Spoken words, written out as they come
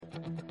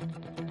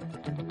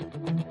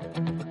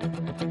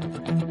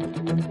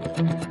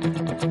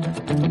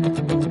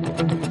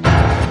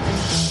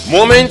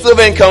Moments of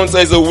Encounter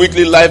is a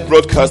weekly live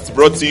broadcast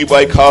brought to you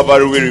by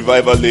Calvary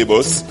Revival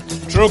Labels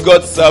through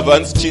God's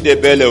servant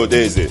Chidebele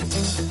Odeze.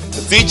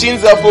 The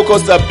teachings are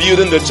focused on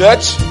building the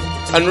church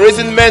and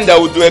raising men that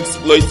will do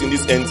exploits in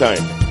this end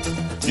time.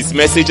 This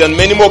message and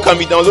many more can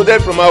be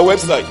downloaded from our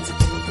website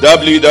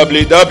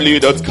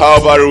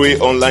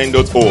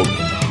www.calvaryonline.org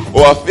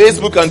or our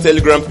Facebook and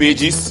Telegram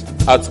pages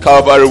at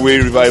Calvary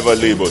Revival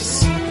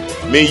Labels.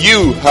 May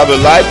you have a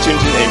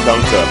life-changing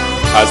encounter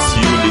as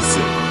you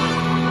listen.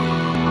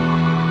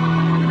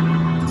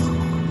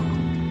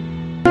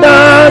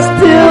 The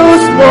still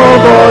small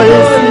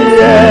voice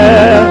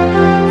here,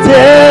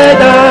 tear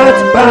that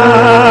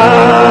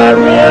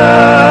barrier,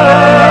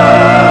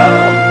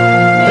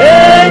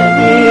 make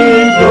me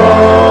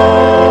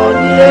run,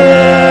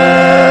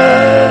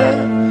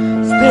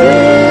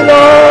 still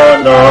all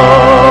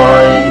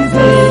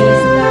noises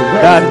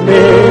that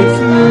makes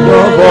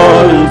your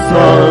voice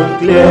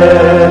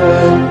unclear.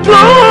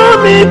 Draw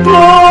me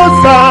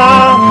closer,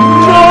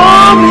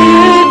 draw me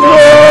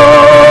closer.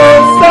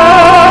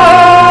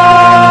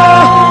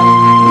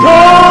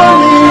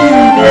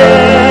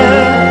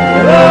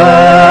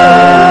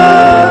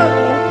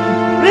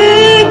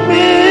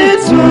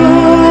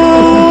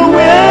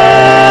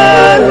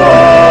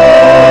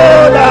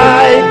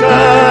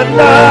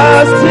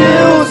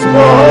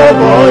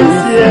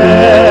 Voice,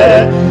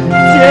 yeah,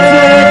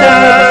 tear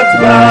that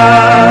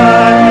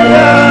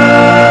barrier,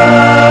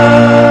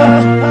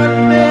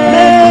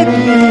 make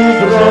me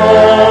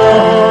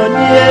run,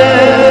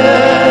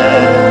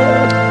 yeah,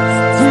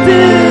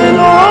 still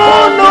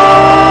all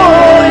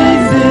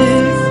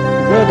noises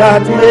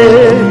that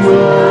make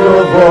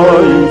your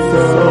voice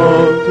so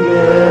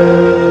clear.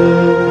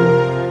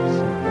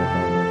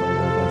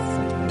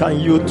 Can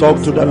you talk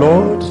to the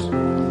Lord?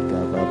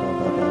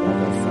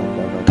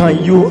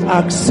 Can you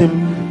ask him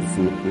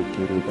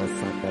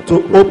to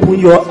open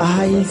your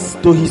eyes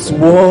to his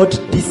word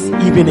this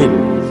evening?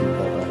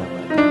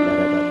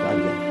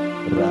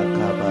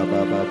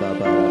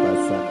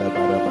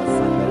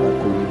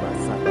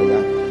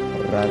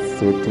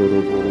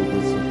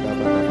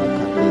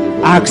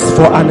 Ask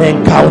for an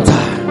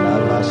encounter.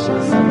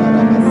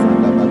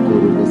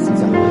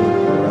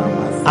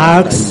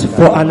 Ask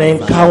for an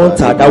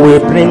encounter that will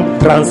bring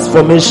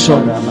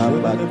transformation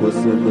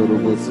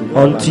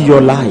unto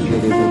your life.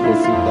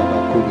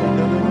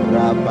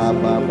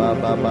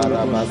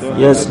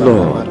 Yes,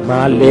 Lord.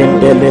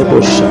 Malendele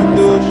boshan.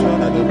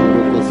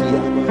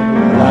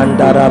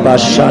 Landaraba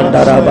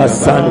shandaraba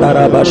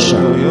sandaraba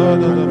shan.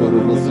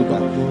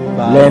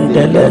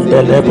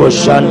 Lendele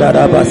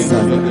boshandaraba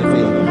san.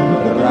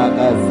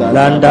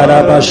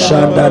 Landaraba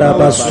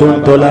shandaraba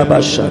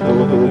sundolaba shan.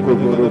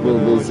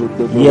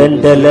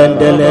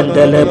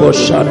 Yendelendele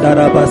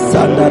boshandaraba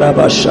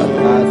sandaraba shan.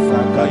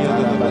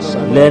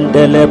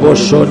 Lendele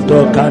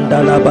boshondo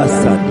kandalaba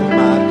san.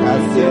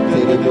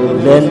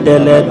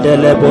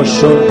 Lendele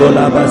boshondo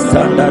laba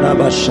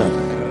sandaraba shan.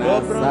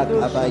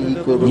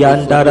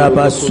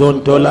 Yandaraba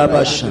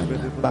sondolaba shan.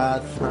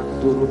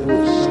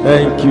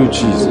 Thank you,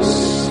 Jesus.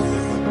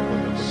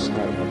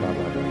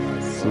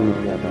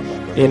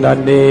 In the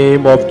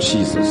name of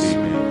Jesus,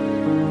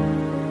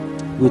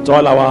 with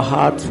all our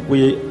heart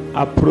we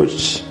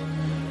approach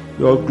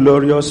your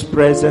glorious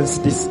presence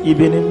this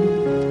evening.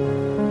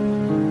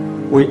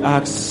 We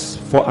ask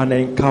for an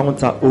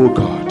encounter, O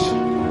God.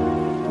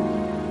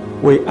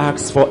 We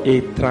ask for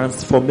a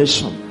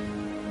transformation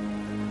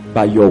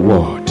by your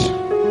word.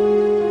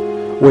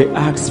 We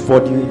ask for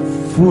the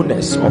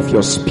fullness of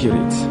your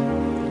spirit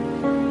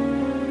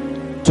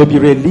to be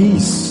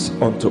released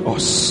unto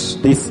us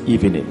this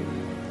evening.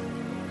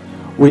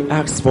 We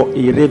ask for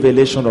a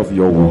revelation of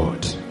your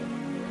word.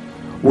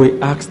 We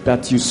ask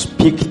that you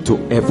speak to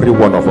every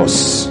one of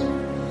us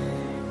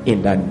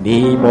in the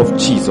name of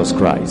Jesus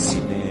Christ.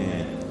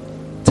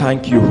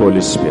 Thank you,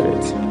 Holy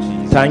Spirit.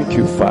 Thank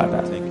you,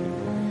 Father.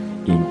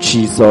 In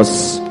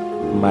Jesus'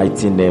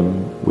 mighty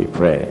name we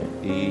pray.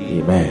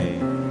 Amen.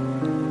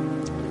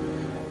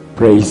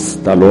 Praise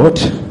the Lord.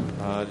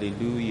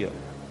 Hallelujah.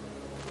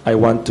 I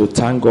want to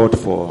thank God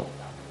for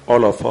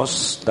all of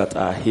us that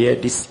are here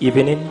this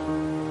evening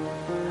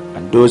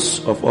and those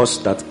of us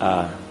that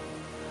are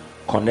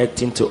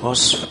connecting to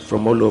us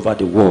from all over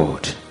the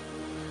world.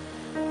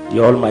 The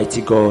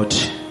Almighty God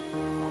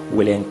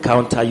will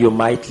encounter you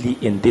mightily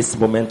in this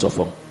moment of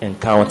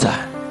encounter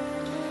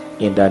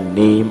in the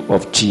name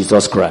of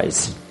Jesus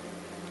Christ.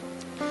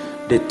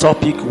 The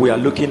topic we are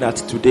looking at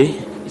today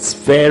is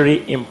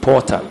very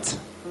important.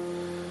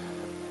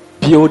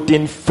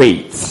 Building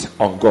faith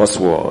on God's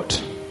word.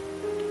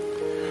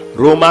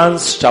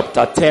 Romans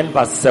chapter 10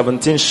 verse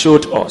 17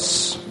 showed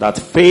us that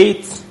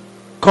faith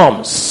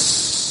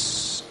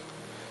comes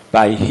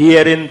by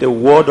hearing the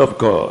word of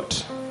God.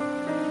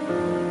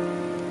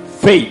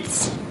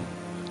 Faith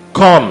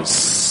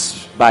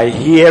comes by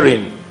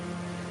hearing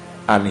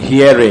and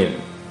hearing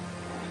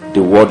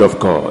the word of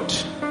God.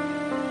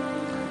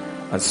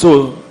 And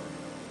so,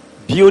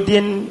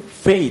 building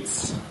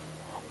faith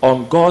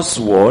on God's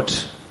word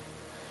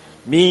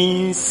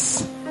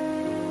means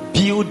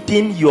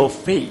building your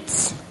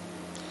faith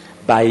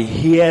by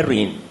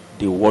hearing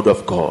the word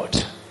of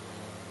God.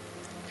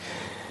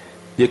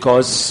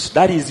 Because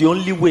that is the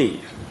only way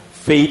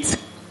faith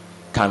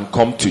can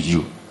come to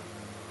you.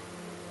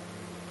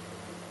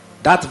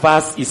 That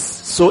verse is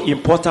so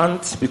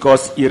important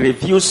because it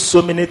reveals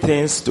so many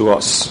things to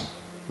us.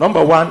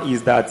 Number one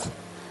is that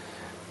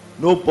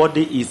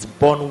nobody is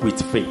born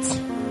with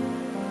faith.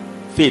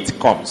 Faith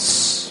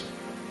comes.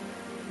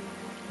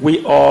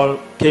 We all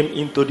came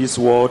into this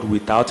world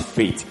without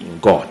faith in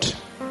God.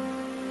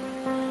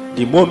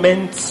 The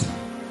moment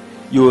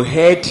you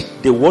heard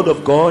the word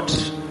of God,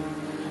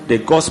 the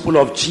gospel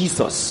of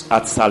Jesus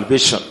at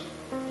salvation,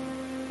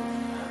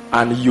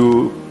 and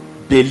you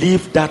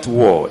believe that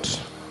word,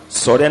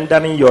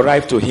 surrendering your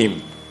life to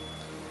him,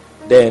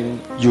 then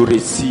you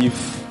receive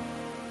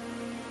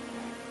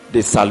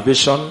the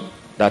salvation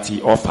that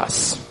he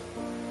offers.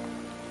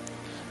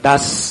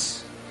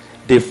 That's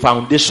the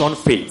foundation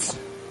faith.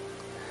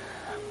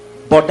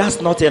 But that's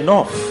not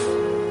enough.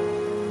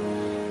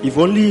 If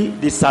only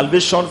the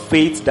salvation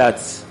faith that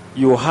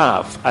you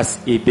have as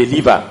a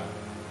believer,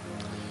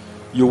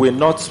 you will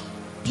not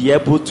be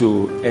able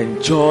to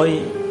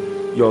enjoy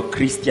your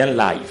Christian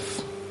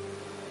life.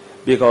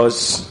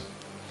 Because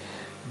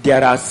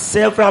there are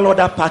several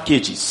other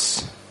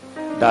packages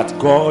that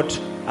God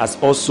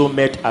has also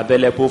made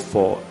available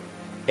for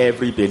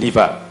every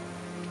believer.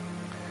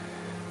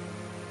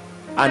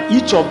 And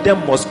each of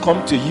them must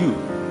come to you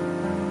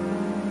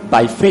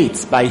by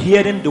faith, by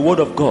hearing the word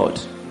of God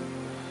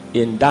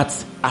in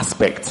that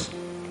aspect.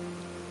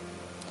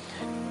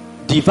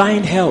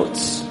 Divine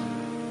health,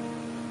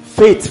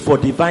 faith for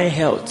divine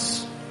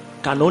health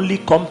can only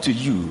come to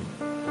you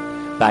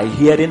by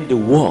hearing the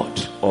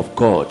word of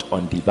God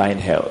on divine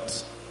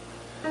health.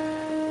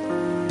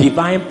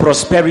 Divine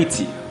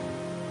prosperity,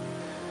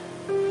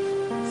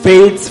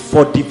 faith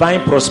for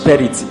divine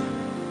prosperity,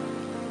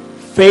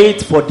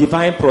 faith for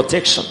divine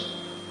protection,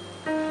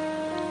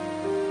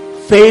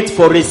 faith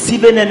for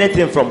receiving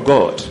anything from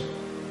God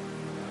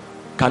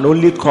can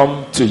only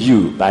come to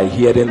you by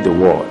hearing the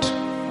word.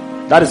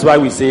 That is why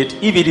we said,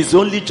 if it is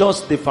only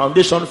just the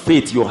foundation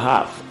faith you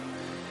have,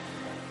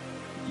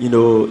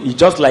 it's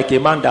just like a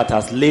man that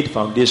has laid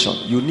foundation.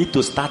 You need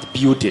to start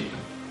building.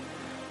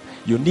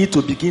 You need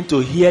to begin to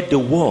hear the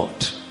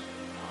word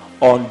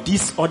on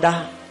these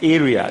other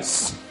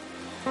areas.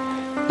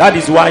 That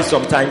is why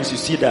sometimes you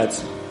see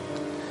that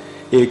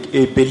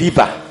a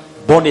believer,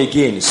 born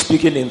again,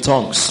 speaking in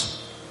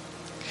tongues,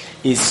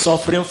 is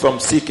suffering from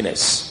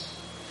sickness.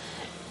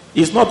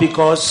 It's not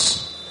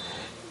because,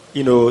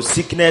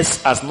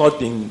 sickness has not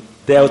been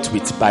dealt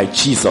with by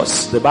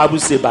Jesus. The Bible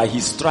says by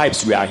his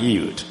stripes we are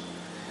healed.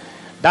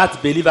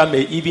 That believer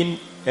may even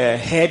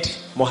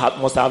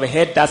must have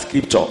heard that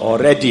scripture or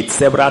read it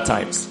several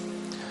times.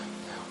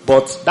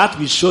 But that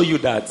will show you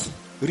that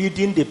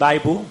reading the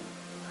Bible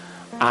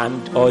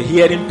and or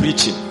hearing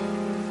preaching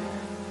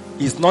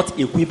is not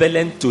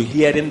equivalent to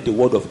hearing the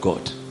word of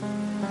God.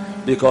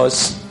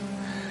 Because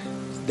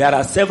there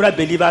are several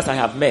believers I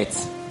have met.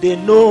 They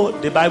know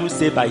the Bible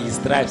says by his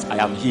stripes I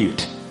am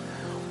healed.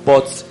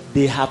 But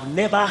they have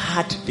never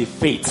had the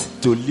faith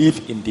to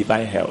live in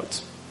divine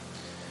health.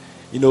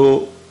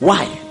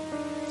 Why?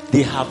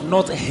 They have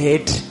not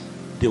heard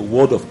the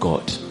word of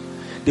God.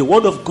 The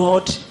word of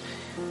God,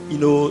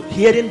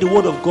 hearing the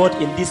word of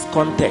God in this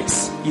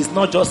context is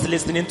not just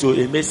listening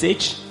to a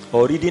message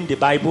or reading the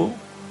Bible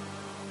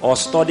or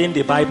studying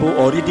the Bible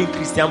or reading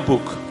Christian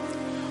book.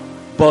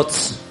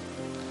 But,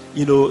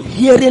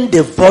 hearing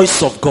the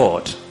voice of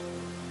God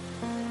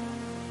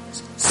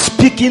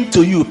speaking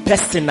to you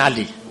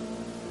personally.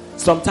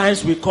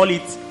 Sometimes we call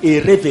it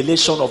a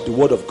revelation of the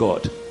word of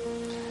God.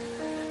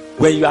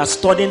 When you are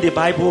studying the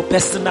Bible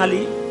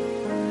personally,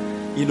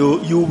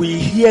 you will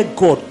hear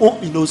God,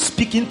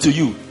 speaking to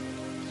you.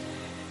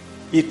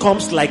 It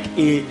comes like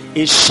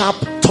a sharp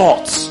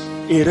thought,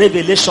 a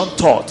revelation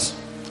thought,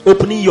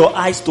 opening your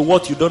eyes to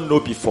what you don't know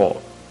before.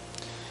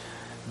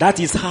 That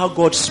is how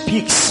God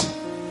speaks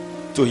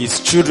to his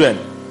children.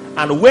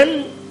 And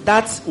when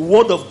that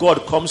word of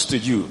God comes to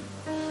you,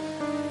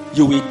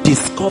 you will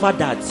discover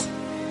that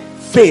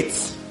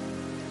faith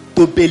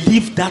to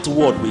believe that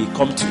word will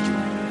come to you.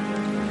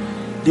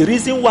 The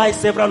reason why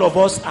several of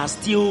us are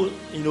still,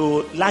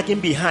 lagging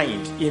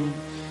behind in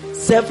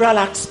several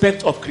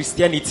aspects of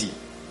Christianity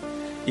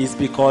is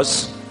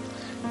because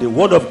the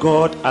word of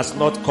God has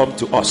not come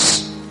to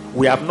us.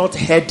 We have not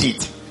heard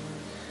it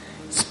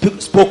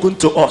spoken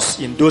to us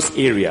in those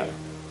areas.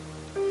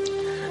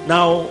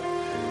 Now,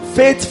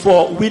 faith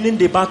for winning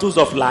the battles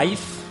of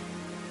life,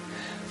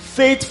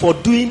 faith for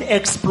doing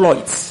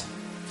exploits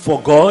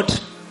for God,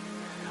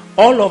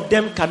 all of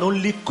them can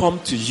only come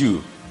to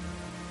you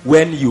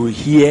when you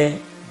hear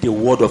the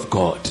word of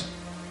God.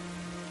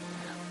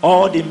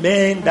 All the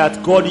men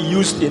that God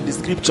used in the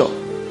scripture.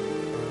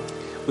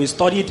 We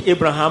studied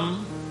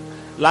Abraham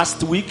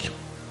last week.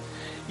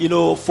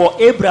 For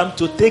Abraham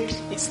to take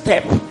a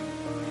step,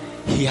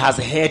 he has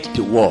heard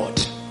the word.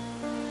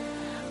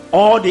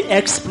 All the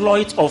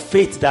exploit of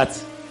faith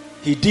that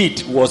he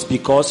did was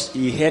because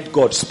he heard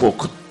God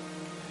spoke.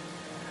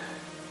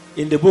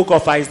 in the book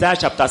of Isaiah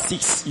chapter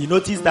 6, you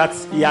notice that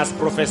he has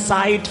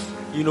prophesied,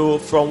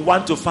 from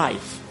 1 to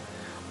 5.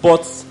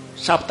 But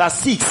chapter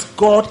 6,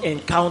 God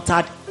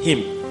encountered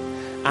him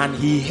and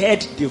he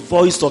heard the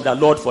voice of the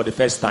Lord for the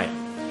first time.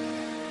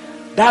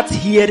 That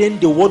hearing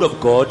the word of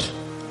God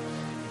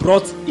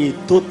brought a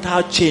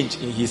total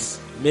change in his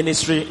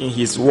ministry, in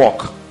his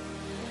work.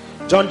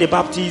 John the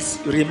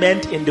Baptist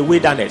remained in the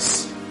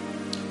wilderness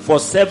for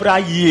several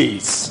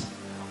years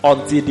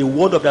until the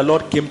word of the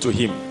Lord came to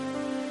him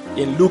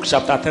in Luke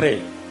chapter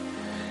 3.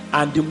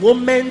 And the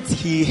moment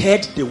he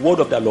heard the word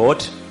of the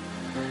Lord,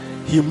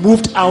 he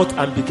moved out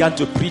and began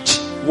to preach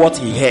what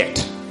he heard.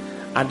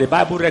 And the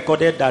Bible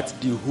recorded that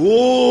the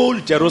whole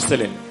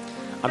Jerusalem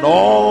and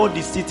all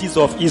the cities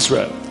of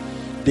Israel,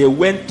 they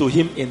went to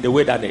him in the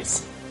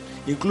wilderness,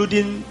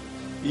 including,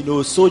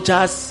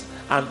 soldiers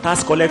and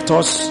tax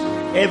collectors.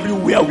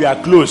 Everywhere we are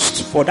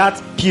closed for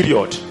that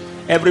period.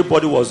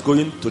 Everybody was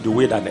going to the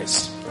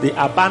wilderness. They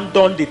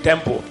abandoned the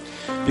temple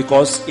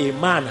because a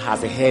man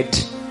has heard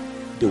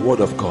the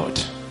word of God.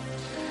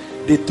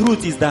 The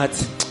truth is that,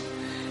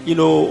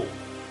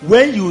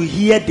 when you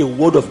hear the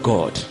word of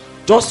God,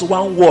 just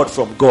one word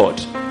from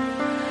God.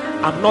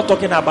 I'm not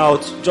talking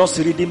about just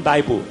reading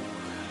Bible.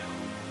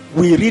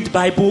 We read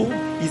Bible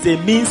is a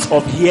means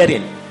of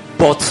hearing,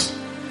 but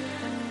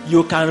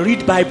you can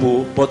read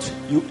Bible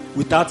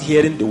without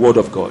hearing the word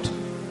of God.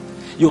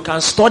 You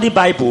can study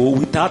Bible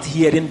without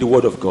hearing the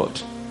word of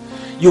God.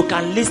 You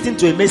can listen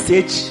to a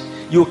message.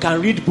 You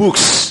can read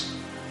books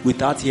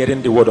without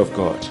hearing the word of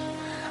God.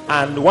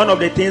 And one of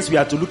the things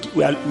we'll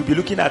be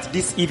looking at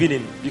this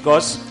evening,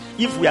 because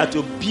if we are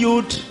to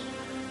build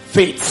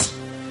faith,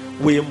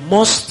 we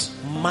must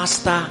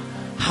master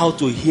how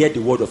to hear the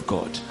word of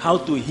God, how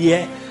to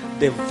hear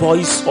the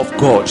voice of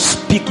God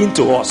speaking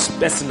to us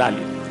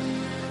personally,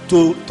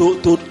 to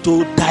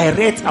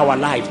direct our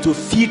life, to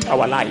feed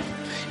our life.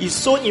 It's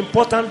so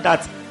important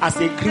that as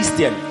a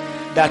Christian,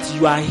 that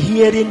you are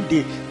hearing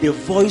the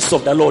voice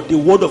of the Lord, the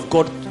word of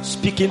God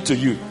speaking to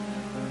you.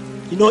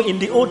 In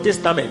the Old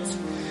Testament,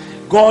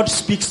 God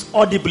speaks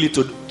audibly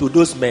to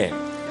those men.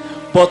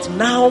 But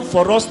now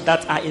for us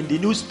that are in the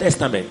New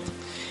Testament,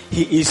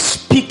 he is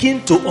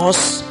speaking to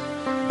us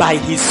by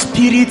his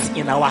spirit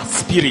in our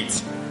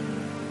spirit.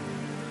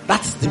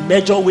 That's the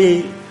major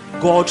way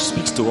God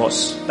speaks to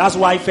us. That's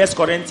why 1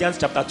 Corinthians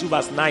chapter 2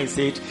 verse 9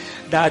 said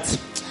that,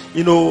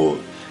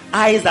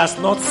 eyes has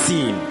not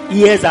seen,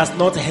 ears has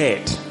not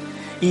heard,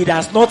 it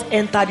has not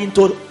entered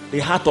into the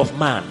heart of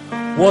man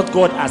what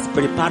God has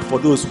prepared for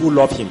those who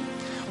love him.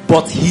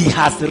 But he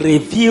has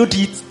revealed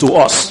it to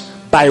us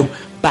by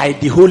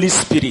the Holy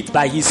Spirit,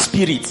 by his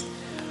spirit.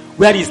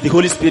 Where is the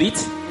Holy Spirit?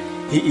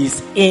 He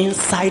is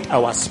inside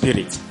our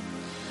spirit.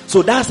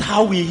 So that's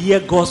how we hear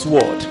God's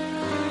word.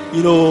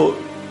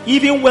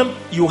 Even when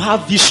you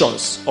have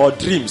visions or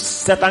dreams,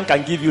 Satan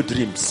can give you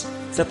dreams.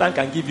 Satan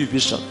can give you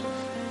vision.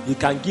 He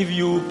can give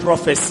you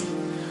prophecy.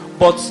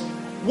 But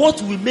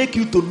what will make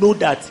you to know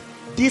that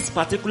this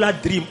particular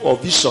dream or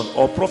vision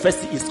or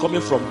prophecy is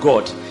coming from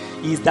God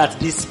is that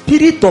the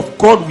Spirit of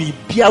God will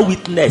bear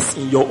witness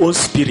in your own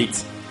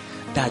spirit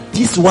that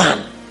this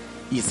one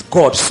is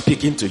God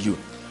speaking to you.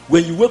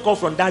 When you wake up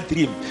from that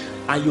dream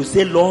and you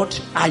say, Lord,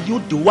 are you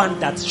the one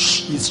that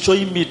is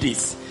showing me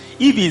this?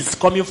 If it's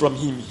coming from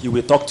him, he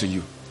will talk to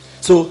you.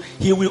 So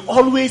he will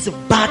always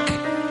back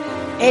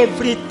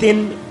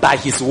everything by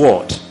his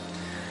word.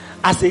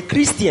 As a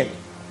Christian,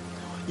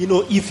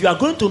 if you are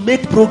going to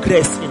make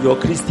progress in your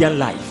Christian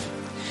life,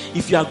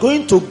 if you are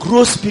going to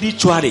grow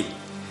spiritually,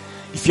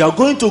 if you are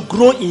going to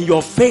grow in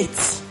your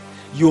faith,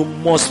 you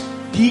must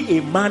be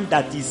a man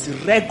that is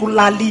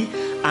regularly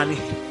and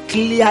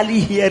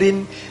clearly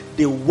hearing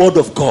the word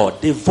of God,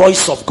 the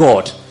voice of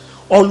God,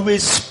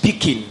 always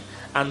speaking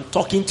and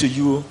talking to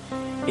you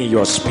in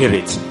your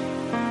spirit.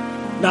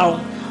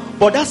 Now,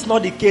 but that's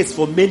not the case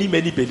for many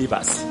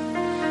believers.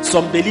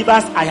 Some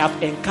believers, I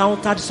have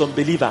encountered some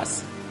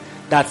believers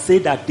that say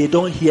that they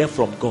don't hear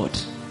from God.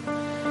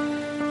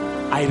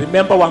 I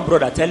remember one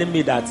brother telling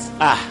me that,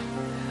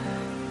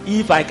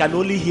 if I can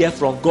only hear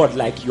from God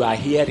like you are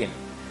hearing,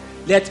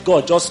 let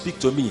God just speak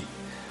to me.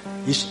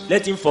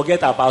 Let him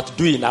forget about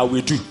doing, I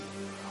will do.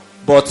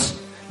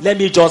 But let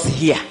me just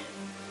hear.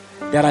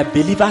 There are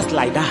believers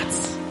like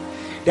that.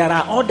 There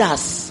are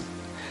others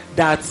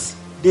that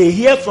they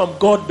hear from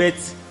God, but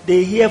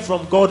they hear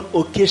from God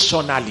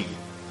occasionally,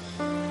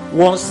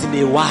 once in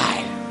a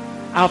while.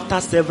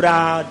 After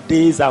several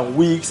days and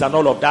weeks and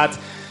all of that,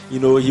 he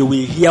will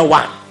hear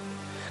one.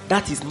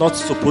 That is not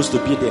supposed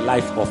to be the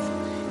life of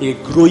a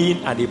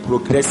growing and a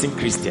progressing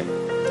Christian.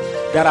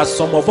 There are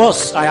some of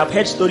us, I have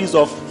heard stories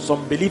of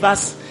some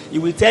believers. He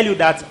will tell you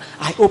that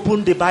I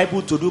opened the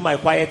Bible to do my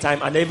quiet time,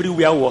 and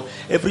everywhere,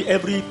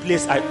 every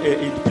place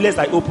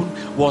I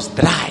opened was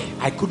dry.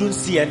 I couldn't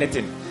see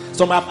anything.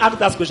 Some have asked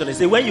that question. They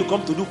say, when you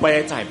come to do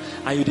quiet time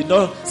and you did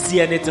not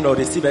see anything or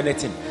receive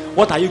anything,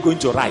 what are you going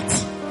to write?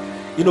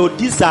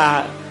 These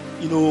are,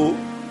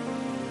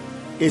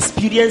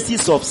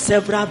 experiences of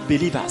several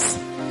believers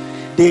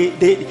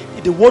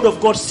the word of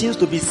God seems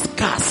to be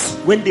scarce.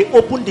 When they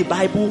open the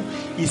Bible,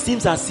 it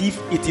seems as if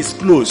it is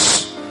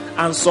closed.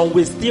 And some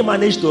will still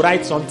manage to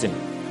write something,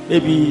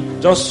 maybe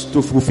just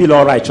to fulfill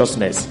all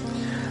righteousness.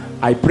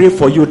 I pray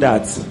for you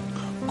that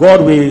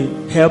God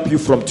will help you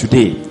from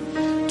today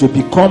to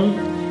become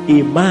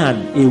a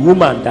man, a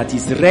woman that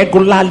is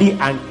regularly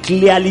and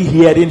clearly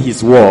hearing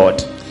his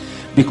word,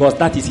 because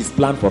that is his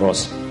plan for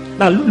us.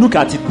 Now look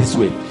at it this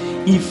way.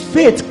 If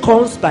faith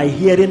comes by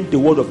hearing the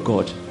word of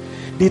God,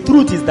 the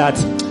truth is that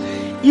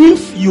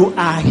if you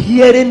are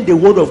hearing the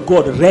word of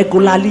God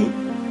regularly,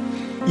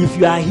 if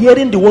you are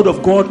hearing the word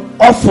of God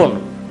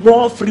often,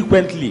 more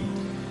frequently,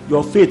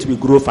 your faith will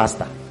grow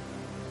faster.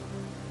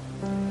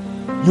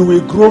 You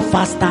will grow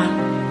faster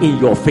in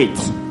your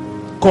faith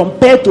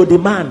compared to the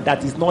man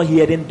that is not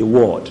hearing the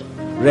word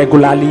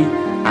regularly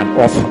and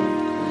often.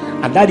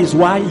 And that is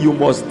why you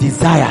must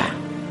desire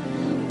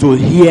to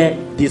hear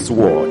this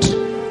word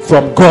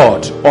from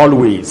God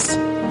always.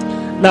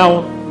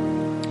 Now,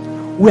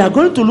 we are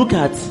going to look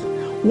at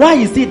why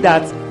is it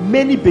that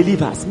many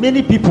believers,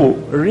 many people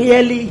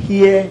rarely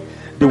hear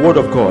the word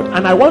of God.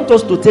 And I want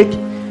us to take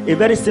a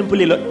very simple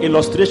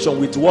illustration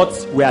with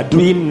what we are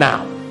doing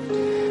now.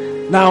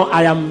 Now,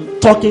 I am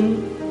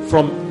talking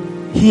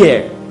from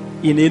here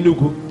in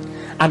Enugu,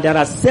 and there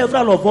are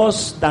several of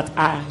us that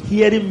are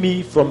hearing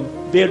me from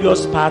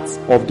various parts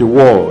of the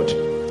world.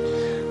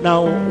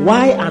 Now,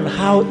 why and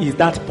how is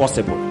that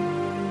possible?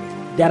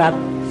 There are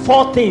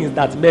 4 things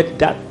that make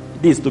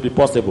this to be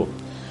possible.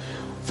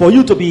 For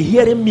you to be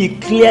hearing me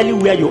clearly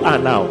where you are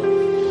now,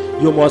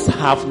 you must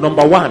have,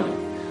 number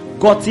 1,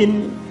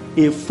 gotten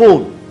a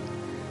phone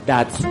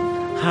that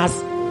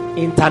has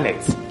internet,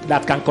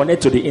 that can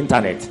connect to the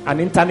internet, an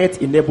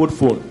internet-enabled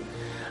phone.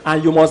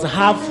 And you must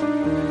have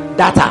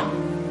data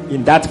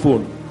in that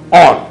phone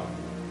on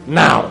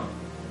now.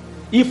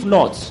 If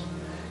not,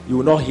 you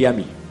will not hear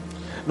me.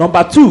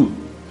 Number 2,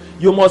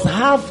 you must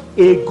have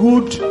a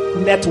good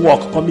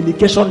network,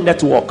 communication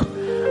network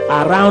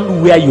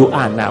around where you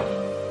are now.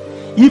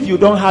 If you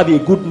don't have a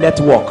good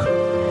network,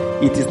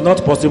 it is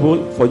not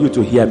possible for you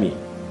to hear me.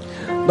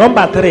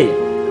 Number 3,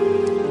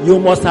 you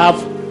must have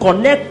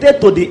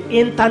connected to the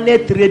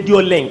internet radio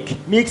link,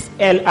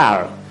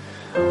 MixLR,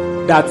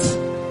 that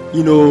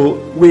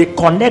will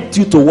connect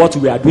you to what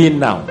we are doing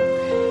now.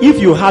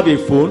 If you have a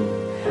phone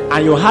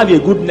and you have a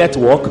good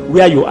network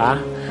where you are,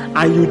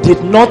 and you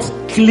did not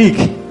click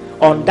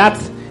on that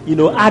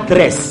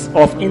address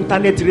of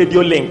internet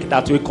radio link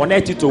that will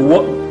connect you to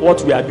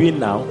what we are doing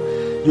now,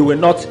 you will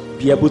not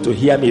be able to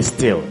hear me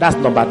still. That's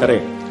number 3.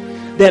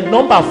 Then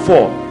number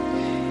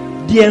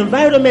 4, the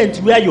environment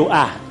where you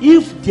are.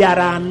 If there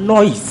are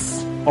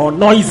noise or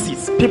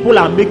noises, people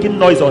are making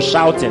noise or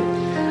shouting,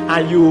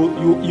 and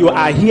you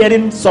are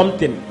hearing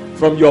something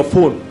from your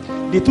phone,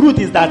 the truth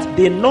is that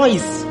the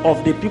noise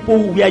of the people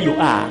where you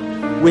are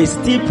will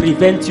still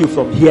prevent you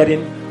from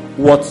hearing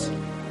what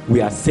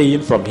we are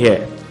saying from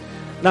here.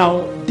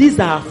 Now, these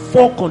are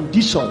 4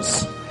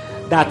 conditions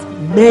that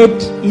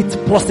made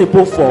it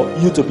possible for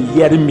you to be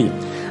hearing me.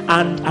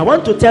 And I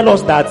want to tell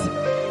us that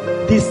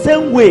the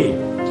same way,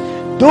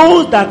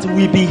 those that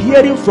will be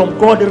hearing from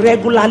God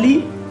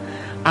regularly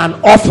and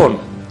often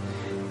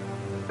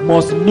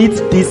must meet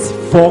these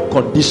 4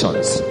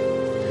 conditions.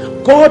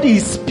 God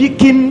is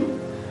speaking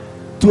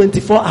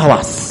 24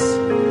 hours.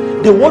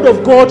 The word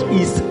of God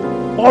is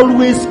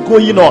always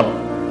going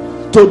on.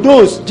 To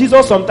those,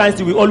 Jesus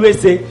sometimes will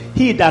always say,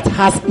 he that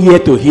has ear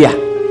to hear,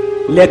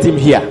 let him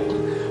hear.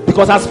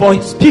 Because as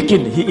for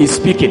speaking, he is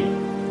speaking.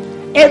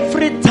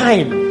 Every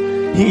time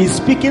he is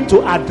speaking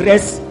to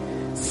address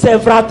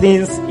several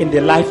things in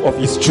the life of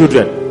his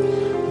children.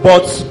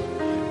 But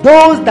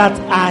those that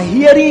are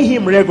hearing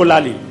him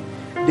regularly,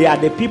 they are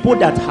the people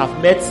that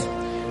have met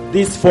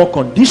these 4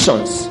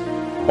 conditions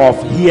of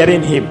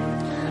hearing him.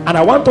 And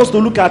I want us to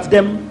look at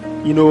them,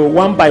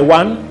 one by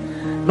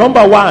one.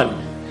 Number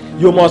 1,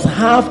 you must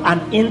have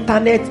an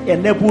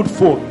internet-enabled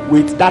phone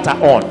with data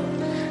on.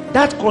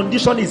 That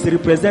condition is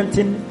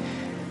representing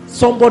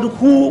somebody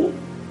who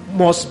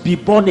must be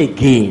born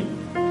again.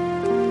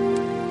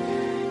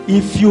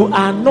 If you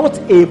are not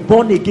a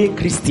born-again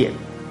Christian,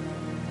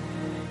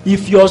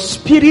 if your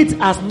spirit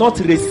has not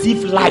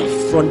received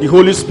life from the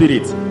Holy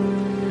Spirit,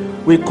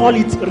 we call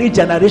it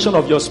regeneration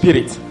of your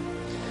spirit.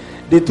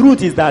 The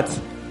truth is that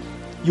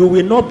you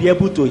will not be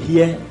able to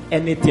hear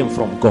anything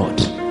from God.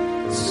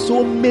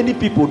 So many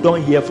people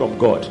don't hear from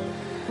God.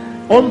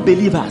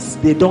 Unbelievers,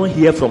 they don't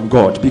hear from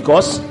God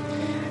because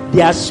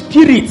their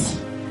spirit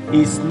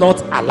is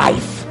not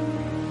alive.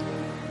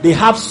 They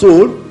have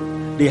soul,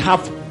 they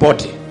have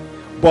body,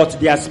 but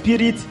their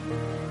spirit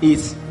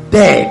is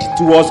dead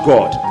towards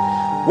God.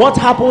 What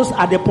happens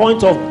at the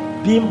point of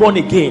being born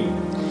again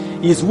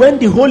is when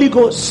the Holy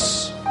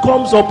Ghost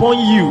comes upon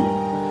you.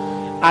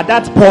 At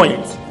that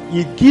point,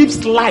 he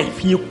gives life,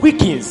 he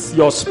quickens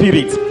your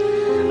spirit,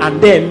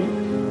 and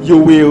then you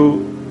will,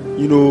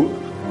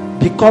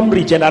 become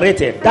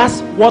regenerated.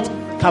 That's what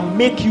can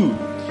make you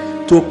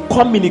to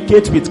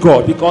communicate with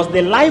God, because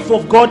the life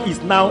of God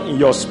is now in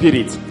your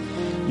spirit.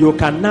 you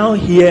can now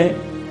hear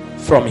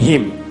from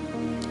him.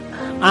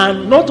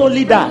 And not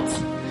only that,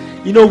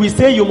 we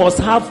say you must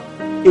have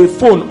a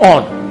phone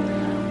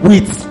on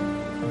with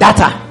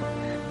data.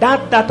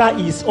 That data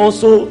it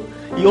also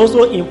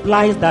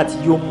implies that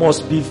you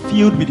must be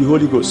filled with the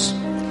Holy Ghost.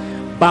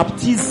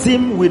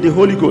 Baptism with the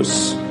Holy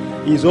Ghost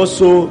is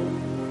also,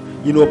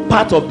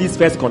 part of this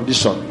first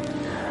condition.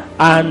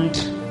 And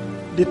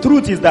the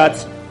truth is that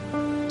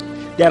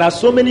there are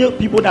so many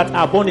people that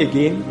are born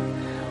again,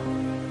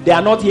 they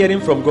are not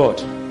hearing from God.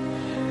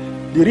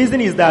 The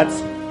reason is that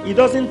it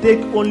doesn't take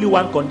only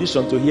one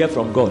condition to hear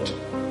from God.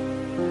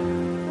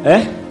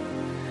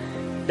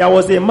 There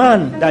was a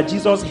man that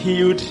Jesus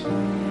healed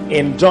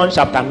in John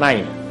chapter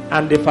 9,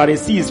 and the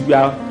Pharisees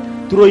were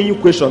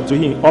throwing questions to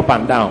him up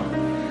and down,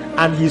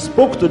 and he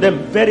spoke to them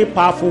very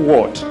powerful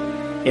word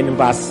in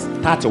verse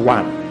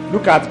 31.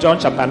 Look at John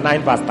chapter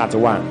 9 verse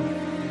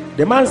 31.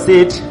 The man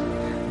said,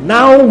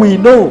 "Now we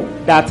know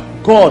that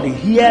God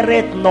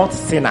heareth not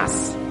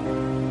sinners,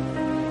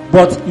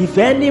 but if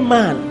any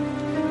man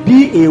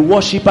be a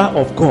worshipper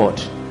of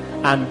God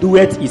and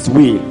doeth his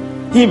will,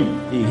 him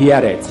he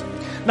heareth."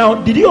 Now,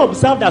 did you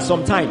observe that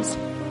sometimes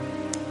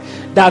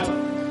that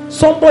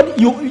somebody,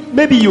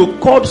 maybe you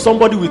called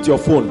somebody with your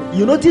phone,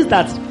 you notice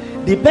that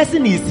the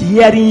person is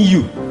hearing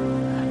you,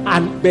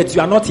 but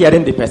you are not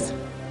hearing the person,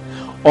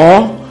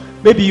 or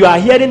maybe you are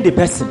hearing the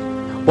person,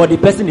 but the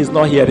person is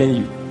not hearing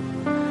you.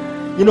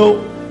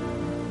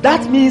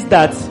 That means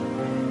that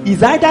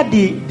is either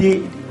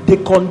the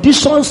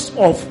conditions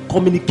of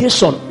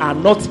communication are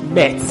not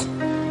met.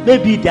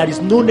 Maybe there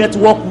is no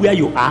network where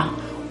you are,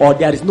 or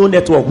there is no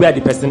network where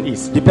the person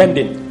is,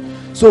 depending.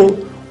 So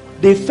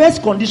the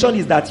first condition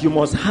is that you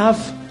must have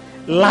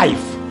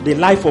life, the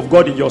life of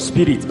God in your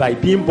spirit by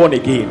being born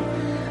again.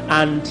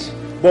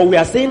 But we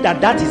are saying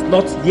that is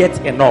not yet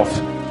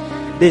enough.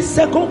 The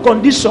second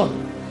condition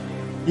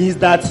is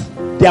that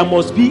there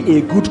must be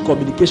a good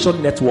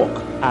communication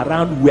network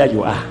around where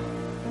you are.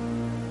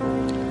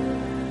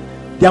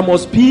 There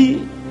must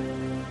be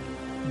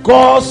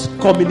God's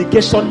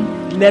communication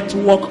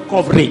network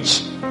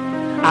coverage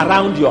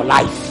around your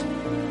life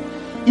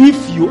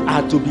if you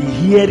are to be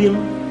hearing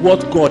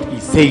what God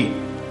is saying.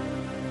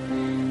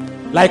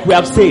 Like we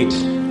have said,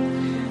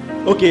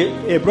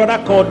 a brother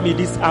called me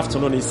this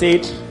afternoon. He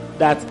said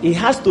that he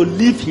has to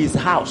leave his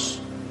house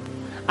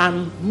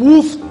and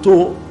move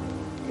to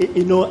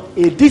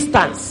a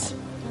distance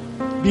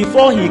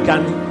before he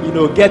can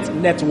get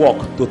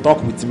network to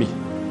talk with me.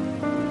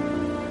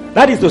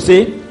 That is to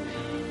say,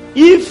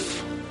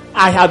 if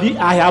I have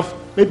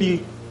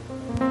maybe,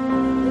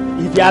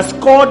 if he has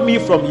called me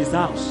from his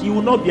house, he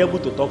will not be able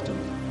to talk to me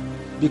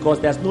because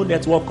there's no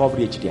network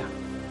coverage there.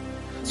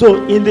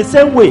 So in the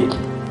same way,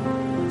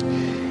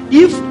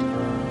 if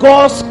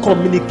God's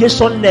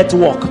communication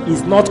network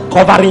is not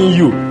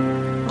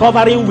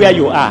covering where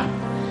you are,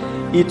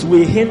 it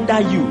will hinder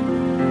you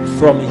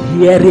from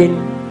hearing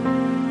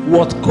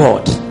what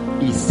God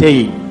is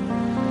saying.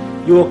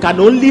 You can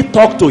only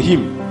talk to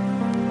him.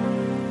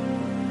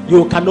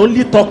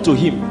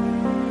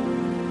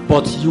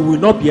 But you will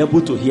not be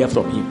able to hear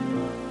from him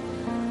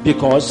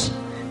because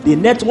the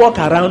network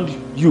around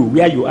you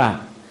where you are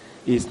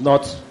is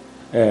not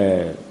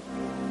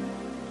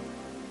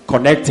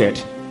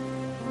connected.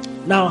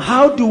 Now,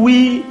 how do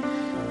we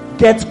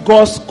get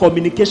God's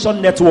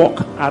communication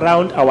network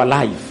around our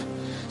life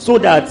so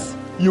that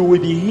you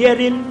will be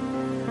hearing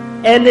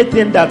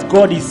anything that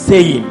God is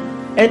saying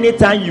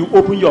anytime you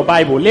open your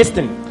Bible?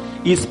 Listen,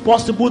 it's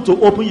possible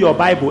to open your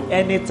Bible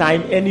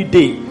anytime, any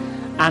day,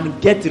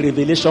 and get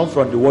revelation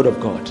from the Word of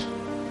God.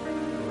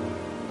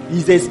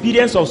 It's the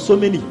experience of so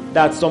many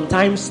that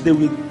sometimes they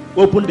will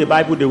open the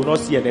Bible, they will not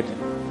see anything.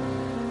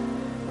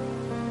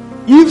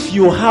 If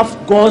you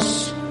have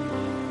God's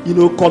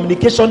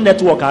communication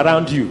network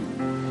around you,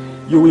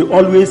 you will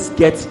always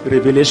get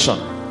revelation.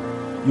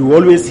 You will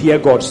always hear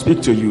God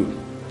speak to you.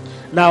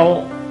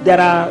 Now, there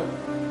are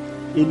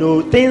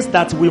things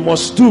that we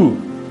must do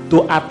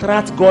to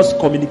attract God's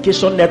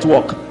communication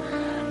network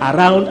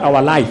around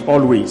our life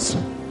always.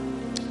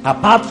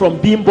 Apart from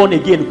being born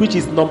again, which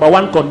is number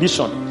one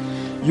condition,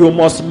 you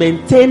must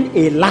maintain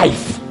a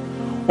life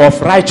of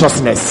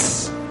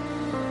righteousness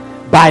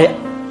by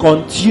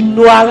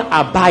continual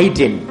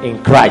abiding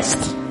in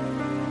Christ.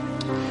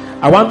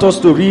 I want us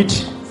to read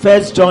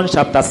 1 John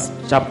chapter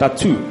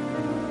 2.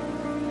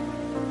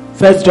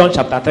 1 John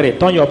chapter 3.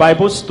 Turn your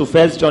Bibles to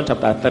 1 John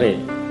chapter 3.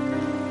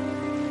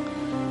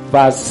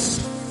 Verse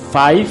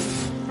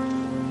 5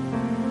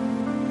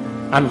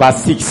 and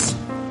verse 6.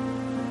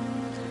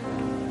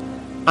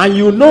 And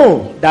you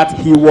know that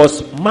he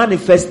was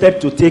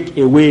manifested to take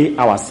away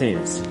our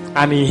sins,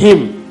 and in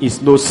him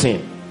is no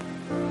sin.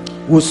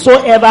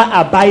 Whosoever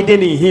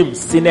abideth in him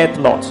sinneth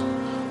not.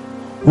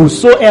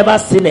 Whosoever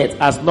sinneth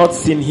has not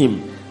seen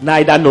him,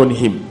 neither known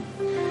him.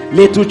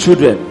 Little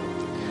children,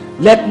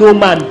 let no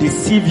man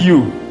deceive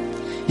you.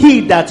 He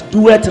that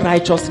doeth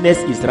righteousness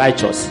is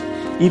righteous,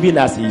 even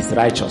as he is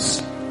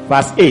righteous.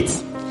 Verse 8.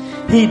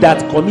 He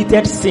that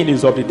committed sin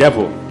is of the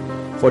devil,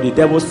 for the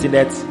devil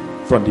sinneth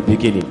from the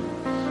beginning.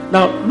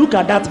 Now, look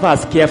at that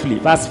verse carefully.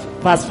 Verse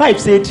 5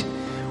 said,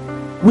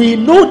 we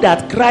know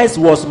that Christ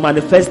was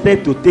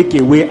manifested to take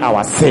away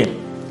our sin,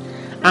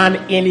 and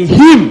in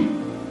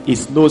him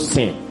is no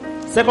sin.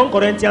 2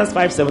 Corinthians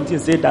 5:17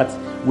 said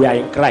that we are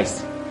in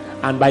Christ,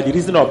 and by the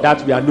reason of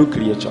that we are new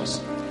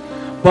creatures.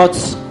 But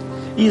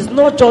it's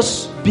not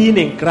just being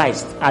in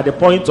Christ at the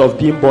point of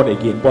being born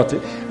again, but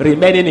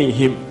remaining in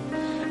him,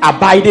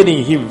 abiding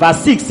in him. Verse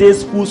 6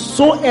 says,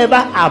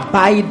 whosoever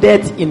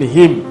abideth in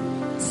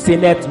him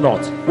sinneth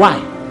not. Why?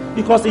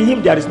 Because in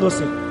him there is no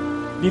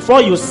sin.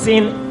 Before you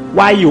sin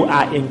while you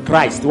are in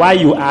Christ, while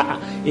you are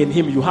in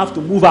him, you have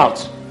to move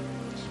out.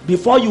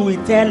 Before you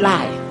will tell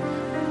lie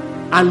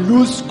and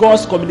lose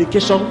God's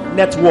communication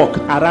network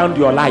around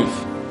your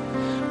life,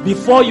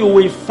 before you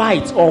will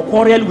fight or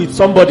quarrel with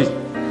somebody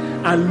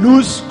and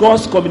lose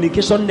God's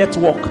communication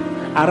network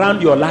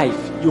around your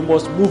life, you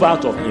must move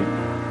out of him.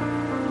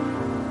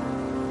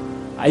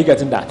 Are you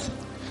getting that?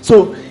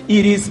 So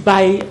it is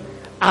by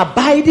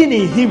abiding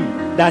in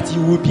him that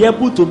you will be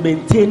able to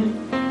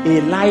maintain a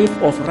life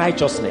of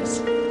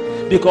righteousness,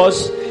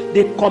 because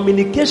the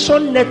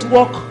communication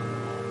network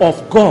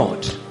of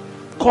God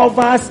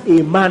covers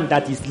a man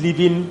that is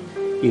living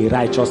a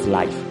righteous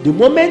life. The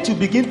moment you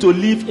begin to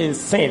live in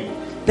sin,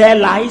 tell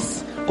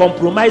lies,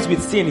 compromise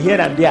with sin here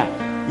and there,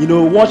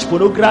 watch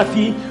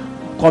pornography,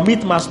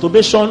 commit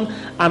masturbation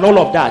and all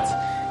of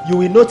that, you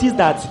will notice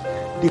that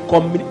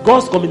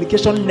God's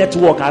communication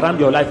network around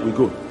your life will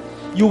go.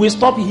 You will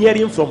stop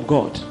hearing from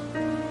God.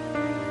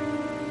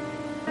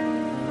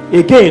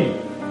 Again,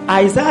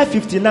 Isaiah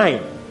 59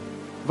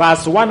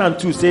 verse 1 and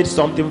 2 said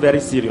something very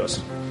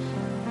serious.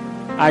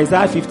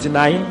 Isaiah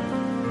 59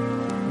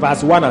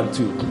 verse 1 and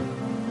 2.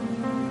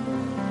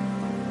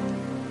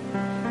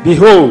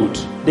 Behold,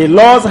 the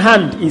Lord's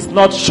hand is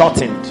not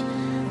shortened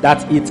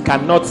that it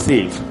cannot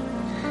save,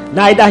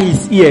 neither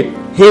his ear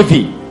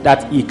heavy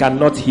that he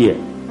cannot hear.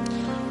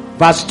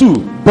 Verse 2,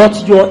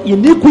 but your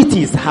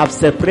iniquities have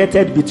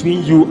separated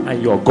between you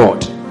and your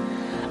God,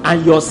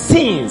 and your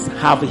sins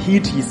have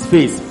hid his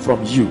face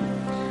from you,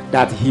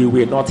 that he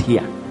will not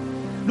hear.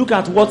 Look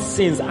at what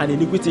sins and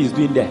iniquity is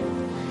doing there.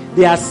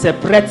 They are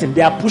separating,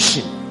 they are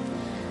pushing.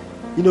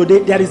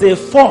 There is a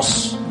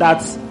force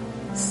that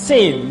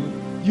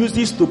sin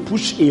uses to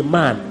push a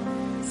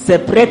man,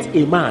 separate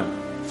a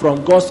man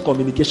from God's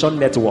communication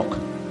network.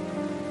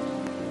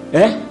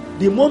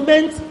 The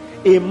moment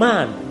a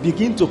man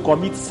begins to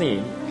commit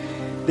sin,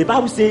 the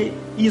Bible says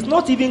it's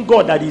not even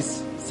God that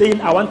is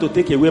saying, I want to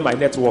take away my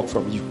network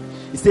from you.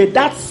 He said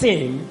that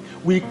sin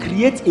will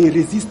create a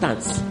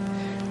resistance.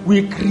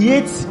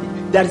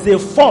 There is a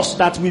force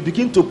that will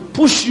begin to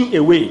push you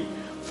away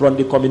from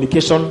the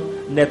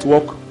communication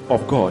network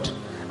of God.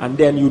 And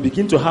then you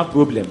begin to have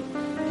problem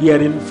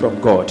hearing from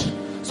God.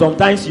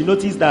 Sometimes you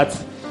notice that,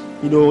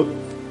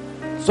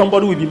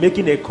 somebody will be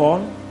making a call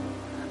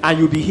and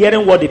you'll be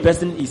hearing what the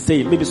person is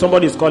saying. Maybe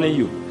somebody is calling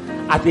you.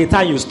 At the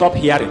time you stop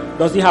hearing.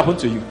 Does it happen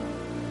to you?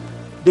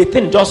 The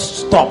thing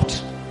just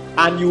stopped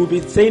and you will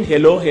be saying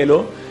hello,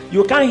 hello.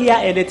 You can't hear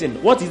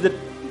anything. What is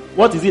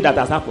it that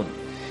has happened?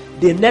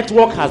 The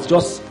network has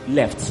just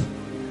left.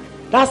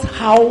 That's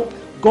how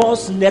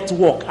God's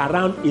network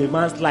around a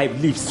man's life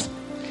lives.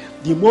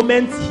 The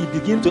moment he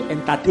begins to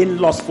entertain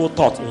lustful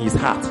thoughts in his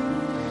heart,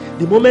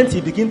 the moment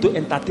he begins to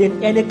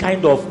entertain any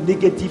kind of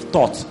negative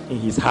thoughts in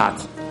his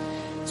heart.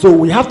 So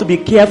we have to be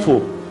careful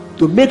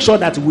to make sure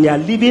that we are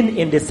living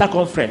in the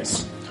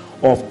circumference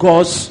of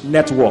God's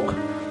network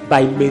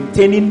by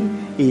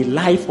maintaining a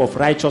life of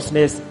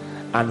righteousness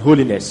and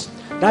holiness.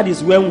 That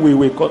is when we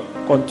will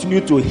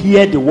continue to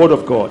hear the word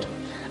of God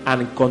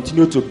and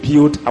continue to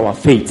build our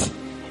faith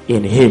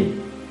in him.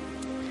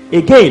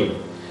 Again,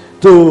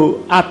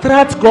 to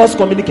attract God's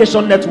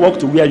communication network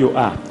to where you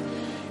are,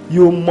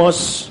 you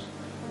must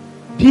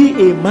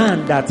be a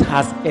man that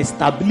has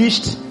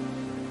established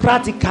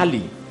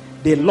practically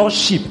the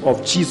lordship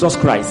of Jesus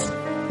Christ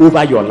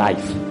over your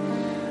life.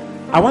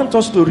 I want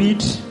us to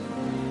read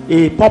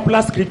a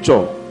popular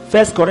scripture,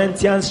 1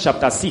 Corinthians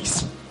chapter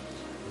 6.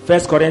 1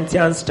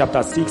 Corinthians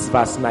chapter 6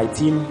 verse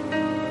 19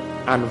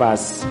 and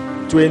verse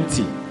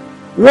 20.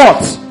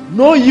 What?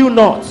 Know you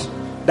not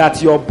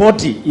that your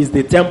body is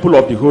the temple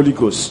of the Holy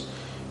Ghost,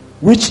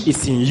 which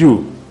is in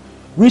you,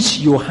 which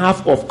you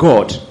have of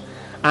God,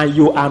 and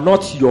you are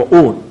not your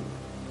own?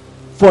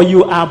 For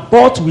you are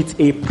bought with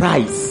a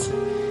price.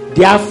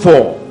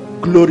 Therefore,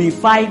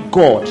 glorify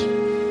God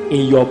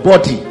in your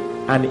body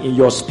and in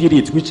your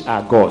spirit, which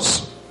are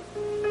God's.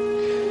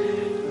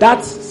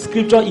 That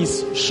scripture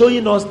is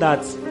showing us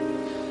that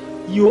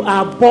you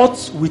are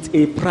bought with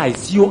a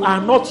price. You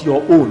are not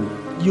your own.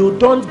 You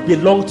don't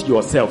belong to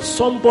yourself.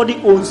 Somebody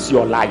owns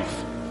your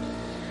life.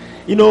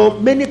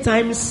 Many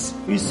times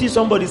you see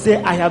somebody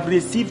say, I have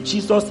received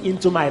Jesus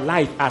into my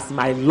life as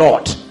my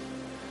Lord.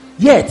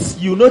 Yet,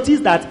 you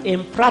notice that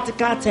in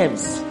practical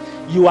terms,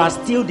 you are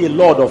still the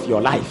Lord of your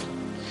life.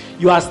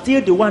 You are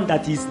still the one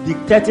that is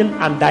dictating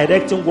and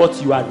directing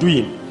what you are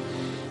doing.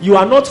 You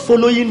are not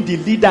following the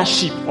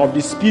leadership of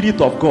the Spirit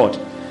of God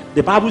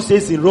The Bible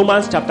says in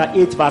Romans chapter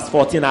 8 verse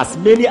 14, as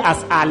many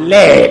as are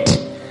led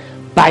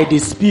by the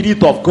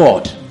Spirit of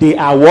God, they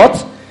are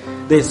what?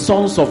 The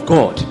sons of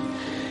God.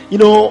 You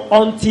know,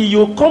 until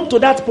you come to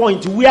that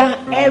point where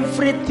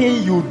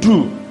everything you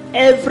do,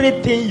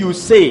 everything you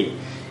say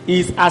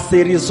is as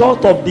a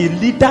result of the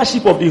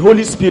leadership of the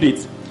Holy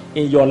Spirit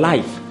in your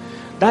life,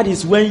 that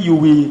is when you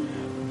will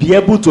be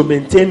able to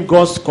maintain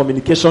God's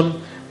communication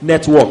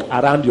network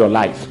around your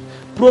life.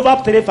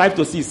 Proverbs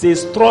 3:5-6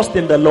 says, trust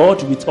in the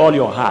Lord with all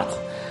your heart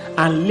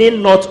and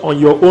lean not on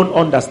your own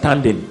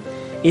understanding.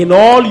 In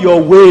all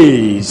your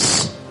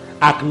ways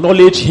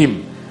acknowledge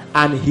him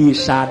and he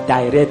shall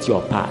direct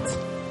your path.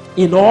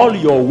 In all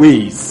your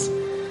ways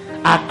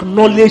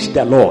acknowledge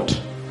the Lord.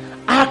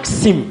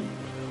 Ask him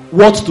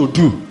what to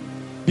do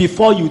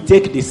before you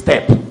take the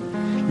step.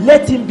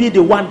 Let him be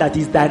the one that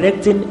is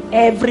directing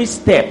every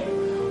step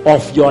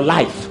of your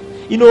life.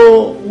 You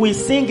know, we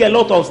sing a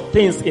lot of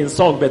things in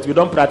song, but we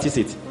don't practice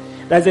it.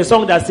 There's a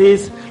song that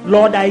says,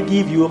 Lord, I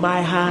give you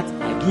my heart,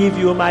 I give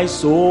you my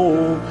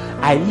soul,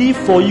 I live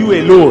for you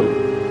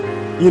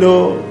alone. You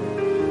know,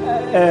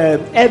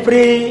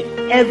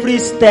 every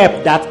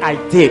step that I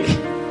take,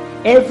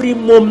 every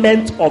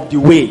moment of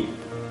the way,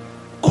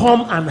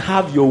 come and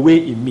have your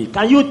way in me.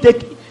 Can you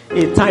take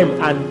a time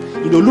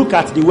and, you know, look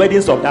at the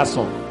weddings of that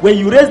song? When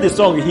you raise the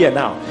song here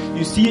now,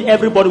 you see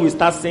everybody will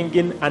start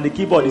singing and the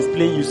keyboard is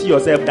playing. You see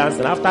yourself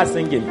dancing. After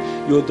singing,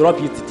 you drop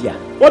it there.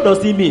 What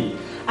does it mean?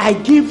 I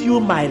give you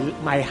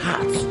my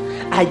heart.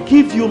 I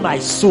give you my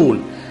soul.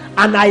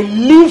 And I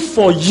live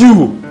for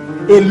you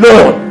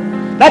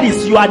alone. That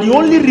is, you are the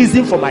only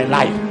reason for my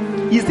life.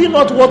 Is it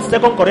not what 2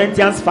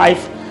 Corinthians 5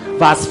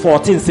 verse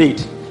 14 said?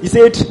 He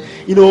said,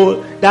 you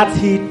know, that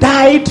he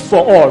died for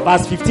all.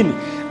 Verse 15.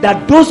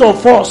 That those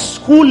of us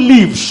who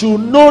live should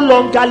no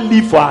longer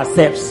live for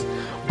ourselves,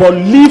 but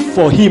live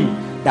for him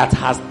that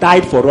has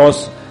died for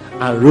us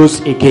and rose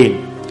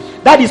again.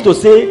 That is to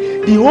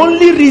say, the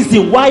only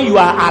reason why you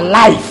are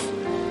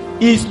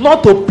alive is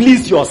not to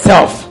please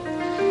yourself.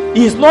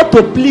 Is not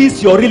to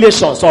please your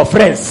relations or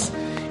friends.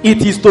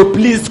 It is to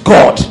please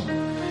God.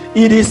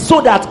 It is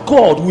so that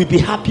God will be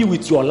happy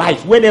with your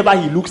life whenever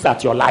he looks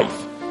at your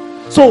life.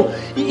 So,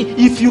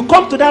 if you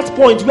come to that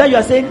point where you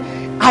are saying,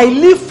 I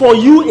live for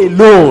you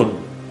alone,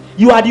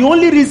 you are the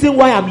only reason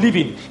why I'm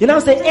living. You now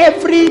say,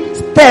 every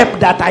step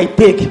that I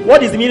take,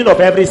 what is the meaning of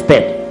every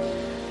step?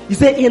 You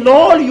say, in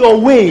all your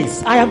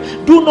ways,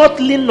 do not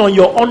lean on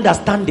your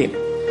understanding.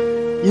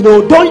 You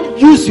know, don't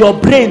use your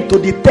brain to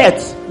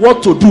detect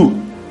what to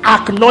do.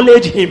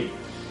 Acknowledge him.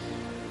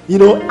 You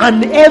know,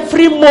 and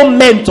every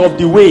moment of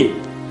the way,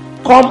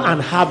 come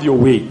and have your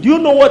way. Do you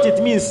know what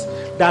it means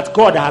that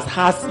God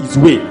has his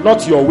way,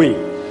 not your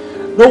way?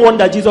 No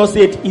wonder Jesus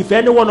said, if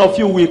any one of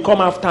you will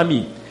come after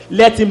me,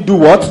 let him do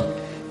what?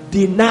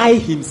 Deny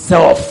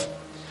himself.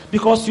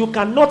 Because you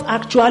cannot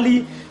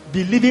actually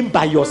be living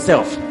by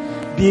yourself,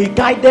 be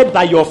guided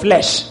by your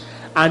flesh,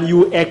 and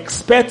you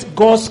expect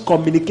God's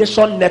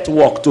communication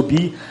network to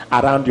be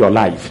around your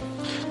life.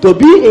 To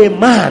be a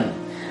man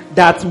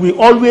that will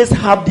always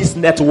have this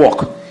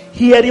network,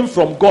 hearing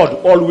from God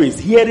always,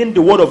 hearing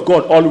the word of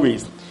God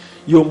always,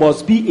 you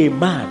must be a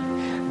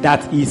man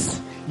that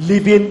is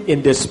living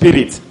in the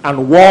spirit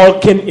and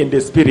walking in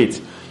the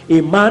spirit. A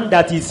man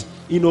that is,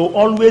 you know,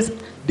 always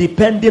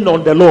depending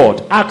on the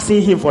Lord,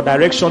 asking him for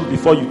direction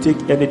before you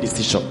take any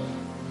decision.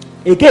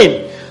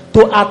 Again,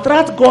 to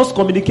attract God's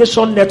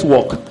communication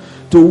network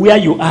to where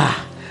you are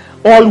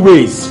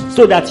always,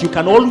 so that you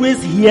can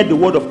always hear the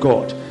word of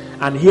God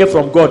and hear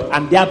from God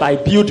and thereby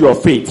build your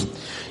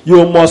faith,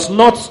 you must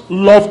not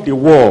love the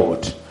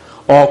world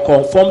or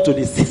conform to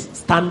the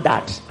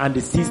standard and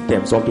the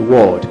systems of the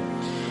world.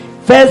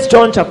 1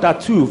 John chapter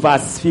 2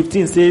 verse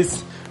 15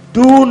 says,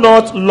 do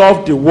not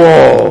love the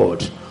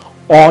world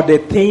or the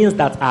things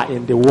that are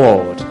in the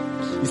world.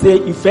 He says,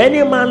 if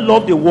any man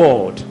love the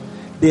world,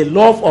 the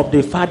love of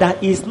the Father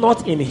is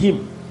not in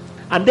him.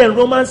 And then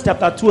Romans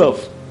chapter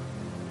 12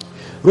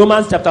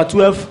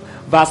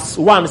 verse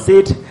 1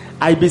 said,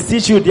 I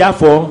beseech you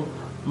therefore,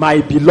 my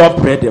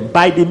beloved brethren,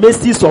 by the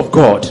mercies of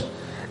God,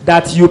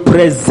 that you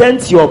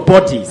present your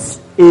bodies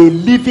a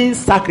living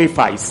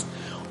sacrifice,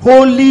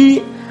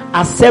 holy,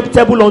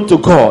 acceptable unto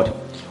God,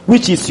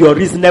 which is your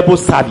reasonable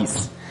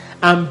service.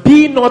 And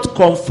be not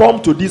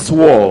conformed to this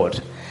world,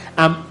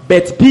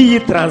 but be ye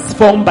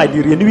transformed by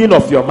the renewing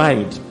of your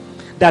mind,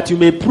 that you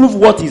may prove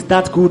what is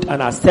that good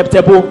and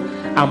acceptable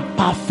and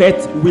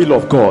perfect will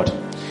of God.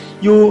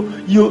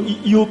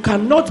 You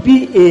cannot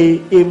be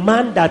a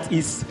man that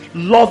is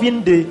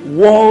loving the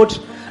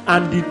world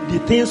and the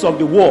things of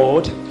the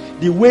world,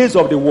 the ways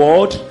of the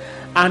world,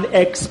 and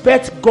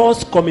expect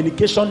God's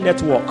communication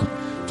network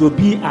to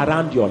be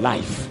around your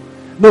life.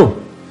 No.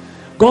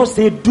 God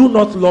said, do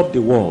not love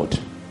the world.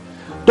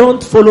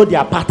 Don't follow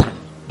their pattern.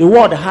 The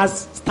world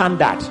has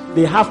standard.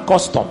 They have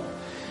custom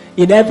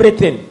in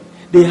everything.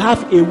 They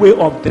have a way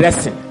of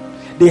dressing.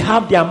 They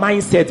have their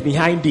mindset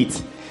behind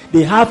it.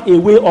 They have a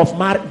way of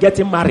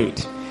getting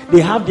married.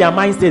 They have their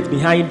mindset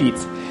behind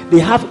it. They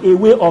have a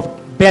way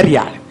of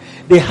burial.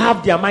 they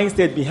have their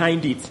mindset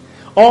behind it.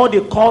 All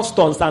the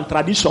customs and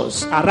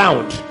traditions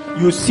around,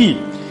 you see,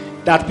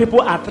 that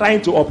people are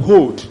trying to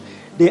uphold,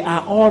 they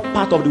are all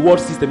part of the world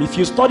system. If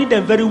you study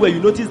them very well, you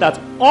notice that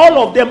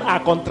all of them are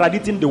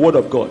contradicting the word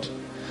of God.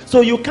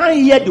 So you can't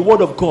hear the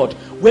word of God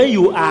when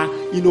you are,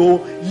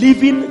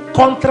 living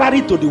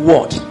contrary to the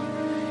word.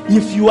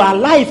 If your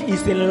life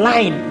is in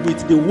line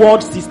with the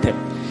world system,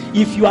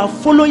 if you are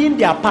following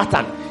their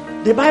pattern,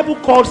 the Bible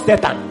calls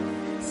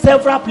Satan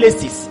several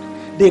places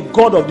the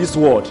god of this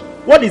world.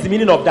 What is the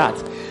meaning of that?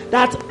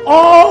 That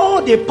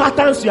all the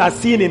patterns you are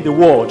seeing in the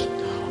world,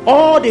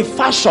 all the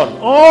fashion,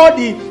 all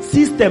the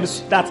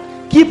systems that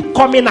keep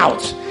coming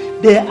out,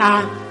 they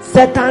are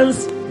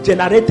Satan's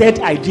generated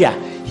idea.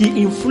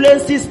 He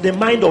influences the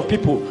mind of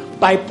people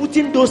by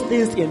putting those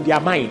things in their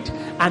mind,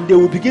 and they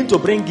will begin to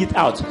bring it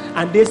out.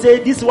 And they say,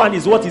 this one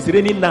is what is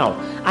reigning now.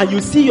 And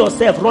you see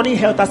yourself running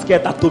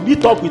helter-skelter to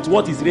meet up with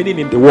what is reigning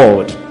in the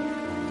world.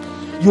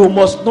 You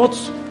must not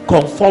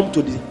conform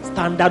to the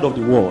standard of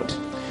the world.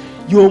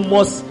 You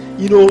must,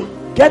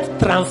 get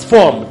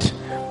transformed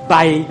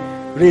by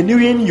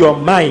renewing your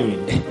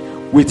mind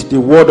with the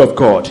word of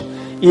God.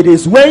 It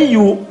is when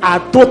you are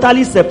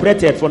totally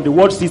separated from the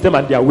world system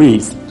and their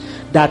ways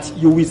that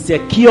you will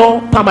secure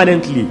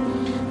permanently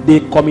the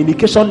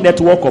communication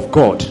network of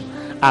God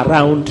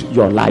around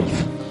your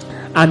life.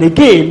 And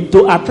again,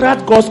 to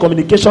attract God's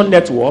communication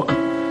network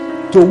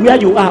to where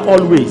you are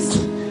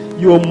always,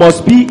 you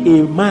must be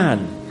a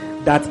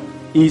man that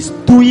is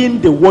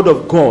doing the word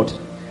of God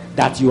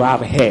that you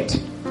have heard.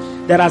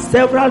 There are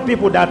several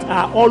people that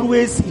are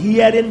always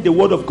hearing the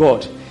word of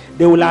God.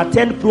 They will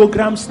attend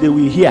programs, they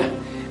will hear.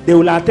 They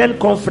will attend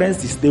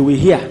conferences, they will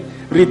hear.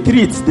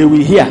 Retreats, they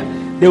will hear.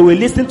 They will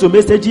listen to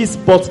messages,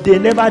 but they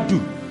never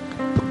do.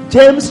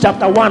 James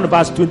chapter 1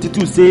 verse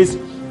 22 says,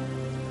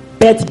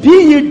 "But be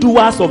ye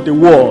doers of the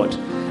word,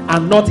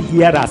 and not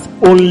hearers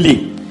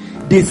only,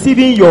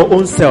 deceiving your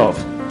own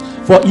self.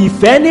 For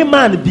if any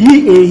man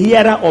be a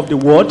hearer of the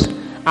word,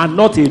 and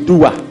not a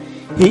doer,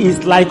 he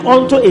is like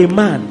unto a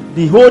man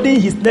beholding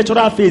his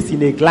natural face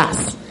in a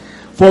glass.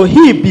 For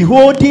he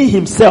beholding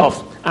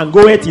himself and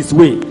goeth his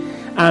way,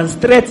 and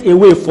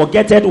straightway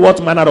forgetteth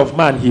what manner of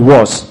man he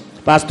was."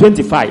 Verse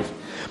 25.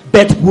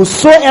 "But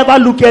whosoever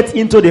looketh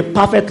into the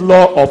perfect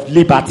law of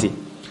liberty,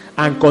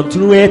 and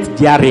continueth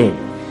therein,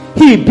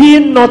 he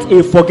being not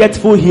a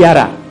forgetful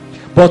hearer,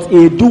 but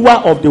a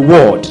doer of the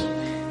word,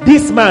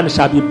 this man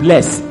shall be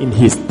blessed in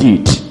his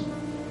deed."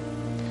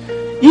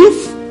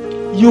 If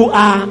you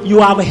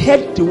have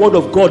heard the word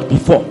of God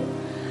before,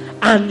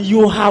 and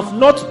you have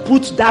not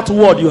put that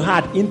word you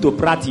had into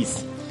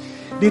practice,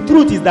 the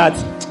truth is that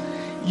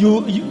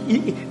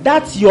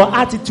that your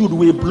attitude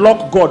will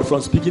block God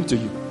from speaking to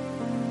you.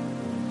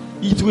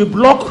 It will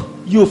block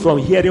you from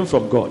hearing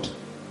from God,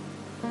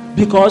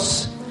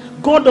 because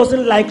God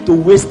doesn't like to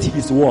waste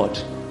his word.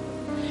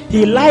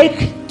 He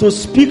likes to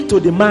speak to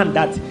the man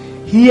that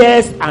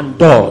hears and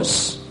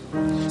does.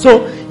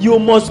 So you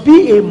must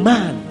be a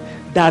man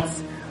that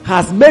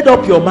has made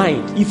up your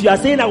mind. If you are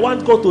saying, "I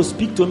want God to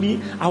speak to me,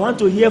 I want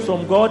to hear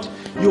from God,"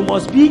 you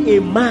must be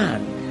a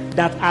man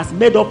that has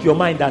made up your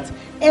mind that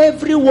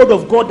every word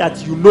of God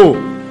that you know,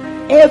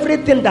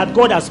 everything that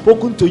God has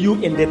spoken to you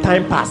in the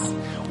time past,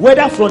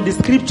 whether from the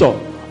scripture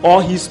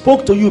or he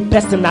spoke to you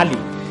personally,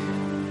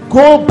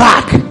 go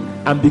back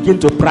and begin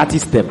to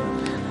practice them.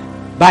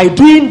 By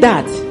doing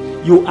that,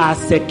 you are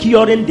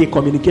securing the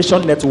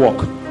communication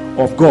network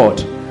of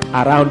God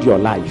around your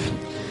life.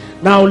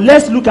 Now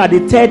let's look at the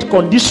third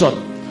condition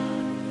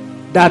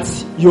that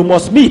you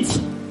must meet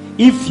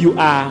if you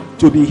are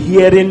to be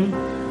hearing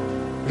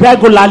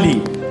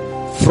regularly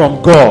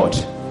from God.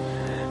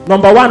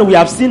 Number one, we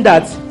have seen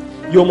that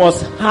you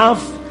must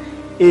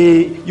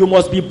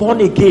be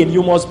born again.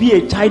 You must be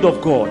a child of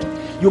God.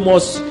 You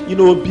must,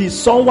 be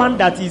someone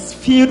that is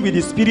filled with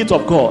the Spirit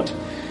of God.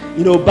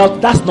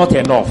 But that's not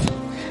enough.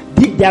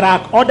 There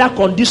are other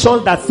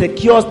conditions that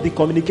secures the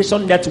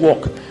communication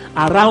network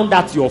around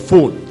that your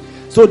phone,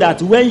 so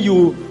that when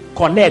you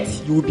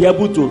connect, you will be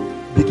able to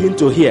begin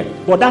to hear.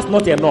 But that's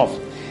not enough.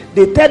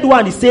 The third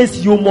one, it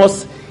says you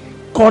must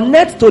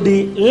connect to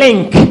the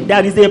link.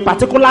 There is a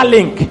particular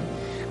link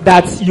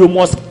that you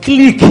must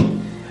click.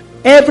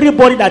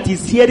 Everybody that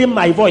is hearing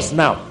my voice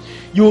now,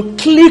 you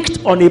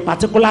clicked on a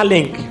particular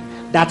link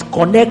that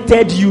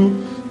connected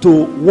you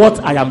to what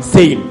I am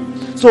saying.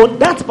 So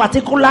that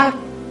particular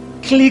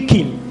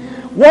clicking,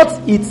 what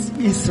it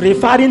is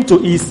referring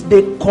to is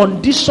the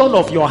condition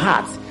of your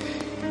heart.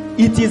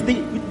 It is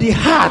the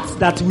heart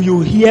that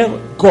will hear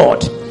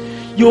God.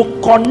 You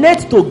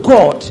connect to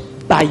God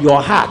by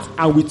your heart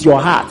and with your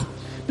heart.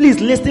 Please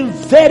listen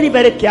very,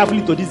 very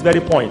carefully to this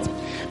very point,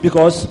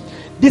 because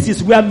this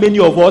is where many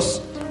of us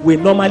will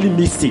normally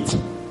miss it.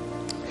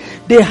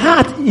 The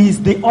heart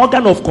is the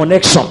organ of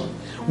connection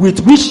with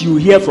which you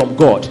hear from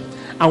God.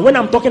 And when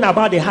I'm talking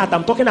about the heart,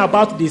 I'm talking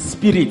about the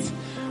spirit.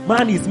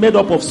 Man is made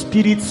up of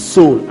spirit,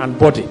 soul, and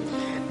body.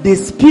 The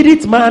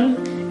spirit man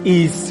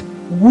is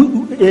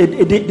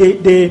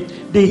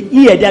the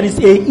ear. There is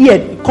a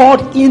ear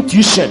called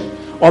intuition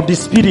of the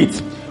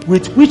spirit,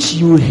 with which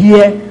you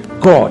hear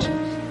God.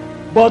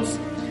 But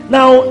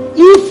now,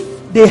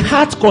 if the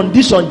heart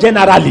condition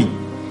generally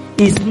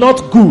is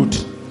not good,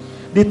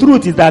 the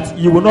truth is that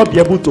you will not be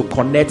able to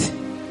connect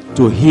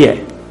to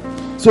hear.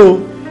 So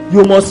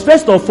you must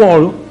first of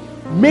all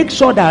make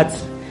sure that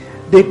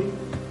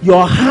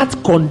your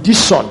heart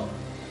condition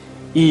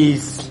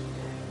is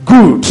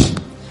good.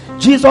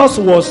 Jesus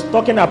was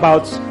talking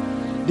about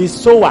the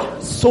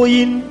sower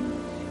sowing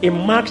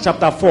in Mark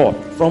chapter 4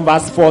 from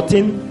verse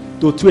 14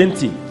 to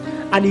 20,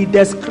 and he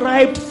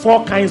described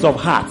 4 kinds of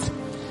heart.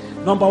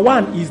 Number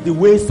 1 is the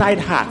wayside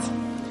heart,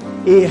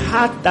 a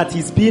heart that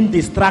is being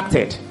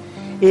distracted,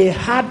 a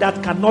heart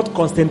that cannot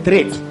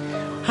concentrate.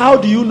 How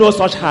do you know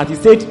such heart? He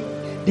said,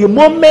 the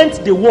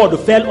moment the word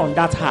fell on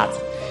that heart,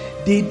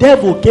 the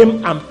devil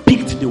came and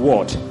picked the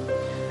word.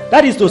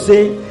 That is to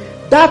say,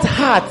 that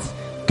heart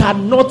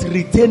cannot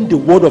retain the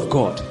word of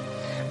God.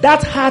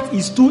 That heart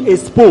is too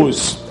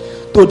exposed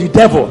to the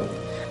devil.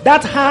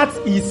 That heart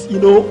is,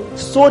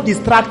 so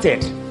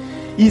distracted.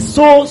 Is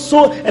so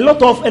a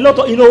lot of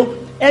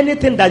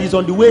anything that is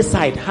on the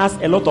wayside has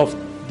a lot of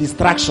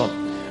distraction.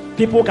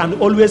 People can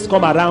always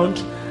come around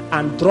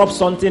and drop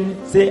something,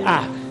 say,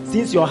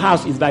 since your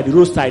house is by the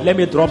roadside, let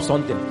me drop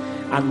something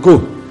and go.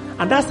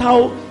 And that's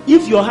how,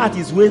 if your heart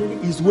is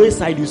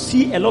wayside, you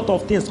see a lot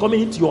of things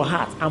coming into your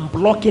heart and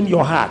blocking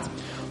your heart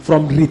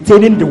from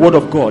retaining the word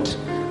of God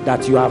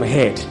that you have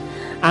heard.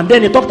 And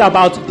then he talked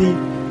about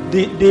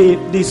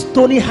the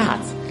stony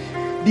heart.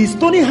 The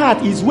stony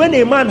heart is when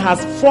a man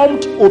has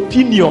formed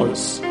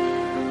opinions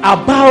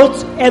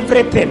about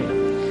everything.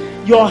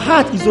 Your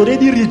heart is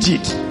already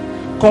rigid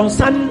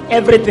concerning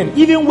everything.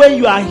 Even when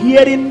you are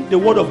hearing the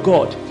word of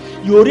God,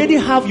 you already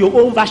have your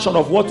own version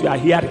of what you are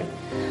hearing.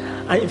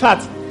 And in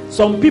fact,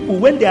 some people,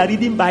 when they are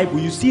reading Bible,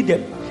 you see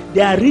them,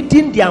 they are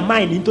reading their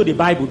mind into the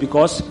Bible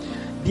because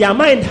their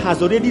mind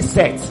has already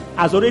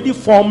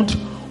formed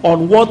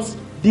on what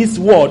this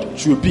word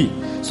should be.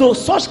 So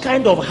such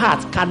kind of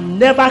heart can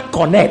never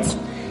connect.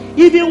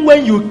 Even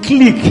when you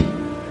click,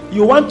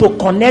 you want to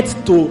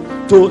connect to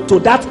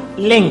that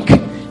link,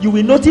 you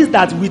will notice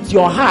that with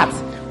your heart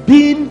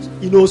being,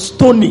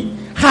 stony,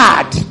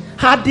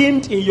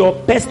 hardened in your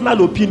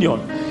personal opinion,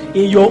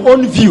 in your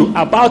own view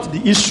about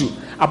the issue,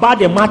 about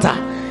the matter,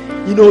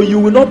 you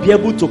will not be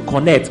able to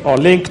connect or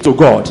link to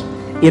God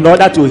in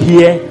order to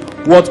hear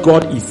what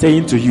God is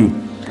saying to you.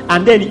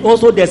 And then he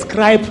also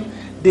described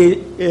the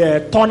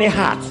thorny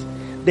heart,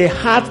 the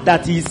heart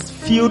that is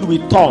filled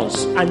with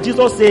thorns. And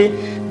Jesus said,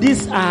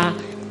 these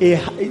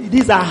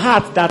are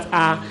hearts that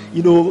are,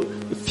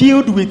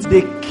 filled with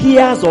the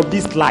cares of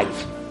this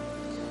life,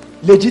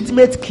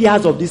 legitimate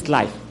cares of this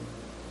life,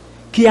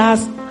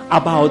 cares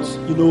about,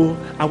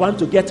 I want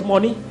to get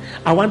money,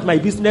 I want my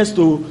business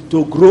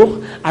to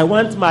grow, I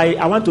want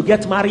to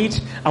get married,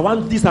 I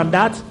want this and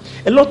that,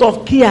 a lot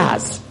of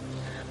cares.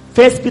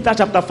 1 Peter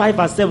chapter 5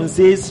 verse 7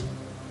 says,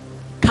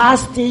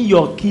 casting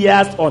your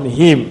cares on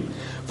him,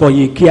 for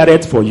he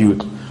careth for you.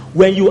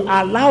 When you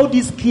allow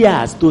these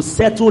cares to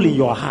settle in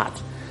your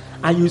heart,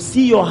 and you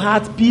see your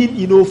heart being,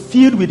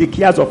 filled with the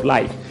cares of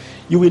life,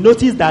 you will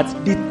notice that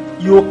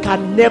you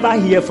can never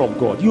hear from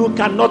God. You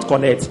cannot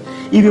connect,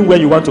 even when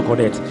you want to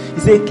connect. He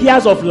says,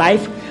 cares of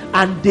life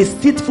and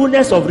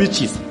deceitfulness of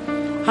riches.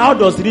 How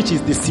does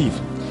riches deceive?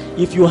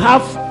 If you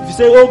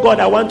say, oh God,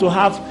 I want to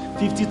have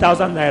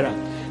 50,000 naira.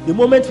 The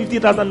moment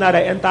 50,000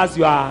 naira enters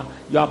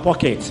your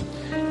pocket,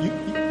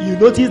 you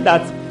notice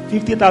that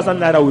 50,000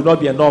 naira will not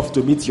be enough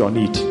to meet your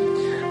need.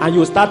 And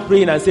you start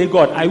praying and say,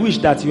 God, I wish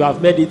that you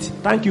have made it.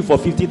 Thank you for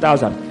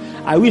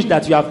 50,000. I wish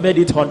that you have made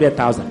it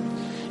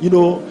 100,000.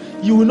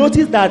 You will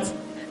notice that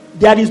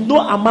there is no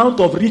amount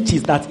of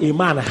riches that a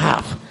man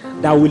have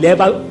that will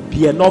ever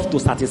be enough to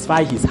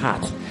satisfy his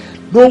heart.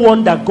 No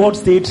wonder God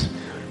said,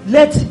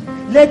 let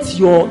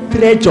your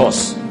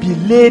treasures be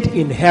laid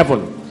in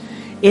heaven.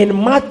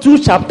 In Matthew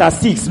chapter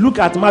 6, look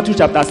at Matthew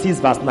chapter 6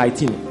 verse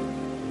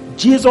 19.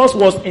 Jesus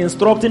was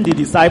instructing the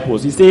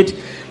disciples. He said,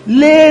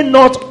 lay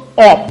not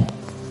up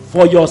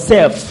for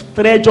yourself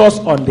treasures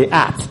on the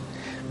earth.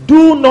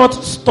 Do not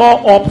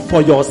store up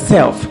for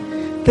yourself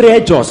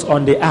treasures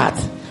on the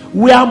earth,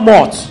 where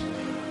moth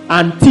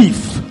and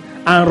thief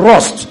and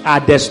rust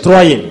are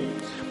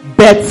destroying.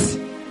 But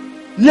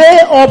lay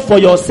up for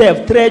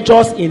yourself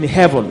treasures in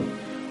heaven,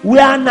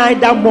 where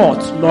neither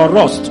moth nor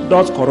rust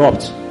does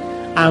corrupt,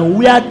 and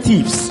where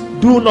thieves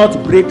do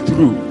not break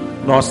through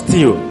nor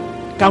steal.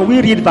 Can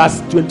we read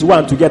verse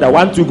 21 together?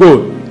 1 to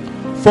go.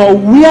 For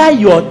where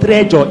your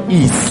treasure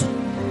is,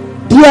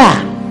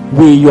 there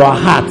will your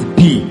heart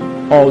be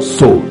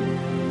also.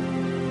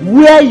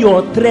 Where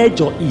your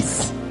treasure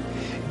is,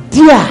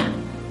 there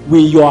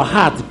will your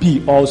heart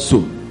be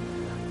also.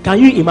 Can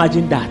you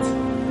imagine that?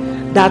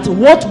 That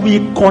what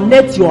will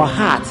connect your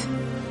heart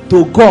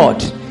to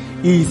God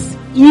is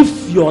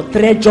if your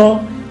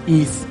treasure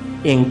is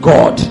in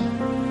God.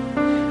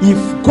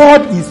 If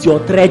God is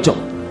your treasure,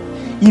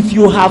 if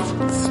you have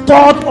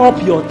stored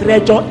up your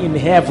treasure in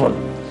heaven,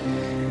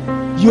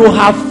 you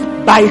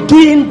have, by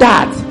doing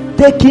that,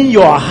 taken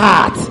your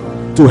heart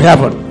to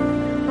heaven.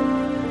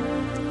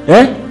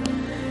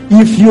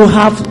 If you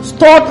have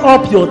stored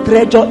up your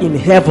treasure in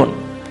heaven,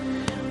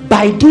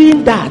 by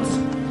doing that,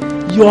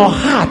 your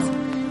heart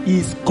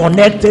is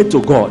connected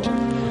to God.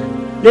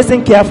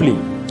 Listen carefully.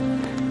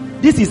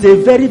 This is a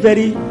very,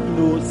 very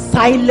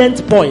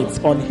silent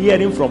point on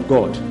hearing from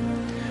God.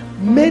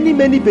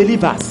 Many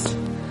believers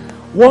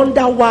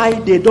wonder why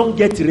they don't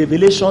get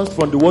revelations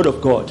from the Word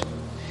of God.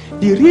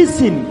 The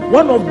reason,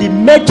 one of the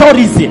major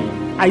reason,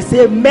 I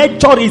say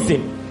major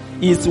reason,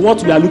 is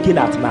what we are looking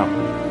at now.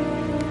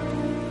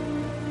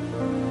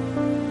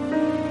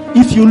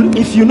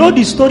 If you know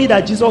the story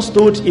that Jesus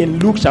told in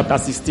Luke chapter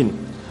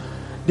 16,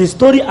 the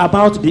story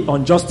about the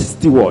unjust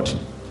steward.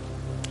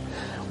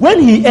 When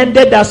he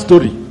ended that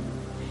story,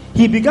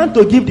 he began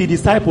to give the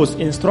disciples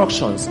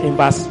instructions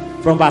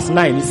from verse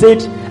 9. He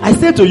said, I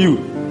say to you,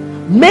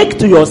 make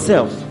to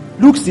yourself,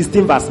 Luke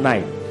 16 verse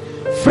 9,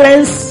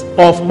 friends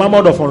of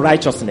mammon of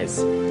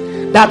unrighteousness,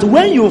 that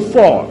when you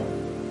fall,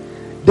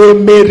 they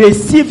may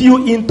receive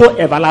you into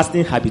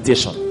everlasting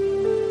habitation.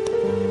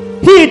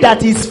 He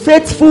that is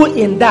faithful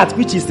in that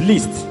which is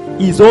least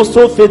is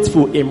also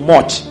faithful in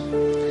much.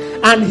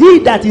 And he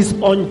that is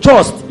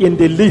unjust in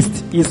the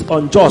least is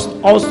unjust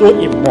also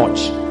in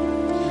much.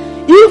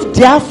 If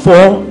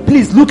therefore,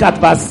 please look at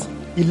verse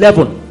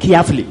 11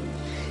 carefully.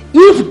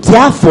 If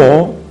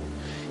therefore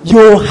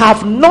you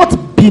have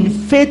not been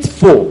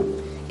faithful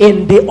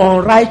in the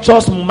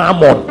unrighteous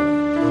mammon,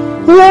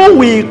 who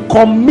will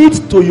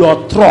commit to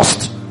your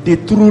trust the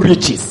true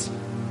riches?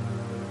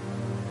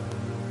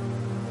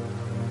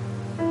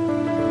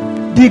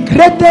 The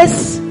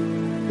greatest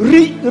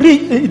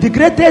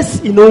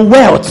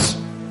wealth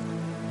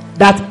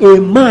that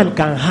a man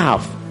can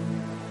have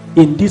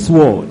in this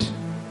world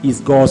is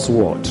God's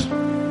word.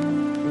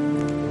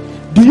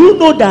 Do you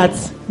know that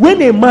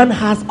when a man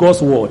has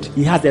God's word,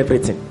 he has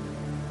everything?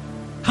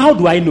 How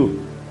do I know?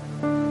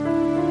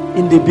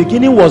 In the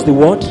beginning was the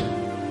word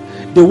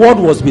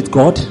was with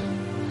God,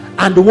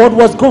 and the word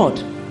was God.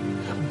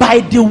 By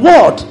the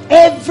word,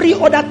 every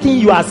other thing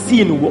you are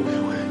seeing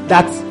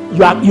that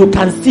you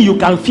can see, you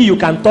can feel, you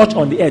can touch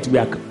on the earth, we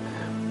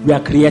are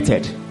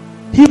created.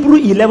 Hebrew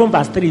 11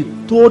 verse 3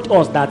 told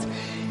us that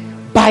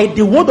by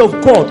the word of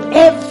God,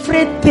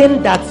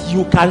 everything that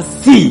you can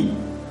see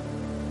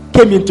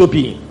came into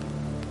being.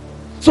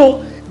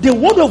 So the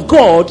word of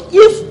God,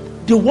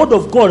 if the word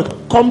of God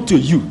come to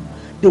you,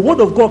 the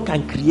word of God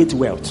can create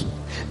wealth.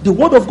 The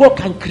word of God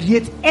can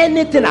create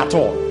anything at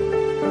all.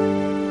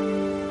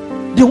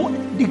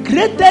 The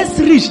greatest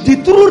rich,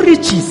 the true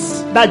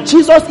riches that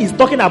Jesus is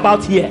talking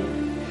about here,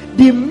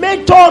 the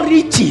major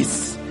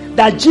riches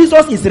that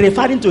Jesus is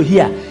referring to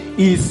here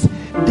is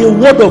the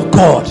word of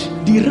God,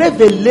 the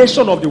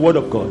revelation of the word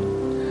of God.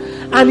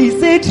 And he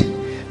said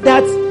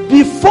that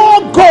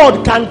before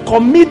God can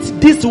commit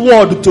this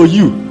word to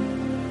you,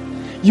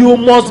 you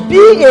must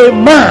be a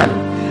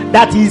man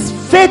that is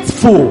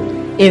faithful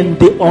in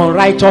the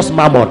unrighteous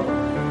mammon.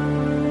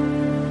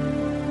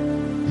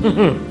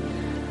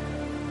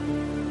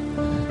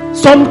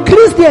 Some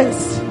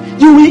Christians,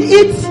 you will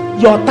eat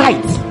your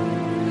tithe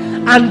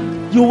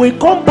and you will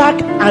come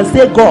back and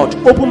say, God,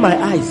 open my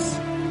eyes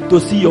to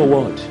see your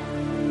word.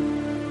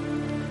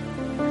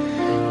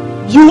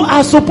 You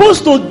are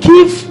supposed to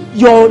give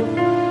your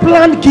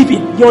planned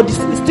giving, your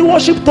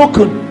stewardship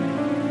token.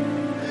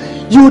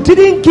 You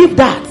didn't give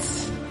that.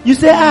 You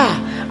say,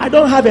 I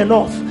don't have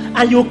enough.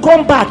 And you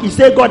come back, you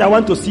say, God, I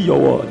want to see your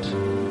word.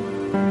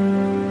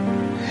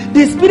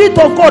 The Spirit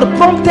of God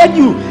prompted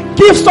you,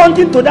 give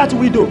something to that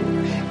widow.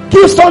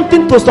 Give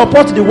something to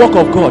support the work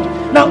of God.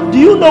 Now, do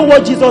you know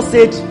what Jesus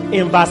said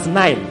in verse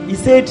 9? He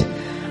said,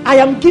 I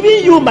am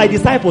giving you, my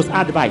disciples,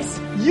 advice.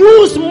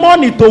 Use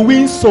money to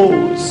win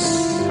souls.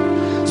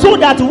 So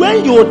that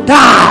when you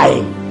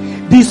die,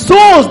 the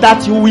souls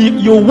that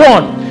you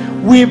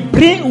won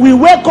will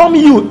welcome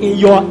you in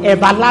your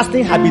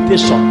everlasting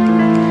habitation.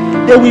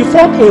 They will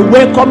form a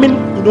welcoming,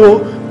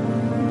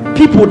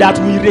 people that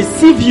will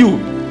receive you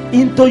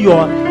into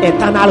your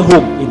eternal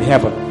home in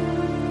heaven.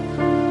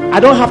 I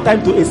don't have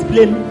time to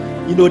explain,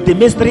 the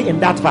mystery in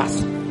that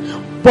verse.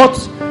 But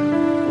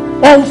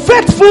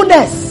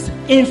unfaithfulness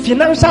in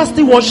financial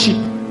stewardship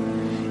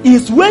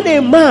is when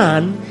a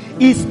man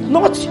is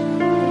not,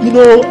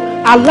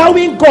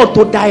 allowing God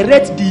to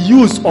direct the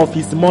use of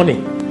his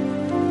money.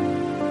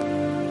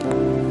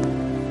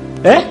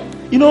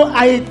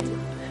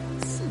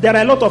 There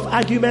are a lot of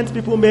arguments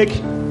people make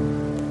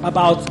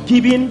about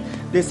giving.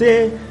 They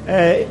say,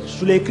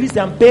 should a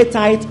Christian pay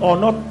tithe or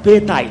not pay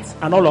tithe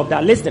and all of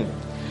that. Listen,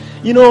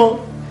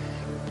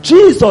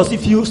 Jesus,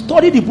 if you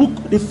study the book,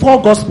 the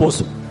four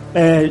Gospels,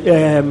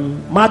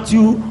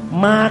 Matthew,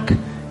 Mark,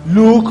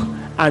 Luke,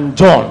 and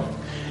John,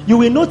 you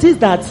will notice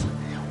that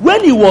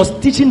when he was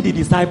teaching the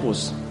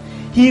disciples,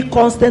 he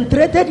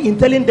concentrated in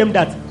telling them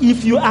that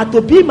if you are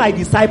to be my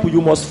disciple,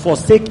 you must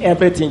forsake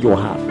everything you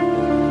have.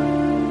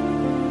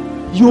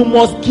 You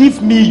must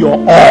give me your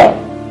all,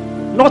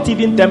 not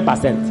even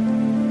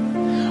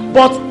 10%.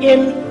 But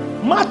in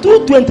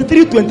Matthew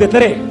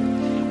 23:23,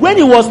 when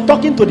he was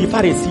talking to the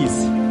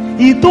Pharisees,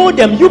 he told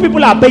them, you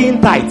people are paying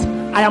tithe,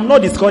 I am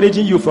not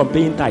discouraging you from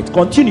paying tithe.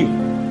 Continue.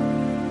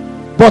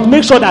 But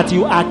make sure that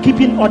you are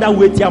keeping other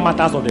weightier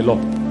matters of the law.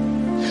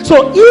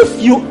 So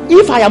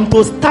if I am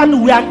to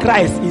stand where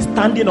Christ is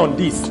standing on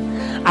this,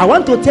 I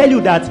want to tell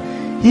you that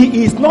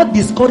he is not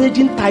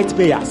discouraging tithe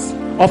payers.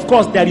 Of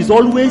course, there is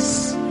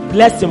always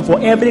blessing for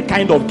every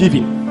kind of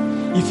giving.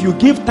 If you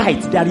give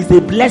tithe, there is a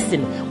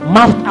blessing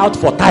marked out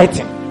for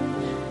tithing.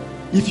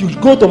 If you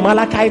go to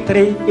Malachi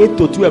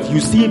 3:8-12, you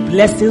see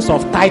blessings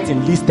of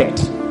tithing listed.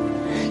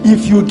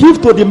 If you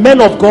give to the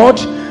men of God,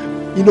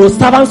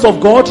 servants of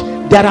God,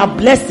 there are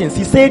blessings.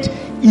 He said,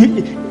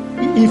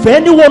 if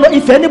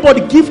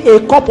anybody give a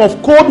cup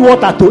of cold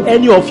water to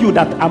any of you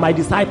that are my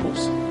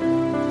disciples,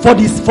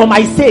 for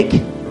my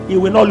sake, he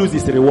will not lose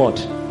his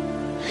reward.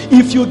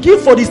 If you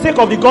give for the sake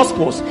of the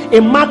gospels,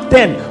 in Mark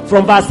 10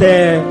 from verse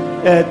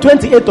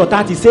 28 to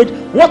 30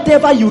 said,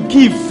 whatever you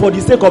give for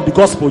the sake of the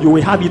gospel, you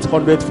will have it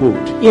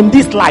 100-fold in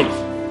this life.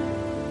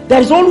 There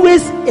is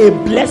always a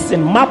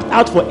blessing mapped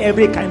out for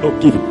every kind of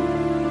giving.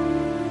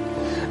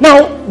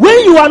 Now, when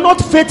you are not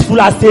faithful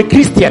as a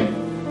Christian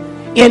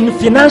in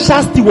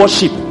financial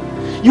stewardship,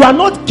 you are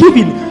not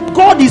giving.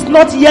 God is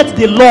not yet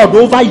the Lord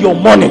over your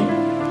money.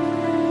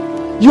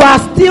 You are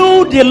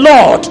still the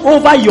Lord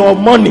over your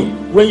money.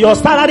 When your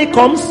salary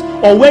comes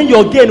or when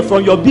your gain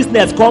from your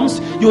business comes,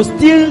 you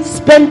still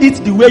spend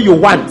it the way you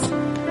want,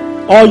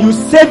 or you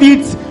save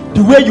it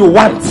the way you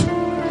want.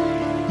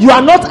 You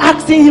are not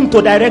asking him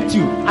to direct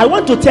you. I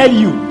want to tell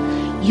you,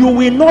 you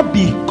will not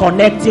be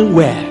connecting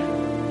well.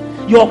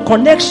 Your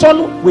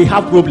connection will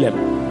have problem,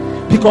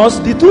 because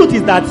the truth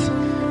is that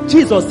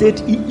Jesus said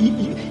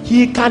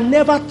he can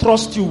never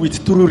trust you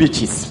with true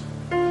riches.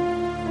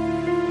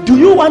 Do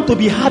you want to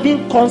be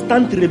having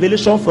constant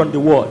revelation from the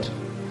word?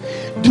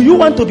 Do you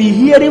want to be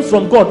hearing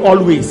from God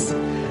always?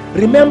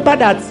 Remember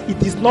that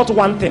it is not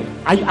one thing.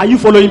 Are you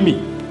following me?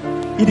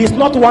 It is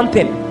not one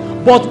thing.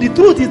 But the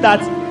truth is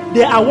that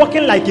they are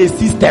working like a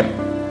system.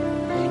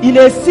 In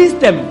a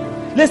system,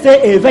 let's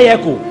say a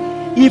vehicle,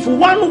 if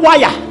one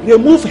wire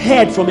remove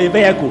head from a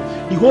vehicle,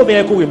 the whole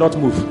vehicle will not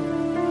move.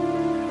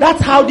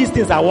 That's how these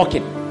things are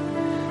working.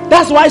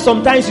 That's why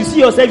sometimes you see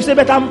yourself, you say,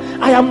 but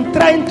I am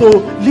trying to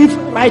live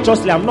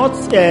righteously. I'm not,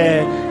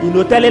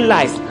 telling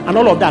lies and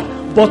all of that.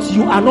 But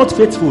you are not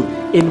faithful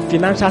in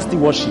financial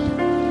stewardship.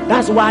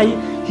 That's why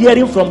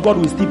hearing from God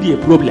will still be a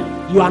problem.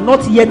 You are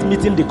not yet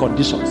meeting the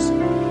conditions.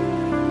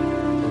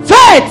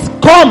 Faith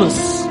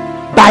comes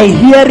by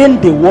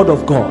hearing the word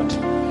of God.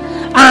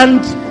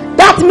 And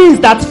that means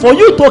that for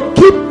you to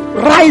keep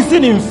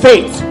rising in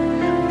faith,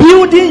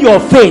 building your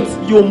faith,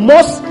 you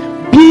must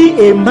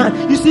be a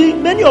man. You see,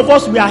 many of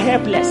us, we are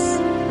helpless.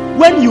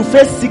 When you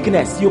face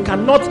sickness, you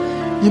cannot,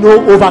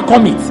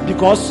 overcome it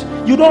because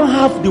you don't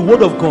have the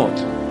word of God.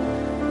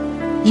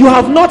 You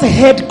have not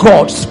heard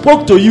God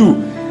spoke to you.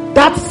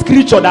 That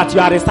scripture that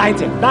you are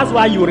reciting, that's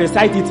why you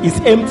recite it, is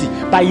empty.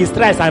 By his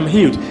stripes I am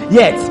healed.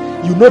 Yet,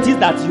 you notice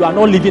that you are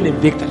not living in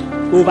victory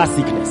over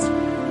sickness.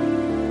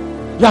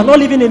 You are not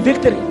living in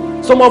victory.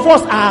 Some of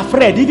us are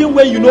afraid, even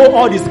when you know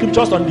all the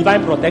scriptures on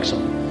divine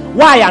protection.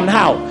 Why and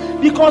how?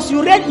 Because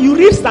you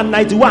read Psalm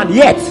 91,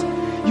 yet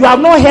you have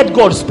not heard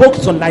God spoke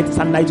Psalm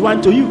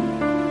 91 to you.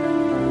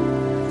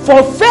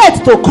 For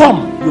faith to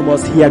come, you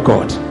must hear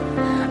God.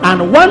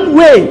 And one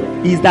way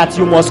is that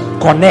you must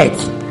connect.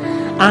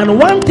 And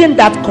one thing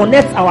that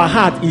connects our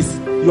heart is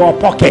your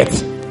pocket.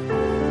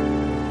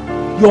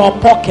 Your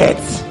pocket.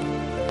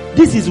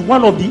 This is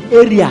one of the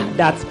areas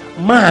that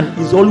man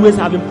is always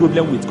having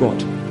problem with God.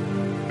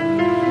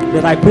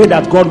 But I pray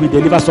that God will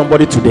deliver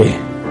somebody today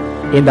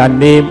in the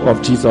name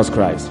of Jesus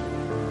Christ.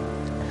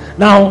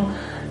 Now,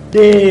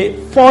 the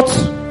fourth,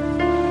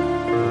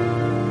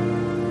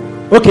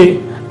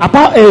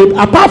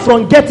 apart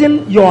from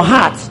getting your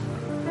heart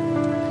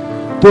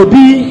to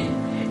be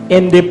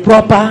in the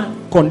proper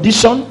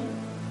condition,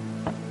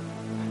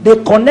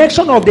 the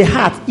connection of the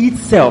heart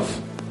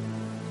itself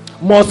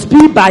must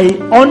be by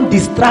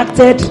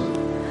undistracted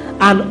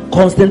and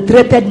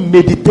concentrated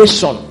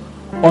meditation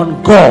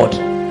on God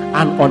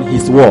and on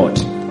his word.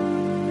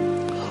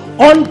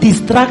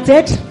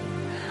 Undistracted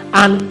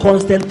and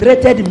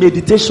concentrated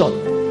meditation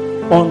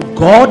on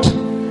God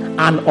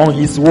and on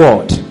his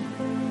word.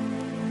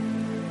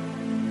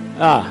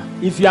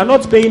 If you are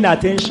not paying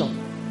attention,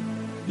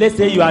 let's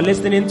say you are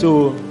listening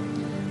to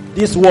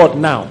this word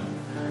now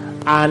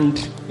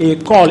and a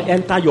call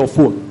enter your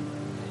phone,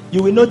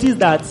 you will notice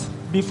that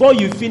before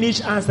you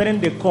finish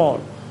answering the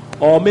call,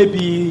 or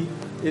maybe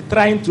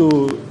trying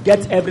to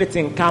get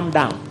everything calmed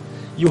down,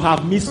 you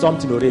have missed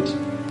something already.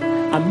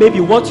 And maybe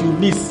what you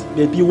miss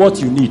may be what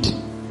you need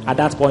at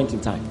that point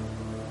in time.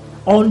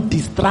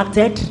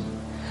 Undistracted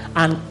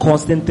and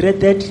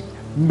concentrated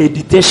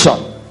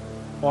meditation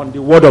on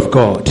the word of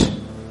God.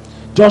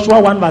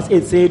 Joshua 1 verse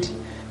 8 said,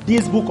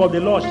 this book of the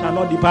law shall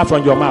not depart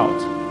from your mouth,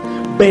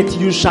 but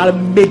you shall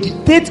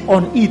meditate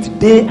on it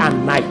day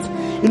and night.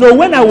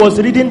 When I was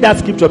reading that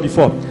scripture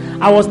before,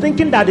 I was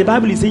thinking that the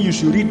Bible is saying you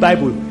should read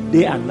Bible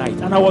day and night.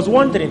 And I was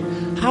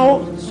wondering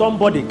how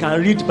somebody can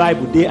read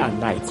Bible day and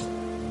night.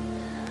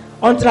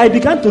 Until I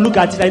began to look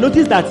at it, I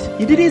noticed that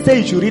he didn't say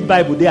you should read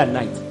Bible day and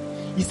night.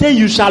 He said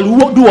you shall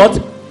do what?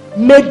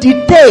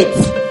 Meditate.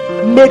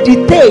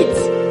 Meditate.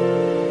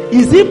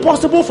 Is it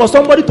possible for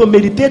somebody to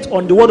meditate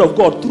on the word of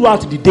God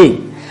throughout the day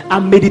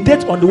and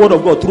meditate on the word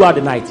of God throughout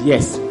the night?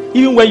 Yes.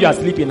 Even when you are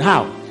sleeping.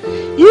 How?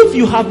 If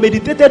you have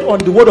meditated on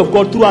the word of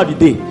God throughout the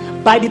day,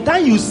 by the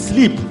time you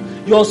sleep,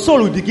 your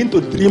soul will begin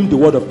to dream the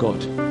word of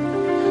God.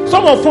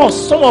 Some of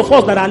us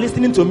that are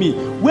listening to me,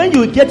 when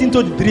you get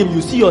into the dream,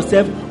 you see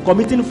yourself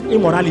committing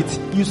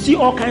immorality. You see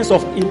all kinds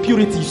of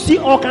impurity. You see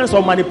all kinds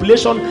of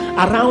manipulation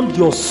around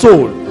your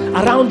soul,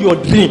 around your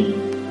dream.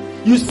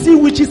 You see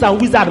witches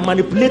and wizards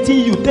manipulating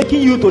you,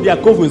 taking you to their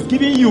covens,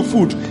 giving you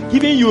food,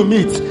 giving you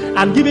meat,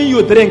 and giving you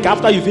a drink.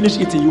 After you finish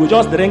eating, you will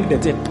just drink the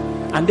thing.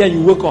 And then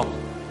you wake up.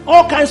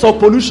 All kinds of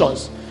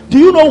pollutions. Do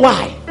you know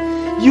why?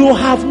 You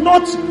have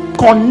not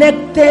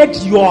connected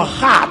your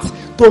heart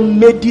to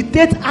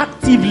meditate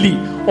actively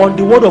on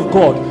the word of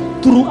God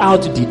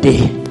throughout the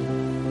day.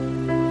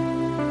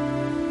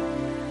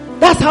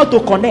 That's how to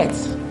connect.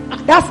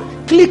 That's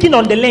clicking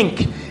on the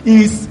link.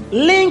 Is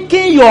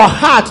linking your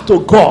heart to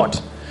God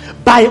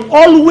by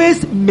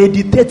always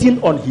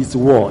meditating on his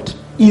word.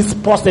 Is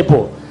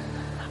possible.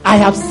 I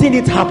have seen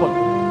it happen.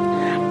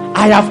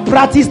 I have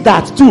practiced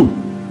that too.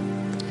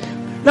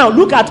 Now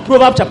look at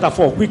Proverbs chapter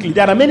 4 quickly.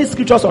 There are many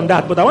scriptures on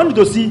that, but I want you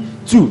to see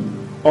 2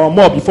 or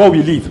more before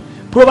we leave.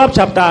 Proverbs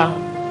chapter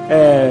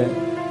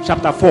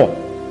 4,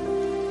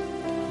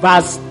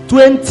 verse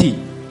 20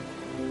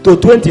 to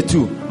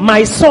 22.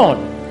 My son,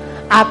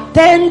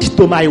 attend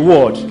to my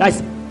word. That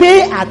is,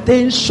 pay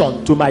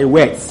attention to my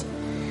words.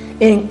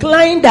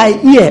 Incline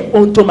thy ear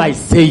unto my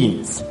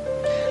sayings.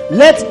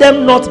 Let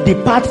them not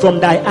depart from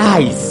thy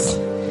eyes.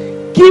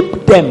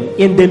 Keep them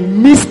in the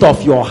midst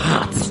of your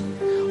heart.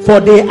 For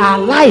they are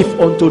life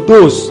unto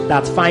those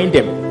that find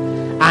them,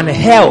 and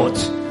health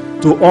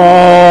to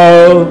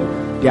all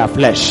their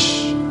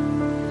flesh.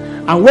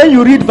 And when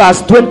you read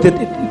verse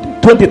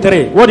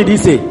 23, what did he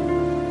say?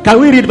 Can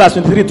we read verse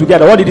 23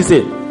 together? What did he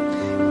say?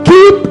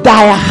 Keep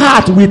thy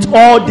heart with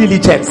all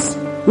diligence.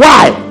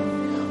 Why?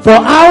 For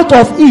out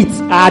of it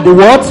are the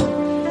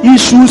what?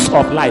 Issues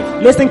of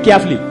life. Listen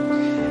carefully.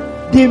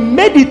 The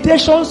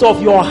meditations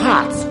of your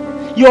heart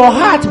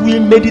will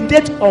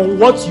meditate on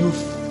what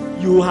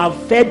you have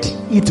fed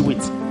it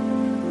with.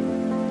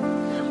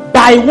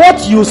 By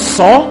what you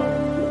saw,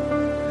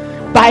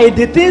 by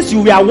the things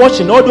you were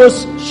watching, all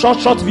those short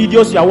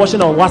videos you are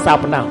watching on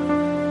WhatsApp now,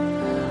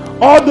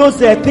 all those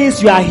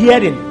things you are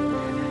hearing,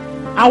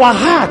 our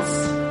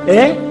hearts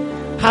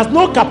has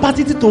no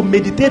capacity to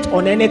meditate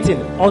on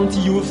anything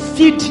until you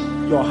feed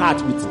your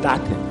heart with that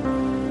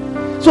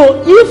thing.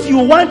 So if you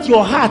want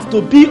your heart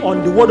to be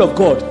on the word of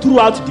God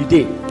throughout the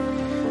day,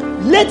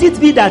 let it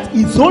be that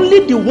it's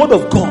only the word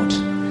of God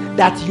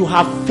that you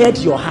have fed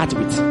your heart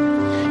with.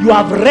 You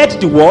have read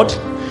the word,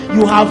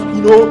 you have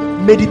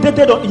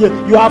meditated on,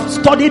 you have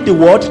studied the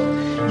word,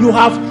 you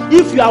have,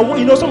 if you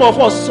are,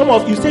 some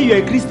of you say you're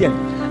a Christian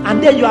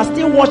and then you are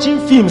still watching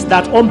films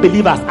that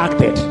unbelievers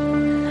acted.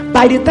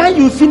 By the time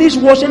you finish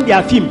watching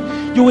their film,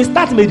 you will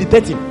start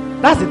meditating.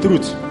 That's the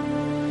truth.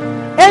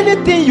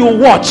 Anything you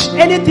watch,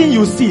 anything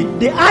you see,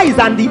 the eyes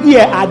and the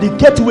ear are the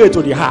gateway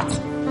to the heart.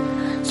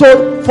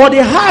 So for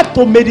the heart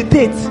to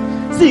meditate,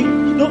 see,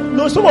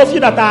 some of you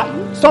that are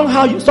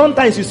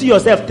sometimes you see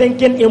yourself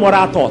thinking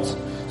immoral thoughts.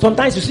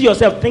 Sometimes you see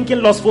yourself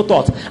thinking lustful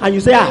thoughts, and you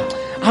say,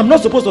 I'm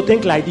not supposed to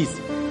think like this.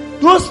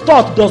 Those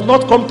thoughts does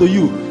not come to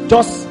you.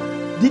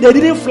 They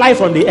didn't fly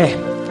from the air.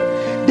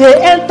 They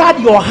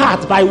entered your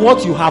heart by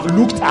what you have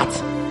looked at,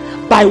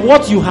 by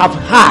what you have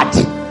heard,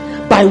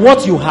 by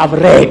what you have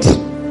read.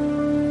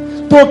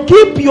 To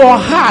keep your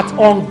heart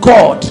on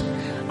God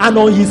and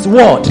on his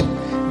word,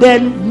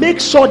 then make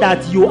sure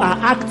that you are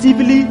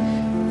actively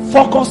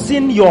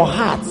focusing your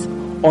heart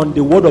on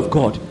the word of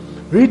God.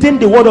 Reading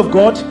the word of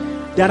God.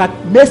 There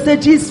are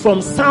messages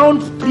from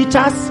sound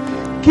preachers.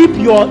 Keep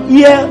your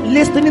ear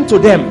listening to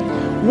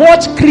them.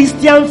 Watch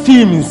Christian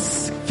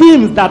films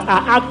that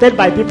are acted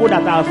by people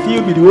that are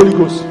filled with the Holy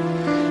Ghost.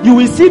 You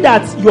will see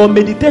that your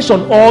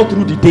meditation all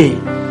through the day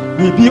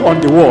will be on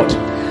the word.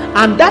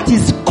 And that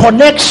is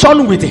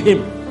connection with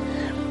him.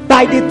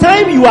 By the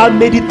time you are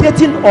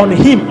meditating on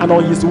him and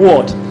on his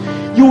word,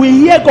 you will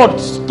hear God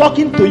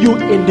talking to you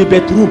in the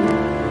bedroom.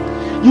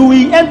 You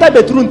will enter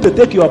the bedroom to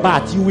take your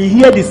bath. You will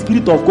hear the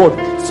Spirit of God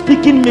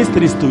speaking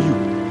mysteries to you.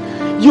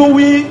 You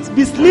will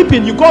be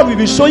sleeping. God will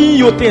be showing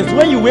you things.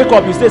 When you wake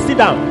up, you say, sit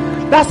down.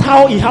 That's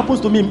how it happens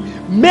to me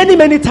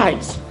many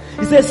times.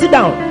 He says, sit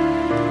down.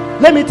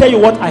 Let me tell you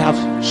what I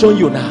have shown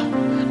you now.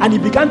 And he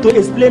began to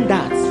explain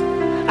that.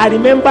 I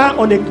remember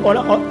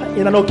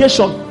in an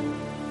occasion,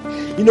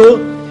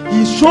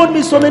 he showed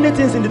me so many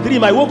things in the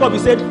dream. I woke up, he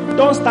said,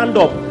 don't stand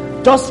up.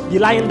 Just be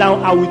lying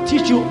down. I will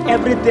teach you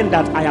everything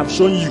that I have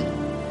shown you.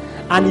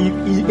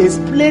 And he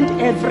explained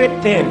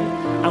everything.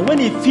 And when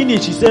he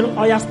finished, he said,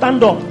 oh yeah,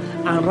 stand up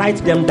and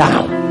write them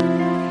down.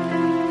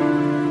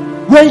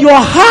 When your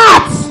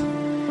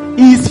heart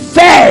is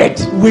fed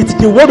with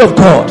the word of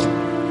God,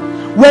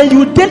 when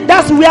you did,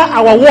 that's where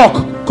our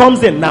walk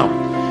comes in now.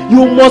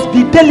 You must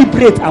be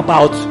deliberate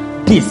about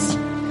this,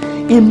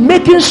 in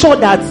making sure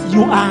that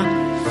you are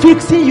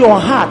fixing your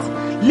heart,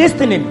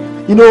 listening,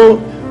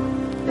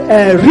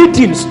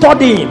 reading,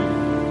 studying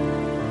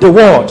the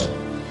word,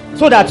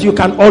 so that you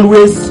can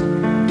always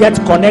get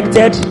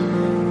connected.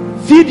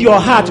 Feed your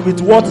heart with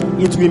what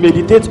it will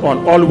meditate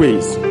on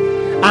always.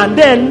 And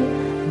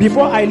then,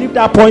 before I leave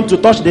that point to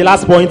touch the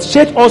last point,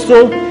 check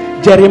also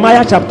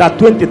Jeremiah chapter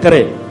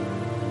 23.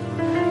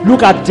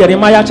 Look at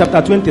Jeremiah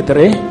chapter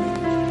 23,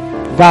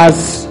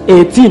 verse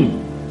 18.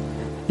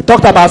 He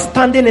talked about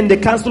standing in the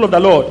counsel of the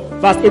Lord.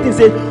 Verse 18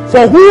 says,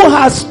 "For who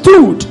has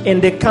stood in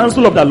the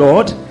counsel of the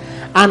Lord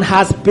and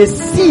has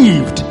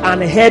perceived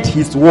and heard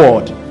his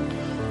word?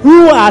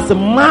 Who has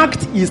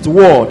marked his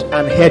word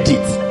and heard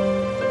it?"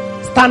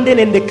 Standing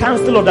in the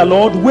counsel of the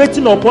Lord,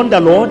 waiting upon the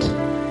Lord,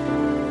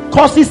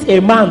 causes a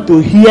man to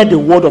hear the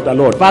word of the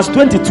Lord. Verse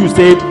 22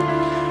 said,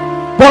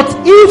 "But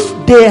if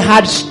they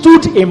had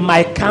stood in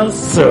my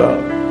counsel,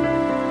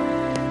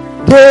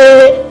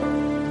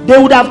 they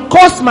would have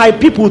caused my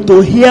people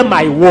to hear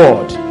my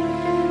word.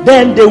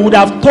 Then they would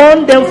have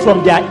turned them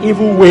from their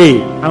evil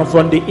way and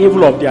from the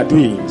evil of their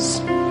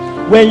doings."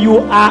 When you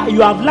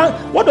have learned,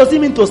 what does it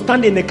mean to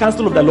stand in the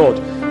counsel of the Lord?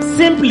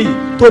 Simply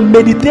to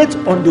meditate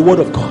on the word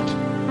of God.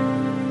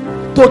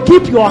 To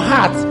keep your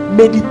heart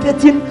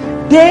meditating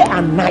day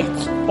and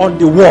night on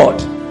the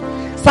word.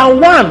 Psalm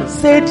 1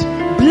 said,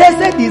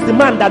 "Blessed is the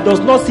man that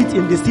does not sit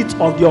in the seat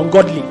of the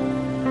ungodly."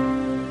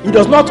 He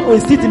does not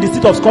sit in the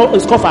seat of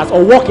scoffers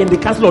or walk in the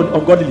counsel of the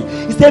ungodly.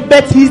 He said,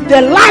 "But his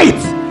delight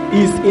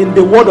is in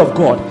the word of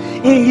God."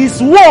 In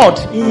his word,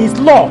 in his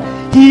law,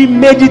 he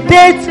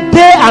meditates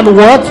day and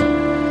what?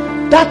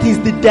 That is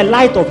the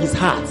delight of his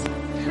heart.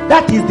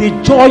 That is the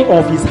joy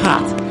of his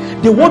heart.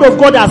 The word of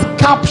God has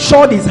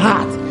captured his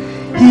heart.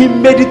 He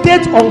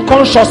meditates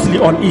unconsciously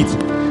on it.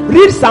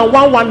 Read Psalm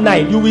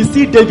 119. You will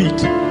see David,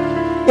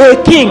 a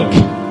king.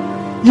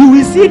 You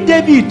will see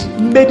David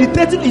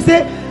meditating. He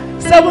said,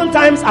 "7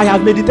 times I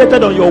have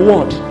meditated on your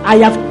word. I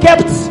have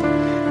kept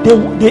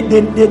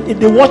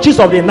the watches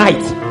of the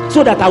night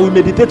so that I will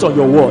meditate on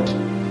your word."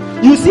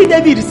 You see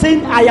David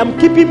saying, "I am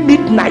keeping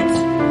midnight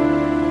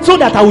so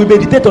that I will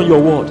meditate on your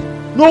word."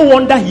 No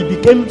wonder he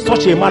became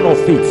such a man of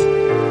faith.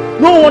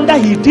 No wonder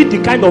he did the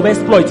kind of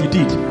exploit he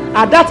did.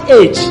 At that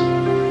age,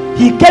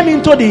 he came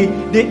into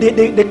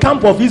the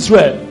camp of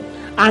Israel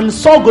and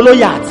saw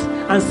Goliath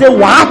and said,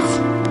 "What?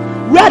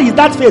 Where is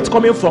that faith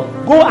coming from?"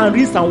 Go and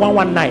read Psalm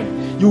 119.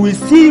 You will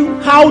see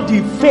how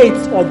the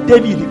faith of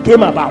David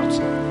came about.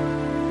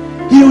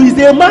 He is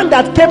a man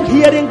that kept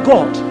hearing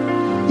God.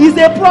 He's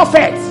a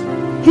prophet.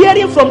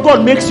 Hearing from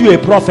God makes you a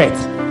prophet.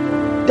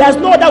 There's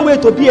no other way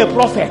to be a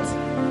prophet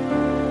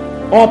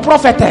or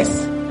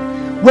prophetess.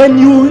 When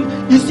you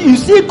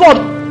see God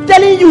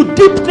telling you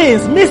deep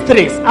things,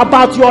 mysteries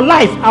about your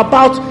life,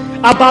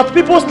 about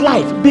people's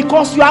life,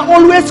 because you are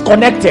always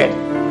connected.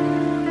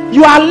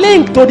 You are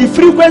linked to the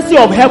frequency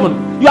of heaven.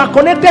 You are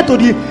connected to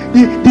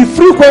the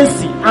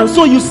frequency, and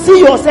so you see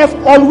yourself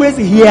always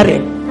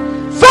hearing.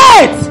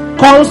 Faith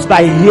comes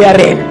by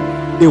hearing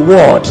the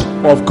word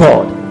of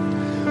God.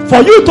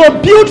 For you to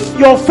build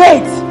your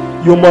faith,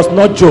 you must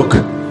not joke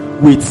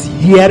with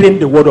hearing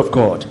the word of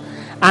God.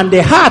 And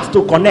the heart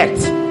to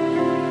connect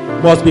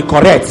must be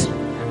correct.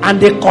 And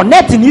the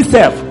connecting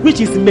itself, which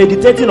is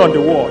meditating on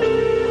the word,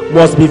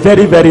 must be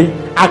very, very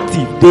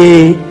active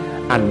day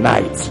and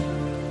night.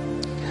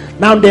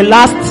 Now the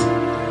last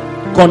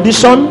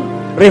condition,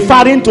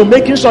 referring to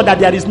making sure that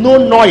there is no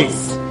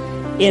noise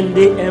in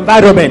the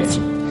environment.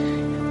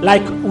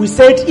 Like we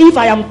said, if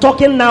I am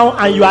talking now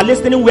and you are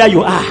listening where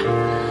you are,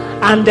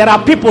 and there are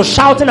people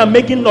shouting and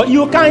making noise,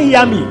 you can't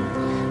hear me.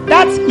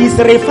 That is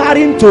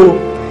referring to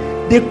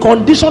the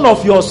condition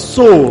of your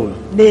soul,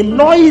 the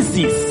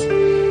noises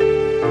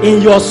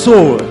in your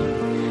soul.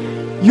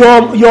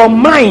 Your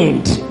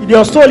mind,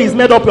 your soul is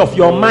made up of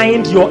your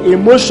mind, your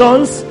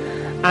emotions,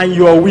 and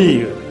your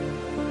will.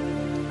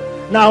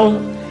 Now,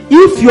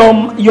 if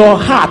your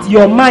heart,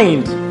 your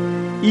mind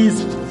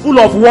is full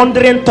of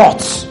wandering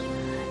thoughts,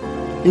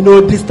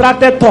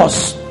 distracted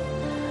thoughts,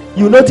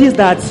 you notice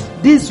that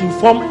this will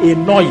form a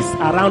noise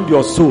around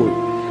your soul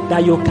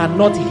that you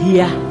cannot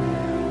hear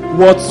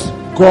what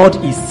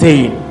God is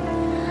saying.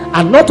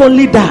 And not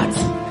only that,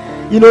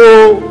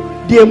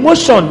 the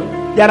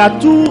emotion, there are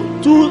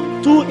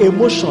two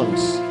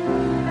emotions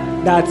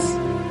that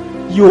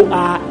you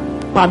are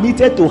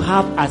permitted to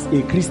have as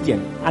a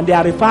Christian, and they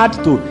are referred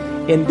to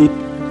in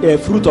the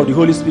fruit of the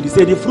Holy Spirit.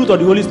 Say the fruit of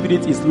the Holy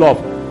Spirit is love,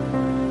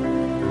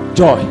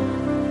 joy,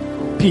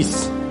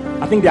 peace.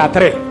 I think there are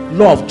 3: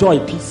 love, joy,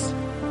 peace.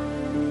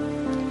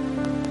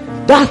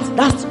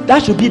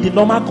 That should be the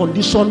normal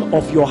condition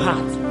of your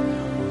heart.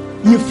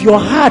 If your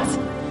heart,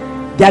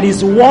 there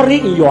is worry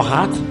in your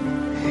heart,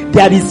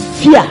 there is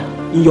fear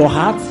in your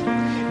heart,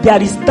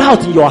 there is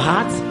doubt in your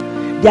heart,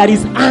 there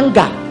is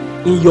anger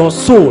in your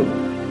soul,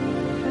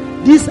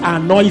 these are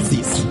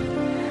noises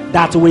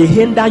that will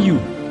hinder you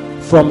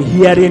from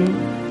hearing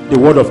the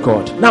word of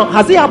God. Now,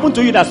 has it happened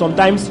to you that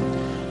sometimes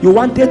you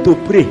wanted to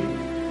pray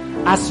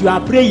as you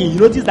are praying, you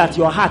notice that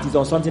your heart is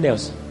on something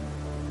else.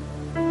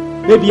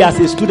 Maybe as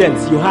a student,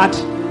 you had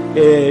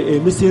a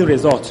missing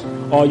result,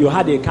 or you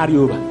had a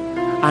carryover,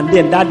 and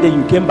then that day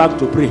you came back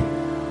to pray.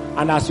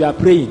 And as you are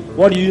praying,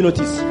 what do you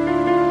notice?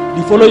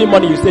 The following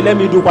morning, you say, let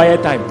me do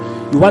quiet time.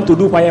 You want to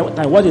do quiet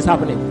time. What is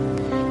happening?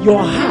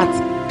 Your heart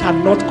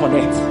cannot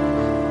connect,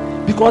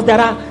 because there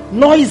are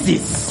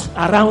noises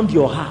around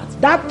your heart.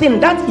 That thing,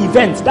 that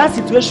event, that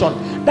situation,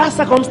 that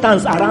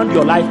circumstance around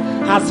your life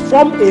has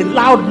formed a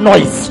loud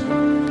noise.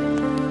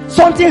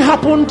 Something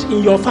happened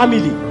in your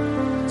family.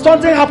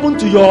 Something happened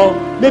to your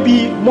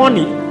maybe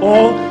money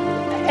or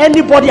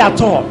anybody at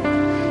all.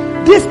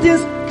 These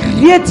things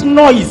create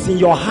noise in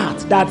your heart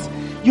that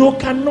you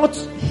cannot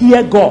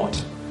hear God.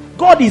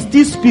 God is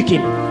still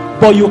speaking,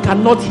 but you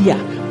cannot hear,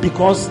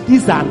 because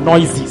these are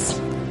noises.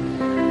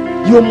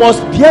 You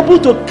must be able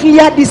to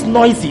clear these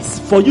noises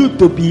for you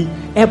to be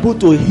able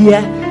to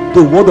hear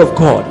the word of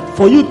God,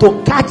 for you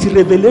to catch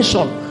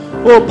revelation.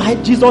 Oh, by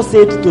Jesus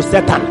said to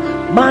Satan,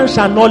 man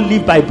shall not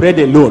live by bread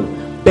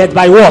alone, but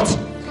by what?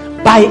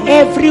 By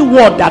every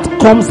word that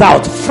comes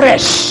out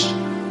fresh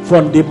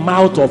from the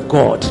mouth of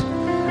God.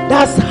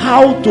 That's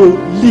how to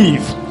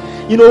live.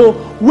 You know,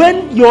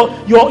 when your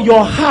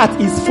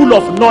heart is full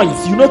of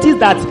noise, you notice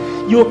that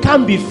you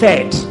can't be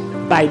fed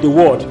by the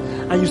word.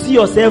 And you see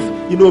yourself,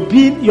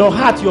 being your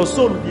heart, your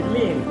soul will be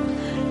lean.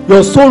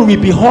 Your soul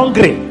will be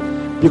hungry,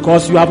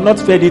 because you have not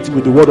fed it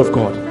with the word of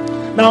God.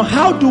 Now,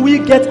 how do we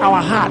get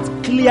our heart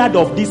cleared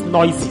of these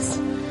noises,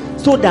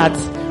 so that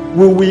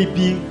we will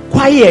be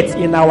quiet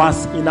in our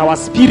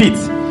spirit,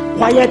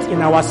 quiet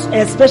in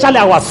especially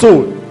our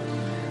soul?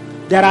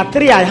 There are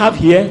 3 I have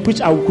here, which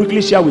I will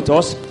quickly share with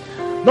us.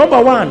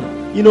 Number 1,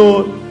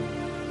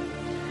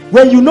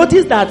 when you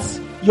notice that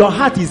your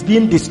heart is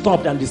being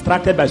disturbed and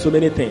distracted by so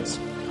many things,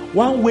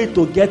 one way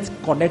to get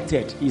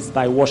connected is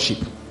by worship.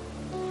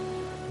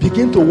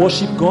 Begin to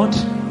worship God.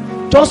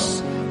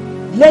 Just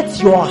let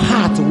your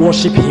heart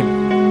worship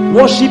Him.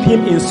 Worship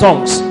Him in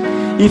songs.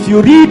 If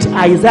you read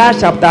Isaiah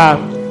chapter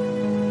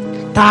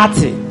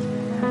 30,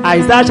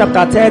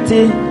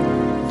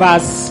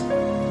 verse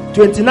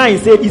 29,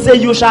 he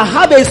said, you shall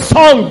have a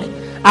song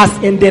as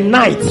in the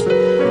night,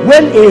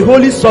 when a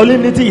holy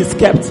solemnity is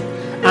kept,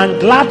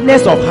 and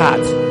gladness of heart,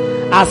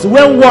 as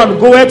when one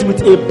goeth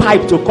with a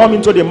pipe to come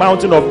into the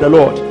mountain of the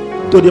Lord,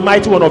 to the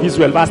mighty one of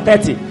Israel. Verse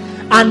 30,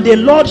 and the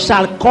Lord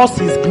shall cause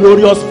his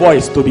glorious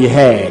voice to be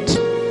heard.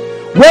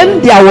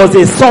 When there was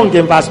a song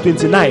in verse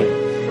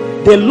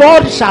 29, the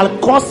Lord shall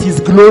cause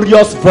his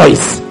glorious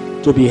voice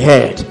to be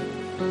heard.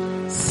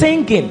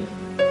 Singing,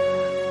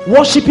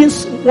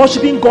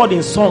 worshiping God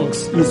in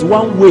songs is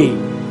one way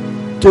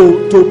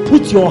to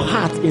put your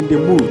heart in the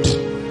mood,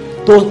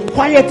 to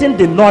quieten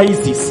the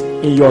noises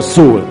in your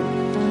soul.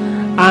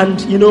 And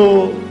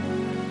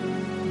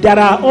there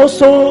are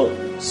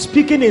also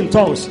speaking in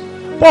tongues.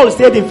 Paul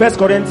said in 1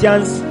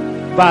 Corinthians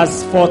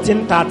verse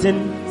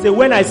 14-13, say,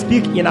 when I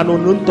speak in an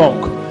unknown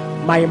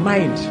tongue, my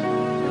mind.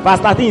 Verse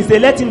 13, he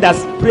said, let him that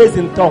prays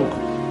in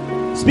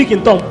tongue, speak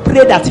in tongue,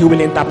 pray that he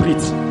will interpret.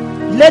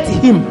 Let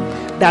him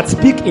that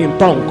speak in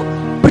tongue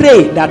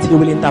pray that he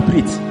will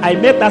interpret. I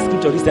met that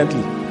scripture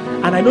recently,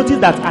 and I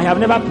noticed that I have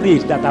never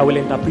prayed that I will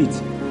interpret,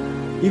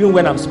 even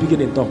when I'm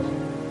speaking in tongue.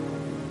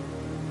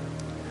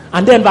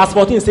 And then verse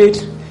 14 said,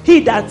 he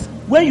that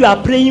when you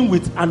are praying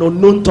with an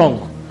unknown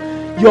tongue,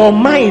 your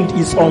mind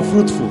is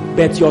unfruitful,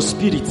 but your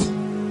spirit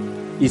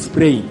is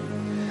praying.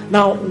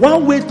 Now,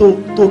 one way to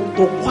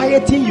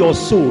quieten your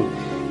soul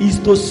is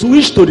to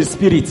switch to the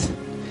spirit.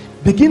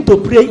 Begin to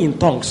pray in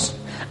tongues.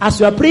 As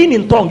you are praying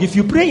in tongue, if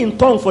you pray in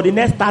tongue for the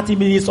next 30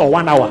 minutes or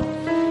 1 hour,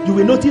 you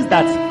will notice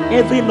that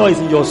every noise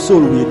in your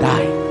soul will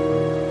die.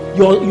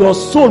 Your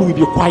soul will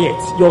be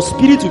quiet. Your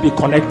spirit will be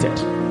connected.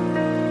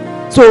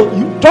 So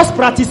you just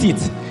practice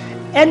it.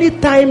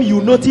 Anytime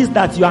you notice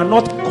that you are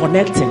not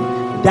connecting,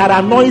 there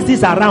are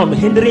noises around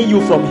hindering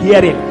you from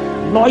hearing.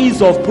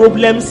 Noise of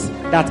problems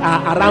that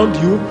are around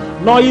you.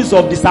 Noise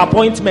of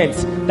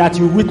disappointments that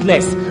you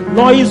witness.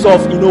 Noise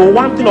of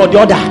one thing or the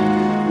other.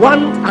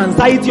 One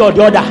anxiety or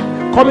the other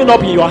coming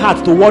up in your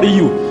heart to worry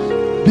you.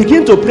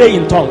 Begin to pray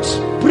in tongues.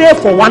 Pray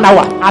for 1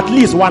 hour, at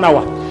least 1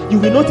 hour. You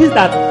will notice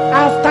that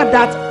after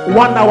that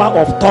 1 hour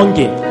of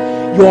tonguing,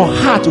 your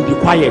heart will be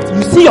quiet.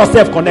 You see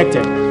yourself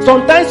connected.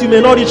 Sometimes you may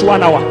not reach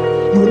 1 hour.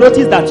 You will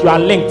notice that you are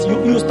linked.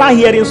 You start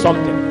hearing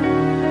something.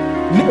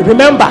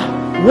 Remember,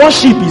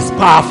 worship is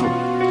powerful.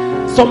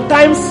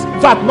 Sometimes,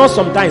 in fact, not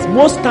sometimes,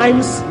 most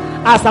times,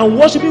 as I'm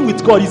worshiping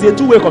with God, it's a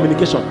two-way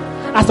communication.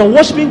 As I'm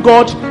worshiping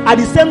God, at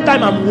the same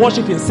time I'm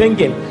worshiping,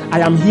 singing, I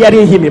am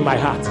hearing Him in my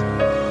heart.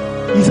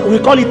 We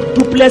call it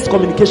duplex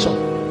communication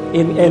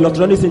in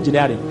electronics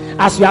engineering.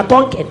 As we are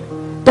talking,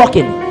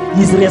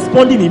 He's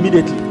responding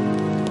immediately.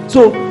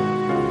 So,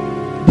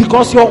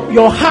 because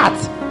your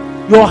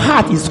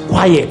heart is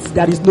quiet,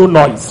 there is no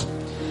noise.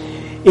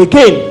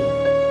 Again,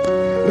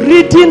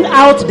 reading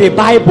out the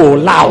Bible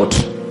loud.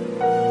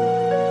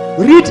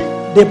 Read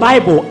the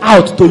Bible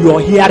out to your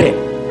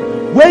hearing.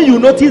 When you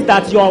notice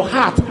that your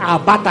heart are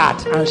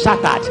battered and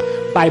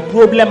shattered by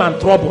problem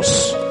and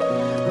troubles,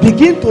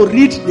 begin to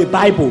read the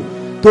Bible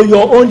to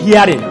your own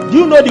hearing. Do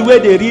you know the way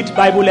they read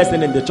Bible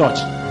lesson in the church?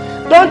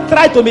 Don't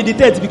try to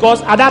meditate,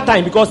 because at that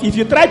time, because if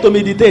you try to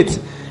meditate,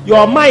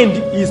 your mind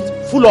is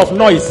full of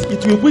noise.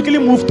 It will quickly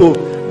move to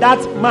that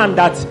man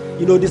that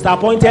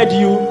disappointed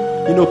you.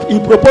 He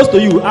proposed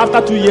to you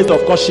after 2 years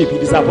of courtship. He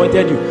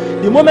disappointed you.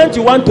 The moment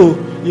you want to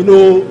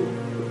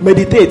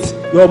meditate,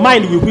 your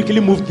mind will quickly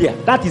move there.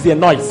 That is a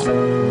noise.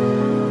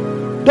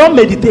 Don't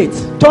meditate,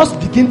 just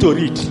begin to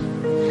read.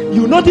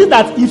 You notice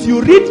that if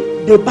you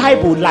read the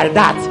Bible like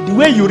that, the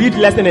way you read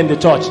lesson in the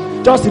church,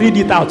 just read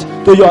it out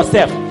to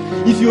yourself.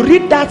 If you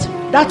read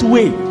that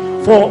way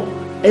for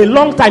a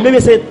long time, maybe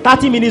say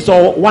 30 minutes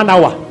or 1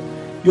 hour,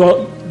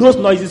 those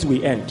noises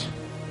will end.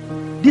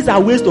 These are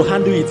ways to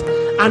handle it.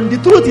 And the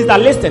truth is that,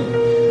 listen,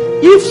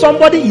 if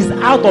somebody is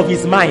out of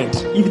his mind,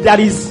 if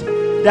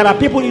there are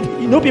people,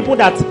 people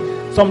that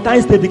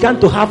sometimes they begin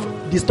to have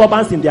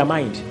disturbance in their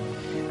mind.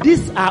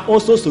 These are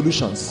also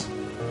solutions.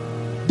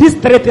 These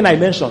 3 things I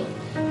mentioned.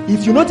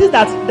 If you notice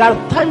that there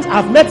are times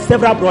I've met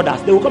several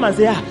brothers, they will come and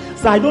say,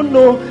 so I don't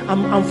know,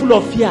 I'm full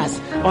of fears,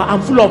 or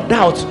I'm full of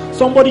doubt.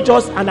 Somebody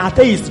an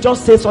atheist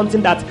just say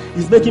something that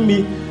is making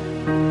me.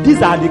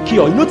 These are the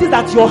cure. You notice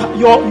that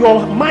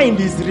your mind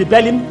is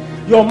rebelling.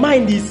 Your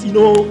mind is,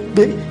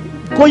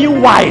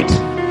 going wide.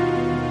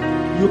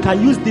 You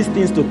can use these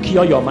things to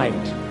cure your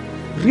mind.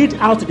 Read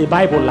out the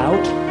Bible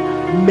loud.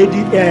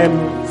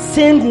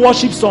 Sing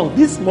worship songs.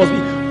 This must be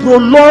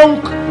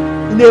prolonged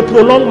in a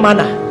prolonged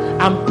manner,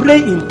 and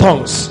pray in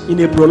tongues in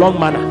a prolonged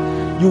manner.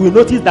 You will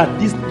notice that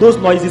those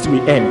noises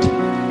will end,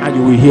 and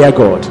you will hear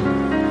God.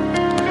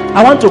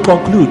 I want to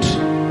conclude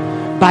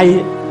by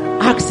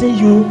asking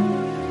you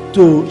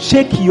to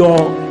shake your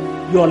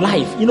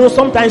life.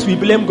 Sometimes we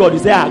blame God. You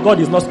say, God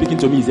is not speaking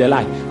to me. It's a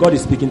lie. God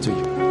is speaking to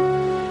you.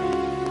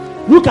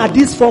 Look at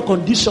these 4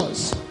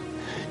 conditions.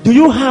 Do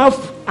you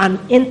have an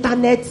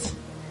internet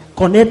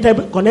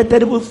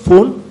connectable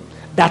phone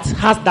that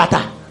has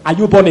data? Are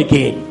you born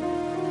again?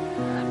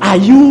 Are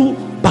you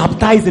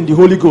baptized in the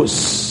Holy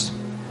Ghost?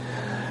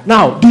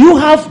 Now, do you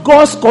have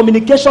God's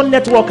communication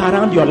network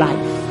around your life?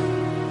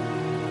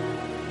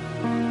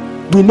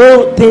 We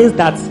know things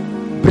that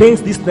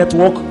brings this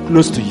network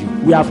close to you.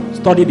 We have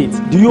studied it.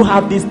 Do you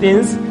have these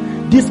things?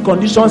 These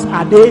conditions,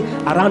 are they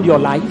around your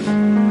life?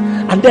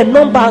 And then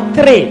number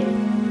 3,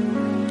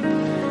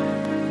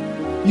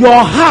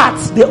 your heart,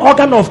 the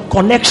organ of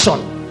connection,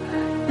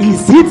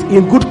 is it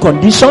in good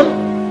condition?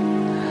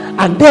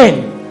 And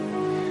then,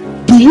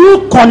 do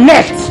you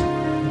connect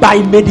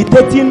by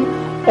meditating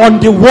on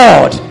the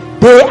word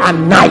day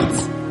and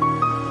night?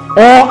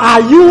 Or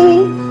are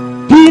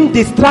you being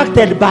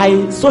distracted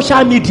by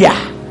social media,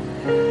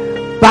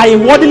 by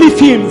worldly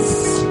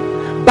films,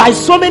 by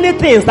so many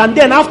things, and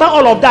then after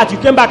all of that you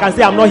came back and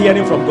say, I'm not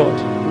hearing from God?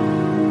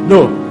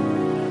 No.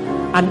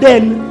 And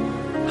then,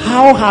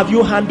 how have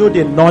you handled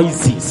the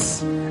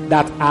noises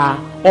that are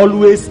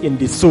always in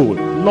the soul?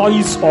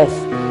 Noise of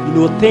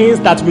things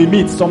that we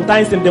meet.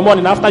 Sometimes in the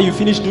morning, after you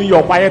finish doing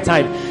your quiet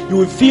time, you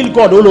will feel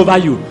God all over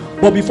you.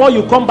 But before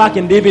you come back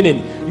in the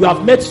evening, you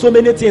have met so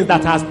many things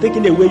that has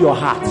taken away your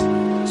heart.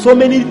 So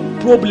many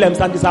problems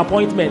and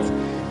disappointments.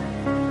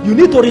 You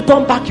need to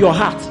return back your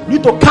heart. You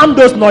need to calm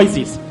those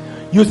noises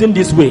using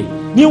this way.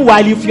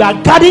 Meanwhile, if you are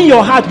guarding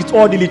your heart with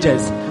all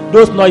diligence,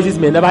 those noises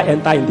may never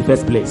enter in the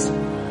first place.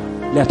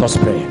 Let us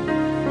pray.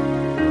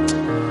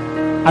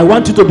 I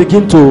want you to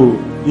begin to,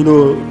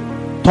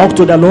 talk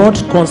to the Lord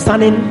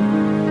concerning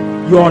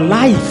your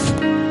life.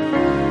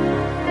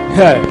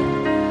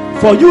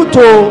 For you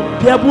to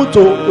be able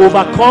to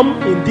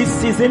overcome in this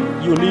season,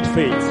 you need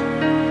faith.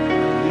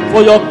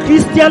 For your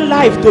Christian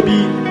life to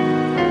be,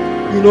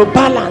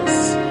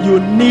 balanced, you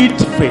need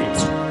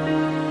faith.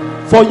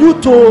 For you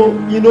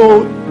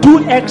to,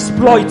 do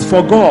exploits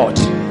for God,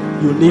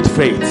 you need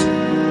faith.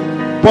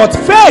 But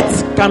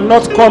faith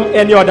cannot come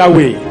any other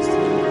way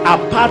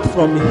apart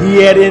from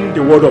hearing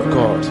the word of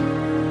God.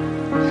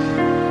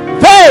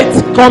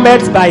 Faith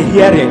cometh by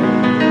hearing,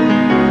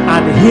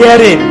 and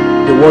hearing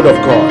the word of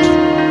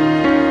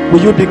God.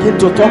 Will you begin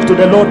to talk to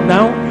the Lord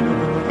now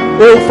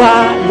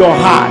over your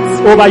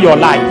heart, over your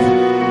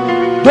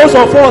life? Those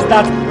of us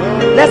that,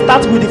 let's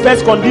start with the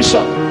first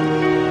condition.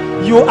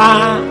 You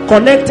are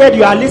connected,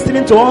 you are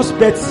listening to us,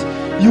 but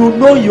you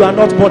know you are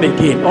not born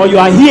again, or you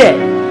are here.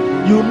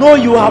 You know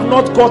you have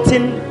not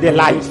gotten the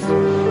life.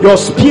 Your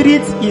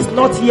spirit is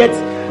not yet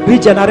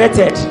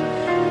regenerated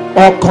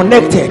or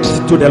connected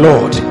to the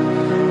Lord.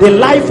 The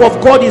life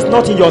of God is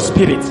not in your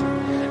spirit.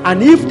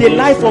 And if the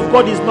life of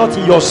God is not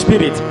in your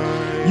spirit,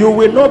 you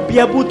will not be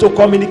able to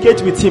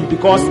communicate with him,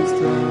 because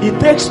it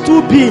takes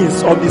 2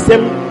 beings of the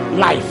same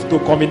life to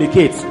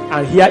communicate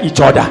and hear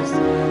each other.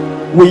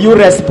 Will you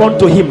respond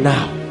to him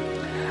now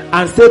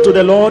and say to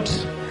the Lord,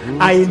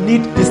 I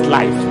need this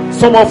life?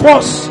 Some of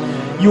us,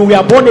 you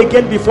were born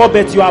again before,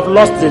 but you have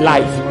lost the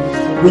life.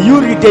 Will you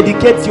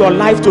rededicate your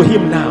life to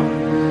him now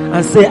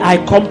and say, I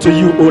come to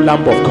you, O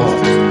Lamb of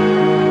God.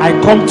 I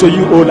come to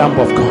you, O Lamb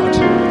of God.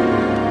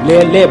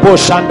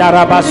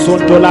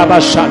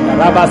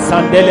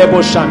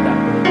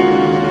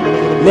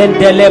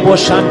 Lendelebo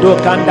shando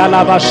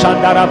kandalaba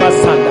shandaraba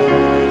sanda.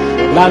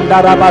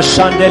 Landaraba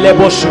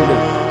shandelebo shunde.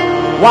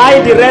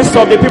 Why the rest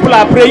of the people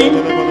are praying?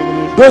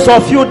 Those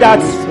of you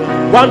that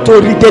want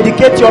to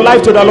rededicate your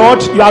life to the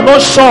Lord, you are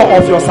not sure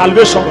of your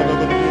salvation.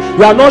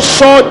 You are not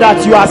sure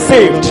that you are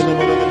saved.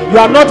 You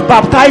are not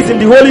baptized in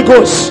the Holy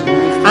Ghost,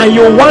 and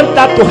you want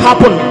that to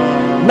happen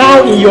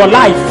now in your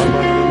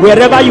life.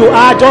 Wherever you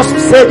are, just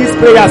say these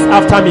prayers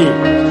after me,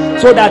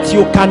 so that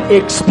you can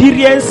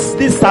experience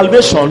this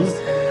salvation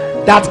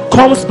that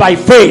comes by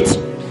faith,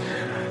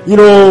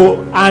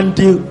 and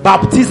the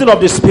baptism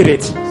of the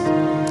Spirit.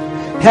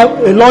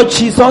 Lord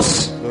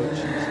Jesus,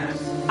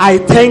 I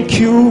thank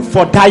you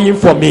for dying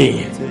for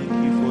me.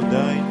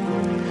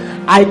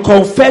 I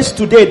confess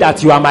today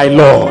that you are my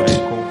Lord.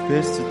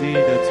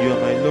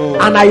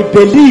 And I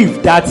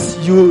believe that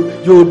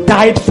you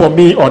died for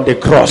me on the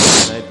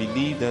cross. I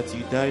believe that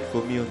you died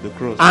for me on the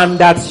cross. And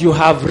that you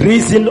have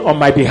risen on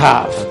my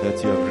behalf. And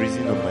that you have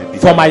risen on my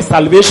behalf. For my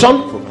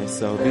salvation. For my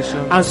salvation.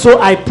 And so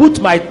I put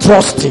my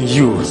trust in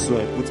you. So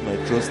I put my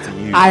trust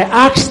in you. I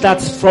ask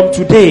that from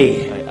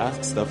today,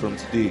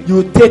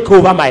 you take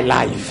over my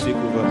life. You take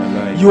over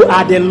my life. You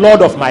are the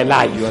Lord of my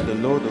life. You are the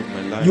Lord of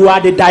my life. You are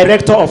the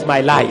director of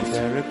my life.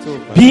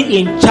 Be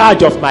in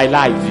charge of my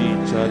life.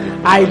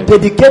 I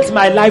dedicate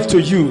my life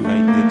to you.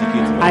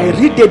 I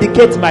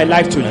rededicate my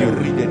life to you.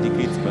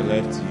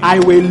 I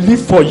will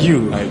live for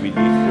you.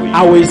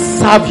 I will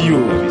serve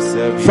you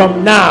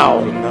from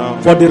now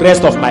for the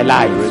rest of my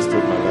life.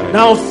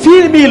 Now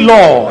fill me,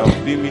 Lord,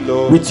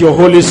 with your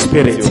Holy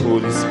Spirit.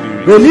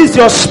 Release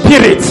your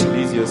spirit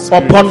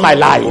upon my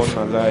life,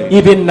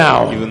 even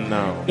now,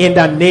 in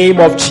the name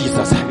of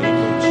Jesus.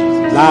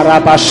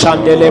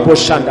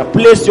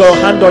 Place your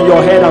hand on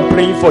your head and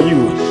pray for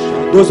you.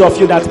 Those of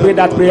you that pray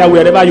that prayer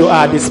wherever you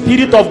are, the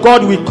Spirit of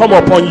God will come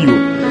upon you,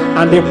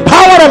 and the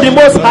power of the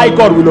Most High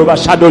God will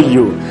overshadow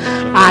you,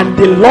 and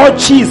the Lord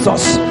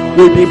Jesus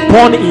will be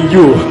born in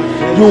you.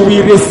 You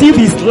will receive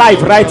his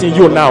life right in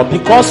you now,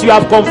 because you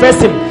have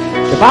confessed him.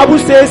 The Bible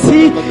says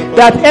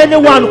that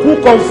anyone who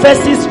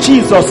confesses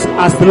Jesus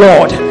as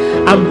Lord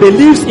and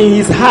believes in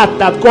his heart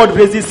that God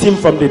raises him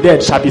from the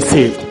dead shall be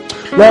saved.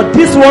 Lord,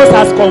 these ones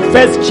has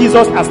confessed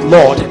Jesus as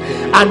Lord,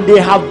 and they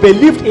have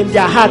believed in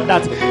their heart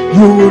that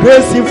you will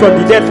raise him from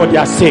the dead for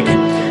their sake.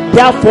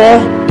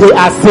 Therefore, they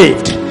are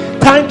saved.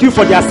 Thank you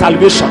for their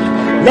salvation.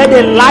 Let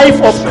the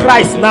life of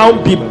Christ now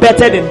be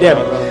better than them.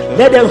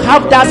 Let them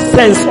have that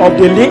sense of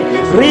the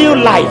real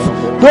life.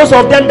 Those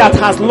of them that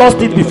has lost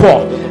it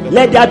before,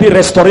 let there be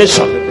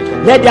restoration.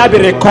 Let there be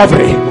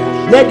recovery.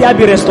 Let there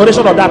be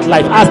restoration of that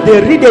life as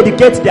they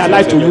rededicate their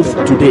life to you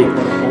today.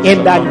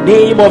 In the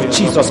name of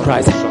Jesus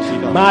Christ.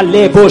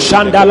 Malebo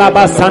shanda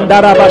laba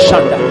sanda raba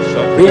shanda.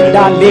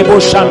 Binda lebo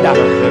shanda.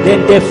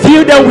 Then they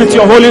fill them with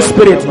your Holy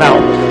Spirit now.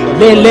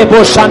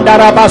 Lebo shanda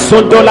raba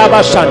sondo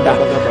laba shanda.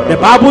 The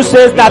Bible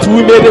says that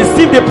we may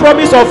receive the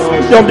promise of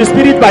the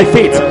Spirit by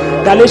faith.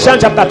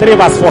 Galatians chapter 3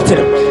 verse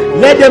 14.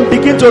 Let them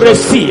begin to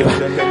receive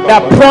the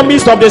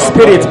promise of the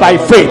Spirit by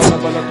faith.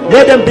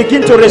 Let them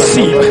begin to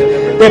receive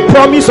the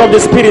promise of the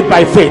Spirit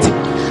by faith.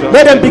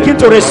 Let them begin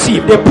to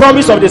receive the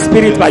promise of the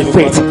Spirit by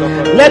faith.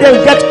 Let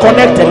them get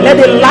connected. Let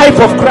the life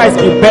of Christ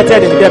be better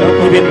than them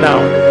even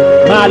now.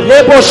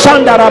 Malebo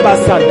shanda raba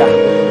sanda.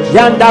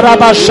 Yanda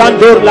raba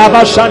shandur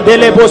lava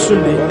shandelebo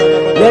sunde.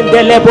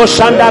 Lendelebo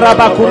shanda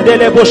raba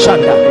kundelebo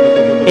shanda.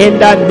 In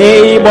the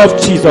name of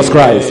Jesus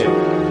Christ.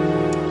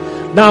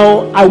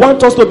 Now, I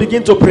want us to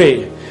begin to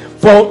pray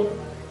for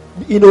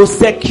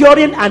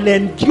securing and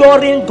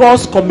enduring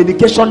God's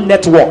communication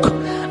network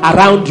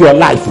around your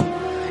life.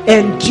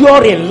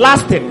 Enduring,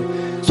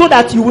 lasting, so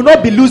that you will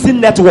not be losing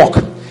network.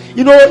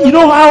 You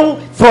know how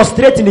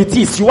frustrating it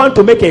is. You want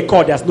to make a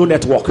call, there's no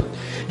network.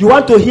 You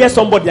want to hear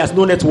somebody, there's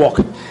no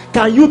network.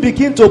 Can you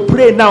begin to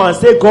pray now and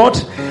say, God,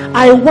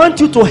 I want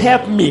you to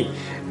help me.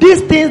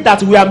 These things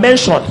that we are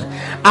mentioned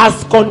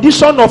as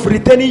condition of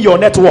retaining your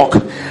network,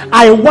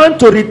 I want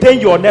to retain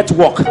your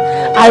network.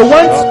 I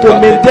want to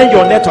maintain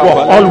your network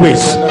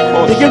always.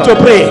 Begin to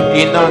pray.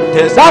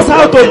 That's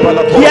how to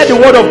hear the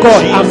word of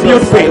God and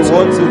build faith.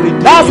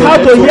 That's how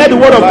to hear the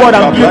word of God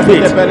and build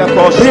faith.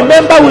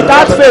 Remember,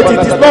 without faith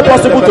it is not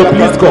possible to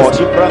please God.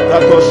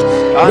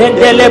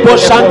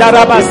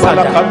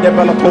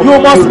 You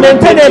must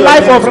maintain a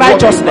life of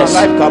righteousness.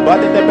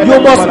 You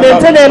must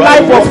maintain a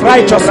life of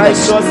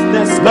righteousness.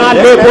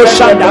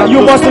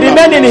 You must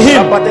remain in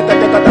him.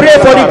 Pray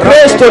for the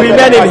grace to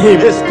remain in him.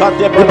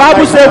 The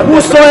Bible says,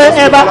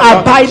 whosoever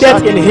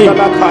abideth in him,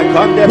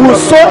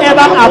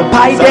 whosoever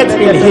abideth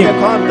in him.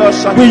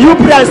 Will you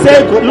pray and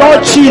say,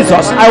 Lord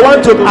Jesus, I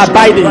want to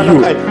abide in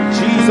you.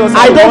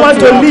 I don't want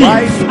to leave.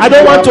 I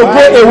don't want to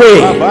go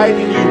away.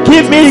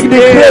 Give me the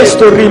grace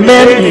to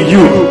remain in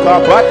you,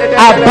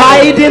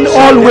 abiding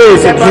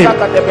always in him.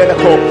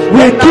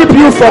 We'll keep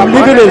you from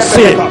living in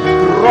sin.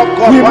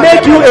 We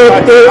make you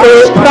a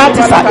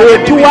practicer,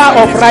 a doer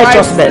of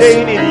righteousness.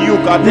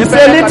 He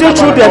said, little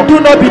children, do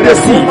not be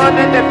deceived.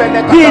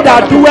 He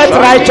that doeth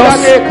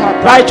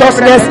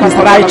righteousness is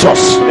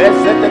righteous.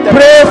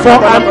 Pray for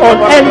an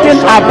unending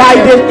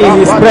abiding in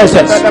his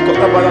presence.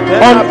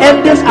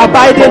 Unending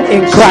abiding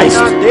in Christ.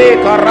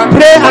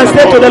 Pray and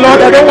say to the Lord,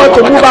 I don't want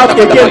to move out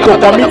again to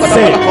commit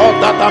sin.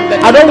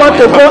 I don't want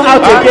to go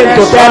out again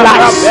to bear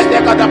lies.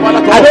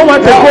 I don't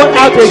want to go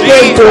out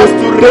again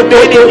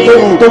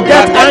to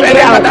get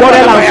angry and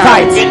quarrel and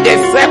fight.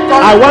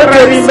 I want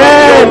to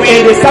remain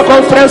in the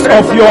circumference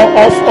of your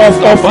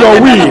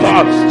will.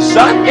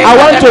 I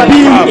want to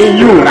be in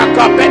you.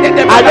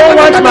 I don't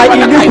want my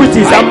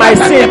iniquities and my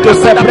sin to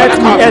separate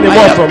me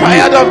anymore from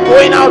you.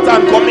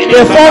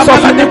 The force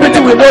of iniquity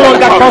will no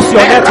longer cause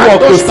your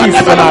network to cease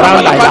from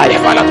around my life.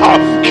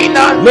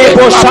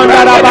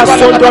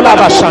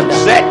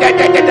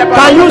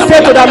 Can you say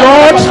to the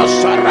Lord,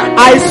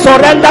 I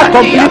surrender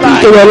completely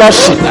to your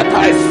Lordship.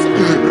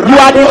 You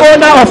are the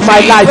owner of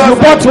my life. You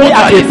bought me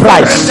at a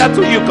price.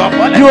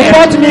 You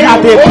bought me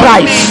at a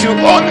price.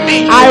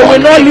 I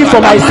will not live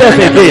for myself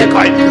again.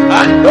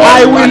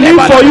 I will live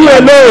for you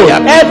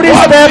alone. Every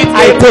step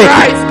I take,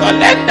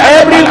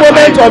 every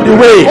moment of the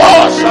way,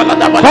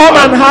 come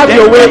and have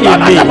your way in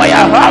me.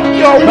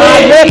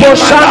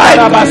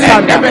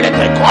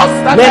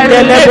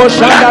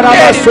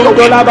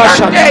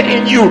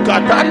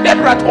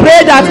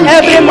 Pray that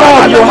every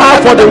love you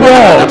have for the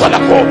world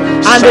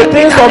and the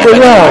things of the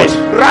world,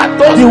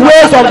 the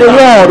ways of the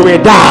world will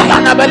die.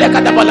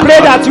 Pray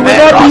that you will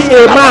not be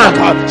a man,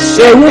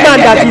 a woman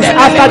that is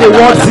after the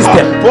world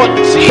system,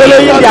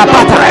 following their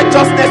pattern,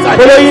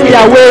 following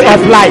their way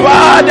of life.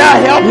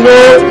 You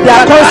know,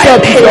 their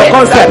concept is your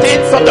concept.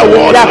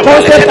 Their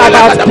concept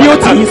about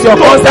beauty is your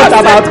concept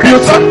about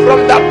beauty.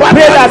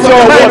 Pray that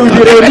your mind will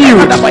be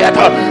renewed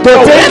to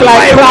think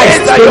like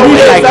Christ, to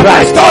live like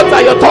Christ.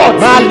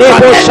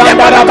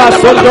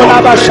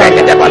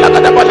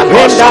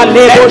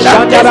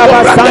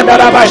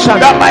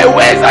 That my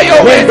ways are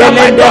your ways and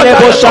my thoughts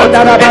are your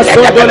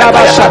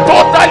thoughts.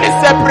 Totally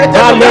separated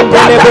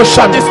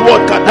from this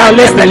world. Now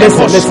listen.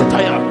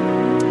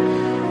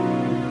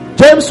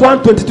 James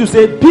 1:22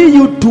 says, be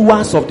you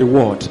doers of the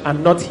word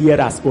and not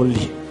hearers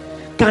only.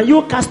 Can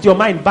you cast your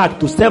mind back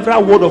to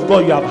several word of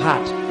God you have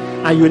heard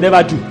and you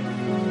never do?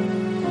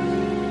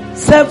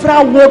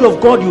 Several word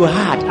of God you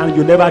heard and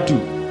you never do.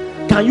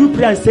 Can you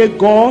pray and say,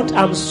 God,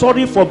 I'm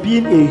sorry for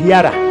being a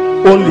hearer,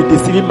 only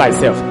deceiving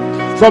myself.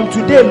 From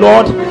today,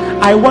 Lord,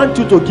 I want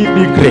you to give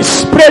me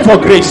grace. Pray for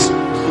grace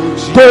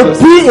to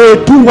be a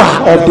doer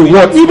of the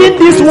word. Even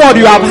this word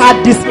you have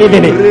heard this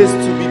evening,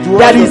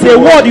 there is a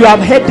word you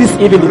have heard this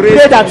evening.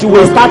 Pray that you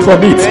will start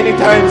from it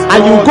and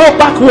you go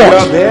backward.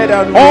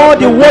 All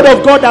the word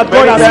of God that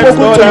God has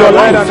spoken to your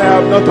life,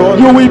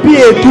 you will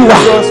be a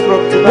doer.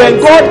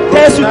 When God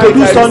tells you to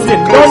do something,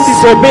 don't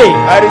disobey.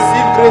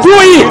 Do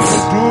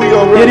it.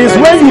 It is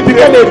when you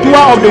become a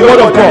doer of the word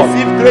of God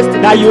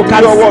that you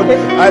can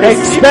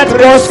expect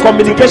God's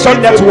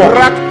communication network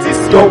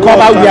to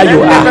cover where you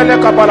are.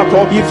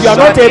 If you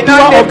are not a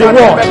doer of the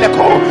word,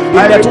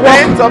 the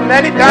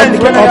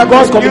network of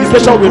God's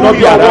communication will not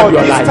be around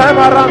your life.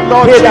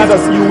 Pray that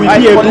you will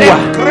be a doer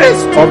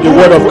of the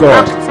word of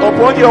God.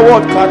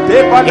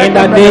 In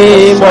the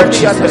name of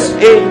Jesus.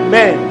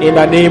 Amen. In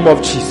the name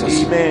of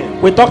Jesus.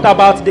 Amen. We talked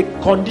about the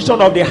condition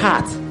of the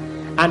heart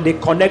and the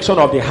connection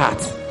of the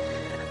heart.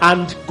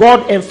 And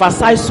God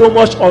emphasized so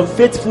much on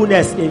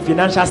faithfulness in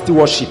financial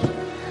stewardship.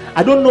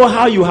 I don't know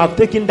how you have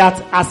taken that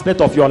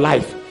aspect of your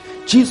life.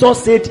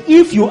 Jesus said,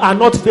 if you are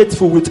not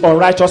faithful with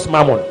unrighteous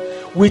mammon,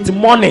 with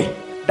money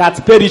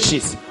that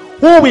perishes,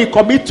 who will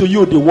commit to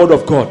you the word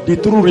of God, the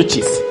true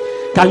riches?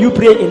 Can you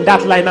pray in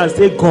that line and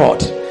say,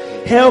 God,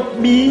 help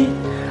me.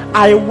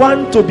 I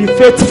want to be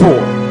faithful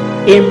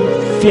in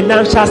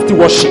financial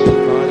stewardship.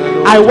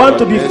 I want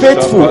to be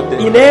faithful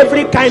in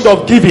every kind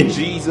of giving.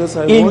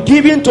 In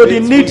giving to the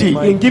needy,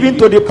 in giving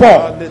to the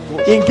poor,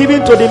 in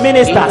giving to the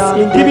ministers,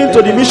 in giving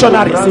to the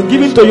missionaries, in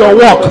giving to your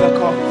work,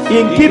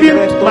 in giving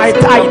my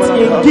tithe,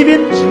 in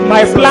giving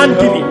my plan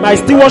giving, my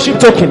stewardship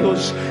token.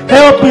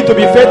 Help me to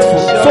be faithful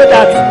so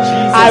that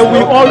I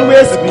will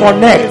always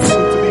connect.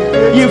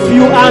 If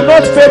you are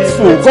not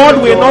faithful,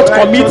 God will not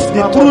commit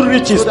the true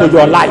riches to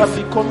your life.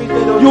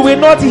 You will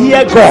not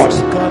hear God.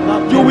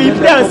 You will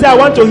pray and say, I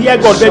want to hear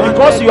God, but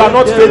because you are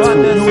not faithful,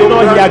 you will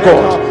not hear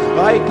God.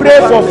 Pray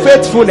for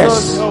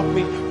faithfulness.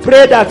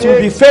 Pray that you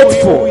be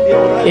faithful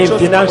in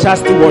financial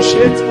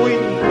stewardship.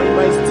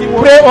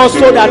 Pray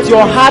also that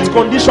your heart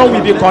condition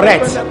will be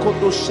correct.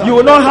 You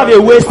will not have a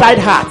wayside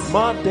heart.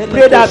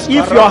 Pray that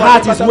if your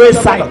heart is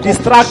wayside,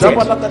 distracted,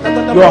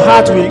 your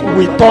heart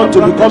will turn to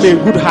become a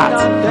good heart.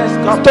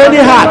 Stony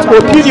heart,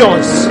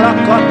 opinions,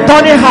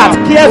 stony heart,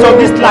 cares of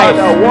this life,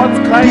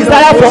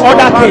 desire for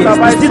other things,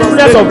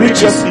 deceitfulness of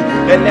riches,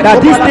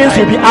 that these things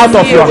will be out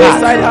of your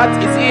heart.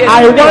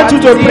 I want you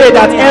to pray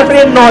that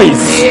every noise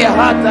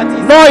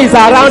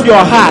around your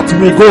heart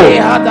will go.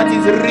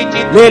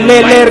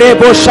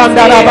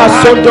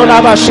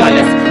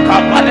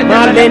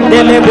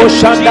 Malendele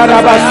boshanda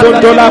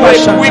rabasondo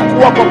labasha. quick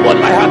walk upon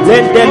my heart.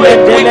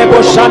 Lendele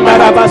boshanda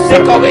rabasondo.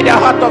 Take away the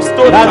heart of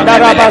stone. Landa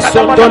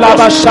rabasondo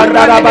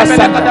labashanda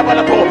rabasanda.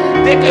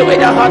 Take away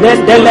the heart of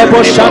Lendele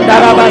boshanda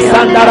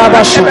rabasanda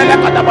rabasha.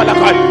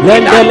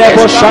 Lendele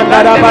boshanda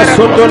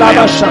rabasondo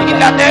labasha.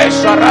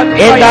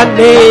 In the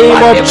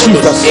name of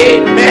Jesus.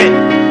 Amen.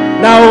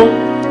 Now,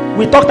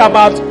 we talked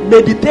about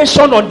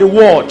meditation on the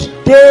word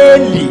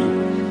daily,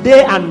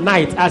 day and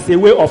night, as a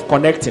way of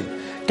connecting.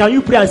 Can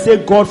you pray and say,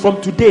 God,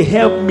 from today,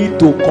 help me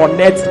to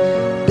connect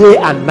day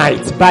and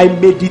night by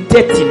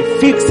meditating,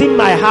 fixing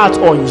my heart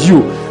on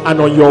you and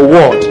on your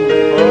word.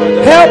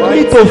 Help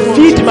me to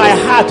feed my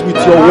heart with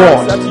your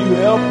word.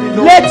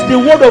 Let the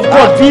word of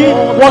God be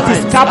what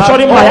is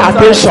capturing my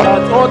attention.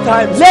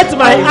 Let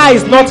my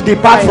eyes not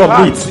depart from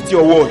it.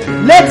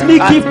 Let me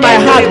keep my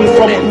heart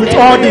with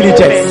all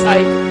diligence,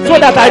 so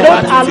that I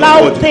don't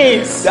allow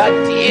things,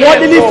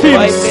 worldly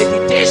things,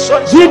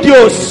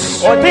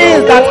 videos,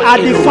 things that are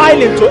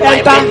defiling to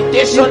enter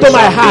into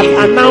my heart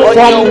and now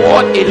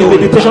form the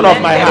meditation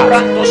of my heart.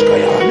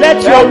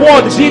 Let your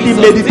word be the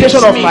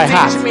meditation of my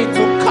heart,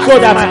 so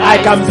that I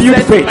can build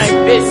faith.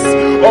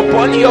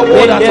 Upon your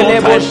word at all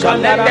times,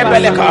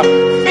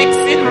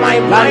 fixing my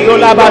mind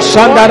on your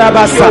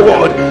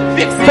word.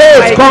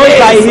 Faith comes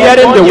by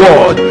hearing the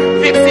word.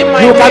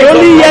 You can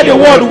only hear the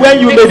word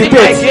when you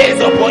meditate.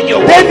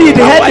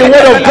 David heard the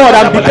word of God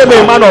and became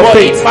a man of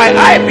faith by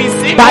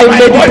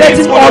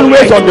meditating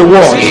always on the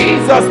word.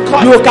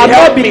 You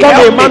cannot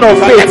become a man of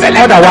faith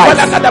otherwise.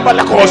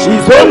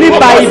 It's only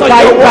by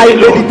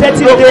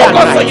meditating day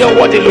and night.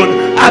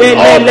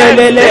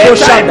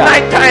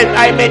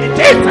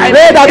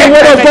 Pray that the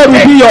word of God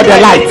will be your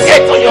delight,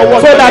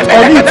 so that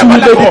on it you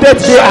will meditate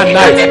day and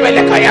night.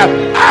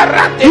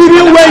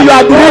 Even when you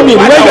are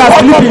dreaming, when you are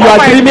sleeping, you are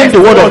dreaming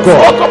the word of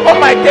God.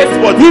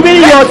 Even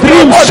your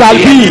dreams shall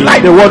be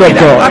the word of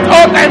God. At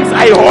all times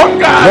I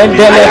hunger.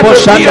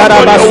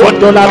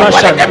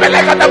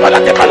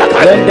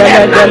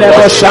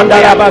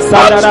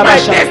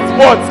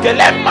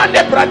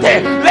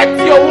 Let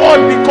your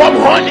word become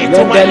honey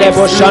to my lips.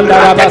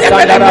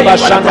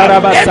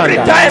 Every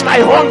time I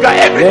hunger,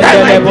 every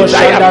time I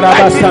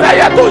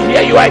desire to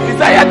hear you, I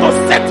desire to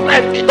set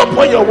my feet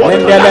upon your word.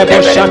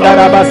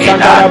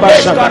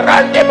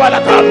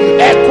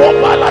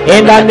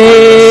 In the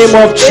name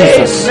of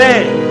Jesus.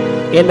 Amen.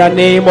 In the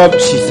name of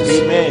Jesus.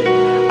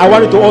 Amen. I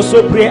want you to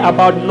also pray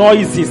about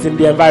noises in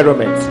the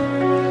environment.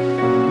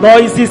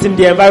 Noises in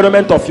the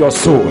environment of your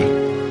soul.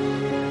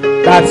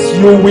 That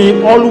you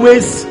will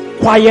always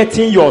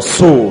quieten your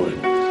soul.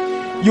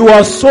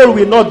 Your soul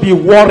will not be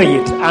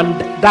worried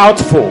and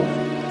doubtful.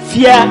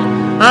 Fear,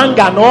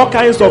 anger, and all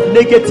kinds of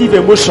negative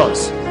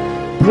emotions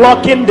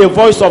blocking the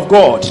voice of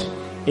God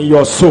in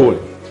your soul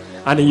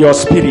and in your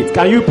spirit.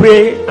 Can you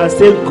pray and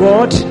say,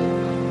 God,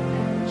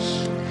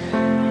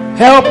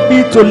 help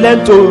me to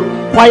learn to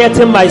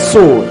quieten my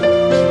soul,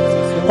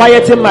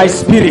 quieten my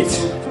spirit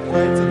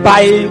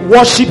by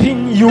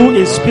worshiping you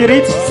in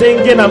spirit,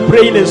 singing and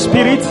praying in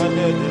spirit,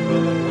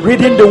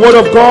 reading the word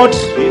of God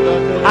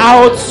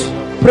out,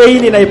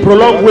 praying in a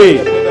prolonged way.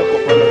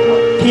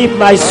 Keep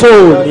my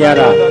soul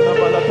nearer.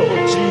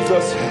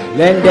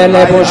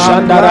 Lendelebo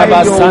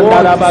Shandaraba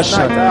Sandaraba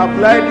Shanda.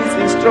 Apply these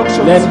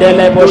instructions.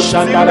 Lendelebo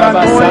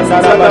Shandaraba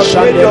Sandaraba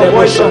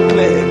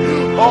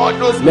Shanda. All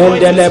those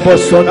Lendelebo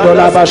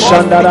Sondolaba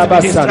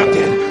Shandaraba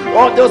Sanda.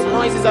 all those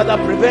noises that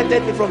have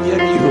prevented me from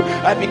hearing you,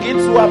 I begin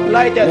to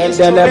apply the Lendelebo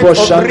instrument of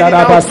bringing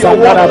Shandaraba out your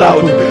word Sandaraba.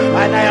 loud,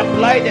 and I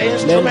apply the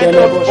instrument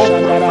of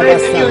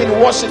praising you in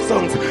worship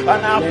songs, and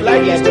I apply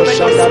the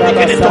instrument of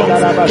speaking in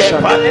tongues.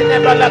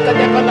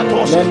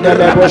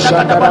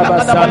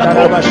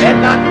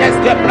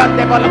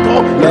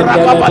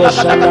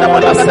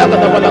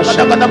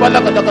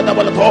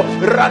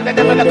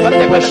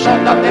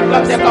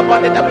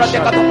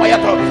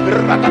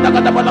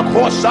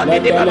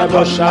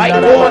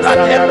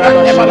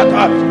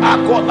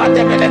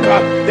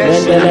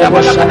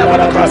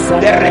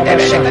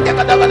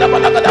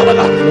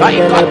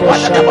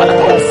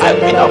 I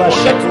will not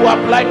forget to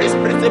apply these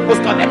principles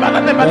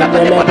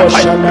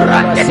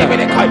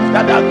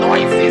that the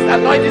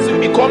noises will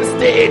become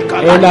stayed. In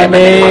the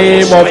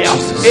name of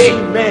Jesus.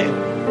 Amen.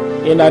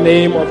 In the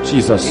name of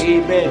Jesus.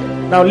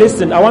 Amen. Now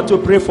listen, I want to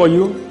pray for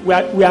you. We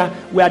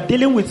are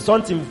dealing with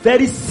something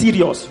very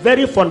serious,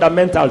 very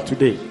fundamental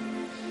today.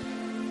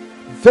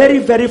 Very,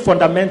 very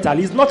fundamental.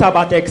 It's not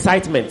about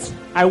excitement.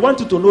 I want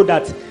you to know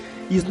that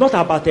it's not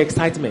about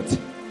excitement.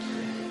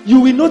 You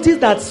will notice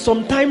that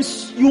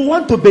sometimes you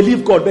want to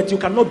believe God, but you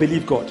cannot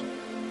believe God.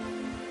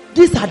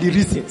 These are the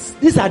reasons.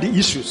 These are the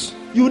issues.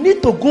 You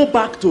need to go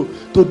back to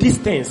these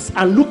things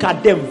and look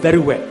at them very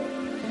well.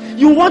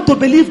 You want to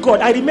believe God.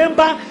 I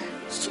remember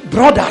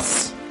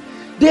brothers.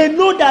 They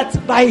know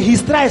that by his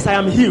stripes I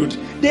am healed.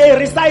 They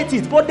recite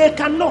it, but they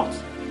cannot.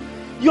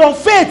 Your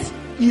faith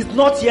is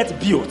not yet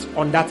built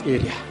on that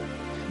area.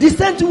 The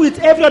same with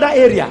every other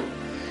area.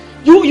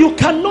 You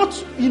cannot,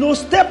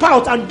 step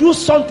out and do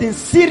something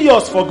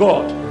serious for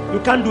God. You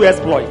can't do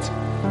exploit,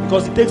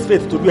 because it takes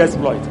faith to do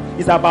exploit.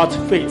 is about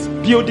faith,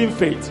 building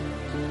faith.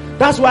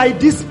 That's why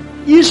these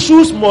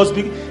issues must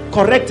be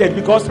corrected,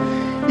 because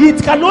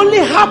it can only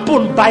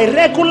happen by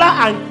regular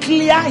and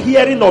clear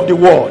hearing of the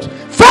word.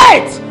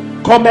 Faith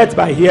cometh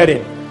by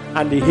hearing,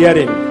 and the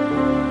hearing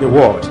the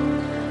word.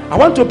 I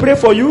want to pray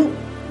for you,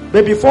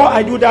 but before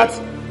I do that,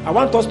 I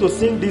want us to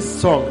sing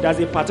this song. There's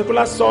a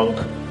particular song,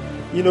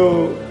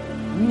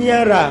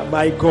 nearer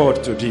my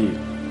God to thee.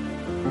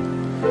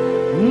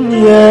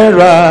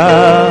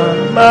 Nearer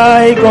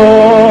my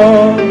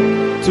God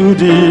to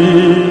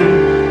thee,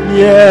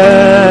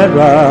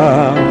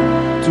 nearer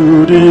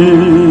to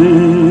thee.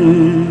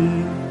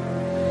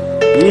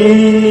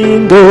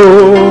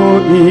 Though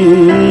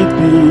it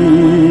be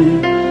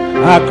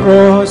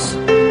across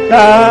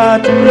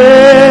that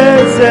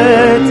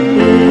present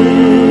me,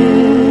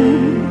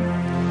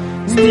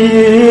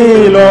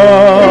 still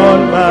all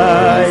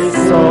my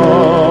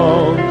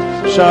song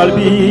shall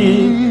be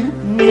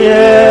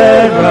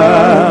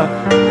nearer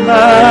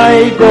my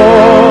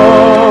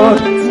God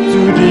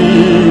to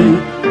thee,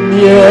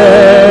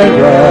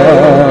 nearer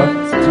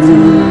to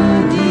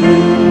thee.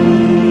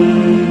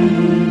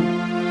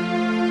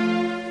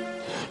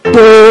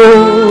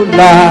 Don't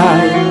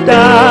lie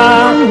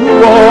down,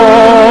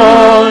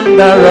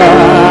 wanderer,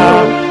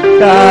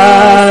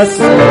 the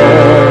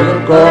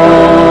sun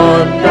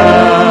gone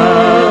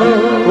down.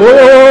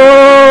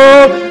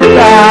 Oh,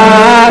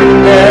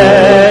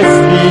 darkness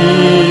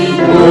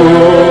sleep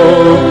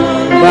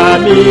over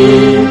me,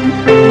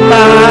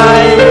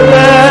 my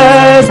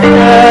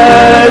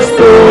restless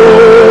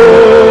soul.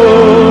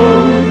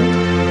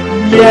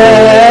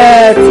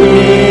 Yet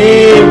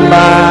in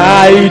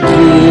my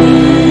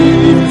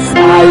dreams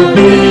I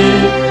be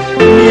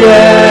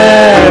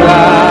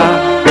nearer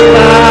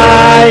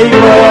my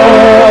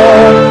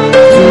God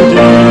to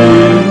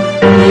thee,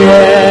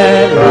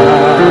 nearer.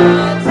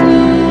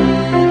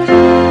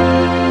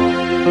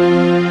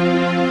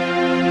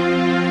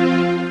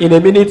 In a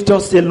minute,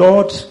 just say,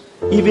 Lord,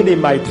 even in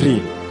my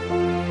dream,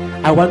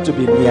 I want to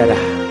be nearer.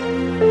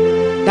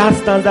 That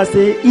stanza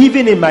say,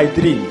 even in my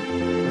dream,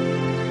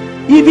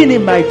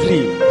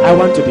 I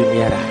want to be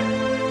nearer.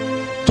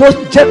 Just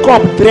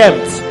Jacob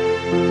dreamt.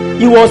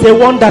 He was a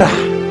wanderer.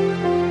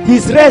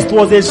 His rest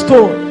was a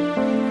stone.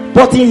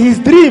 But in his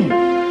dream,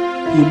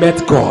 he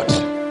met God.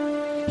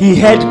 He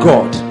heard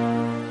God.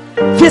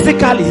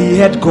 Physically, he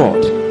heard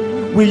God.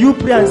 Will you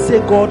pray and say,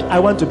 God, I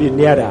want to be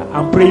nearer?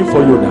 I'm praying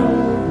for you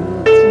now.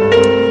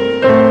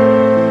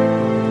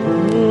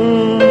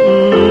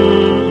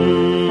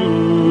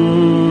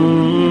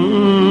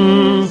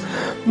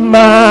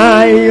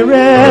 My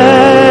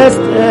rest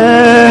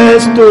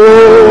is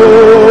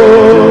stone.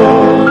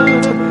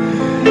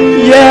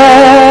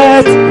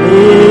 Yet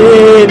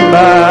in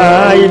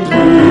my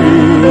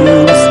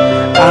dreams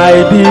I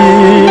be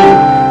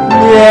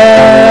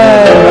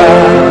nearer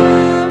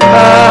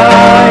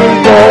my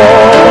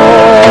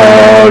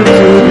God to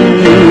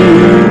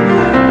thee,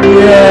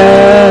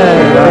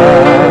 nearer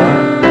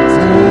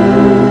to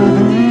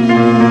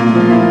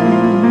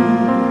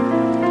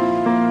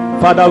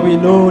thee. Father, we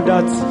know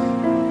that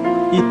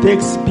it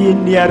takes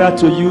being nearer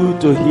to you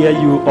to hear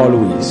you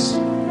always.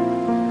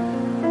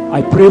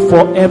 I pray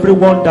for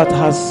everyone that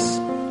has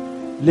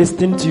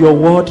listened to your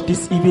word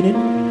this evening,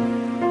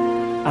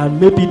 and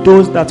maybe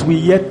those that will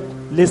yet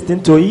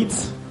listen to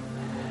it,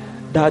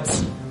 that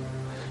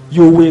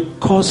you will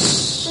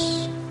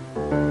cause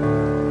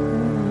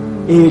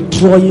a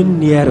drawing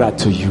nearer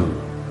to you.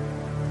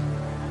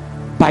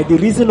 By the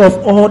reason of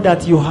all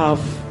that you have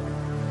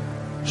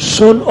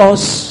shown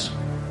us,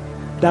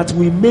 that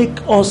will make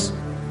us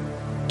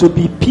to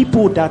be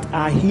people that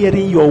are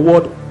hearing your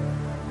word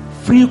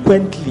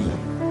frequently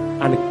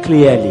and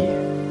clearly,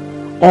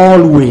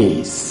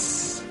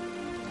 always.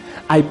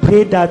 I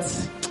pray that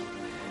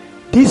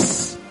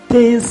these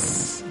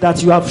things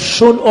that you have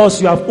shown us,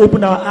 you have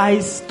opened our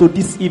eyes to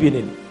this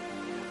evening,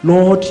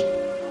 Lord,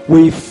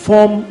 will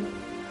form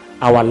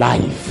our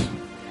life.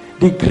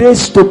 The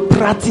grace to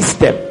practice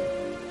them,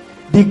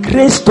 be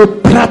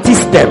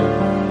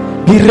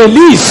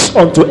released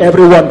unto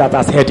everyone that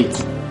has heard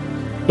it.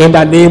 In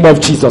the name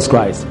of Jesus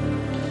Christ.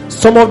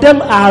 Some of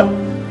them are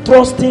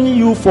trusting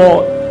you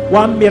for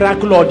one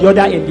miracle or the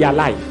other in their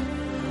life.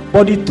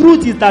 But the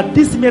truth is that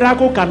this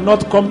miracle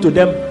cannot come to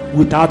them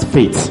without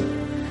faith.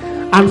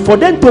 And for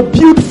them to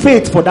build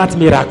faith for that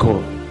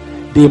miracle,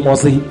 they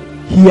must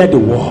hear the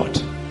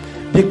word.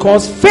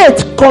 Because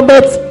faith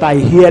cometh by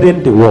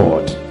hearing the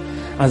word.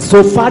 And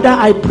so, Father,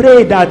 I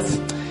pray that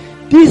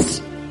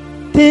these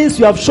things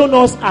you have shown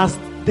us as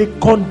the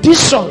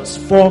conditions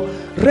for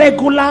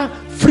regular,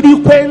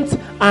 frequent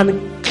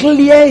and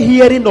clear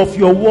hearing of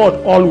your word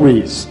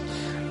always,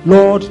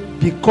 Lord,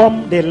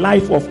 become the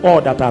life of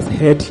all that has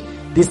heard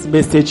this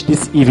message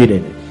this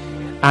evening,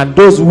 and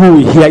those who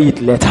will hear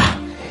it later.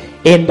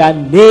 In the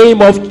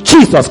name of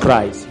Jesus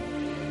Christ,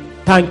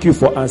 thank you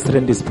for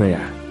answering this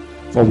prayer,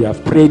 for we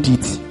have prayed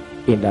it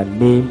in the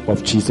name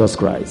of Jesus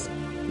Christ.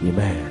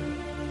 Amen.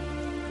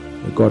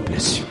 May God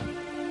bless you.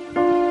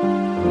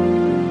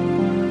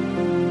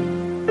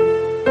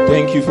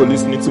 Thank you for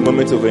listening to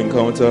Moment of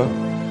Encounter.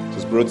 It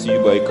was brought to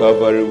you by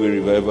Calvary Way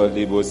Revival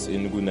Labels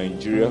in Enugu,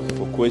 Nigeria.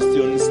 For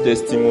questions,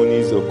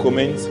 testimonies, or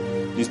comments,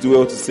 please do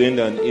well to send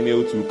an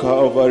email to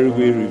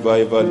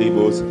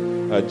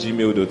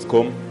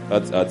calvarywayrevivallabels@gmail.com.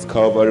 That's at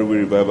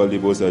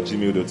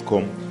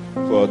calvarywayrevivallabels@gmail.com.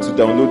 To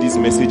download this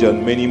message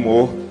and many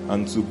more,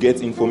 and to get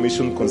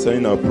information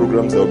concerning our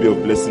programs that will be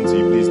of blessing to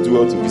you, please do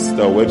well to visit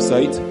our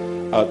website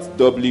at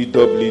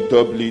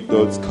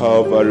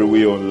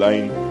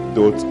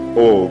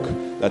www.calvarywayonline.org.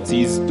 That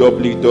is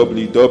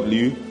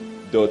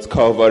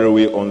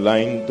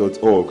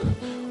www.calvarywayonline.org.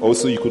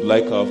 Also, you could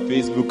like our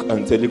Facebook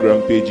and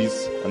Telegram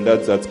pages, and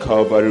that's at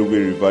Calvary Way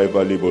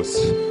Revival Labels.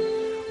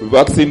 We'll be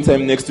back same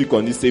time next week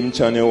on this same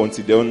channel.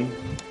 Until then,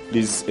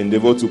 please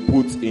endeavor to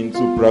put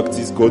into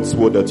practice God's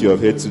word that you have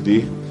heard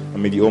today,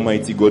 and may the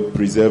Almighty God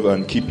preserve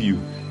and keep you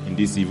in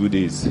these evil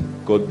days.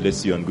 God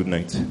bless you and good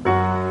night.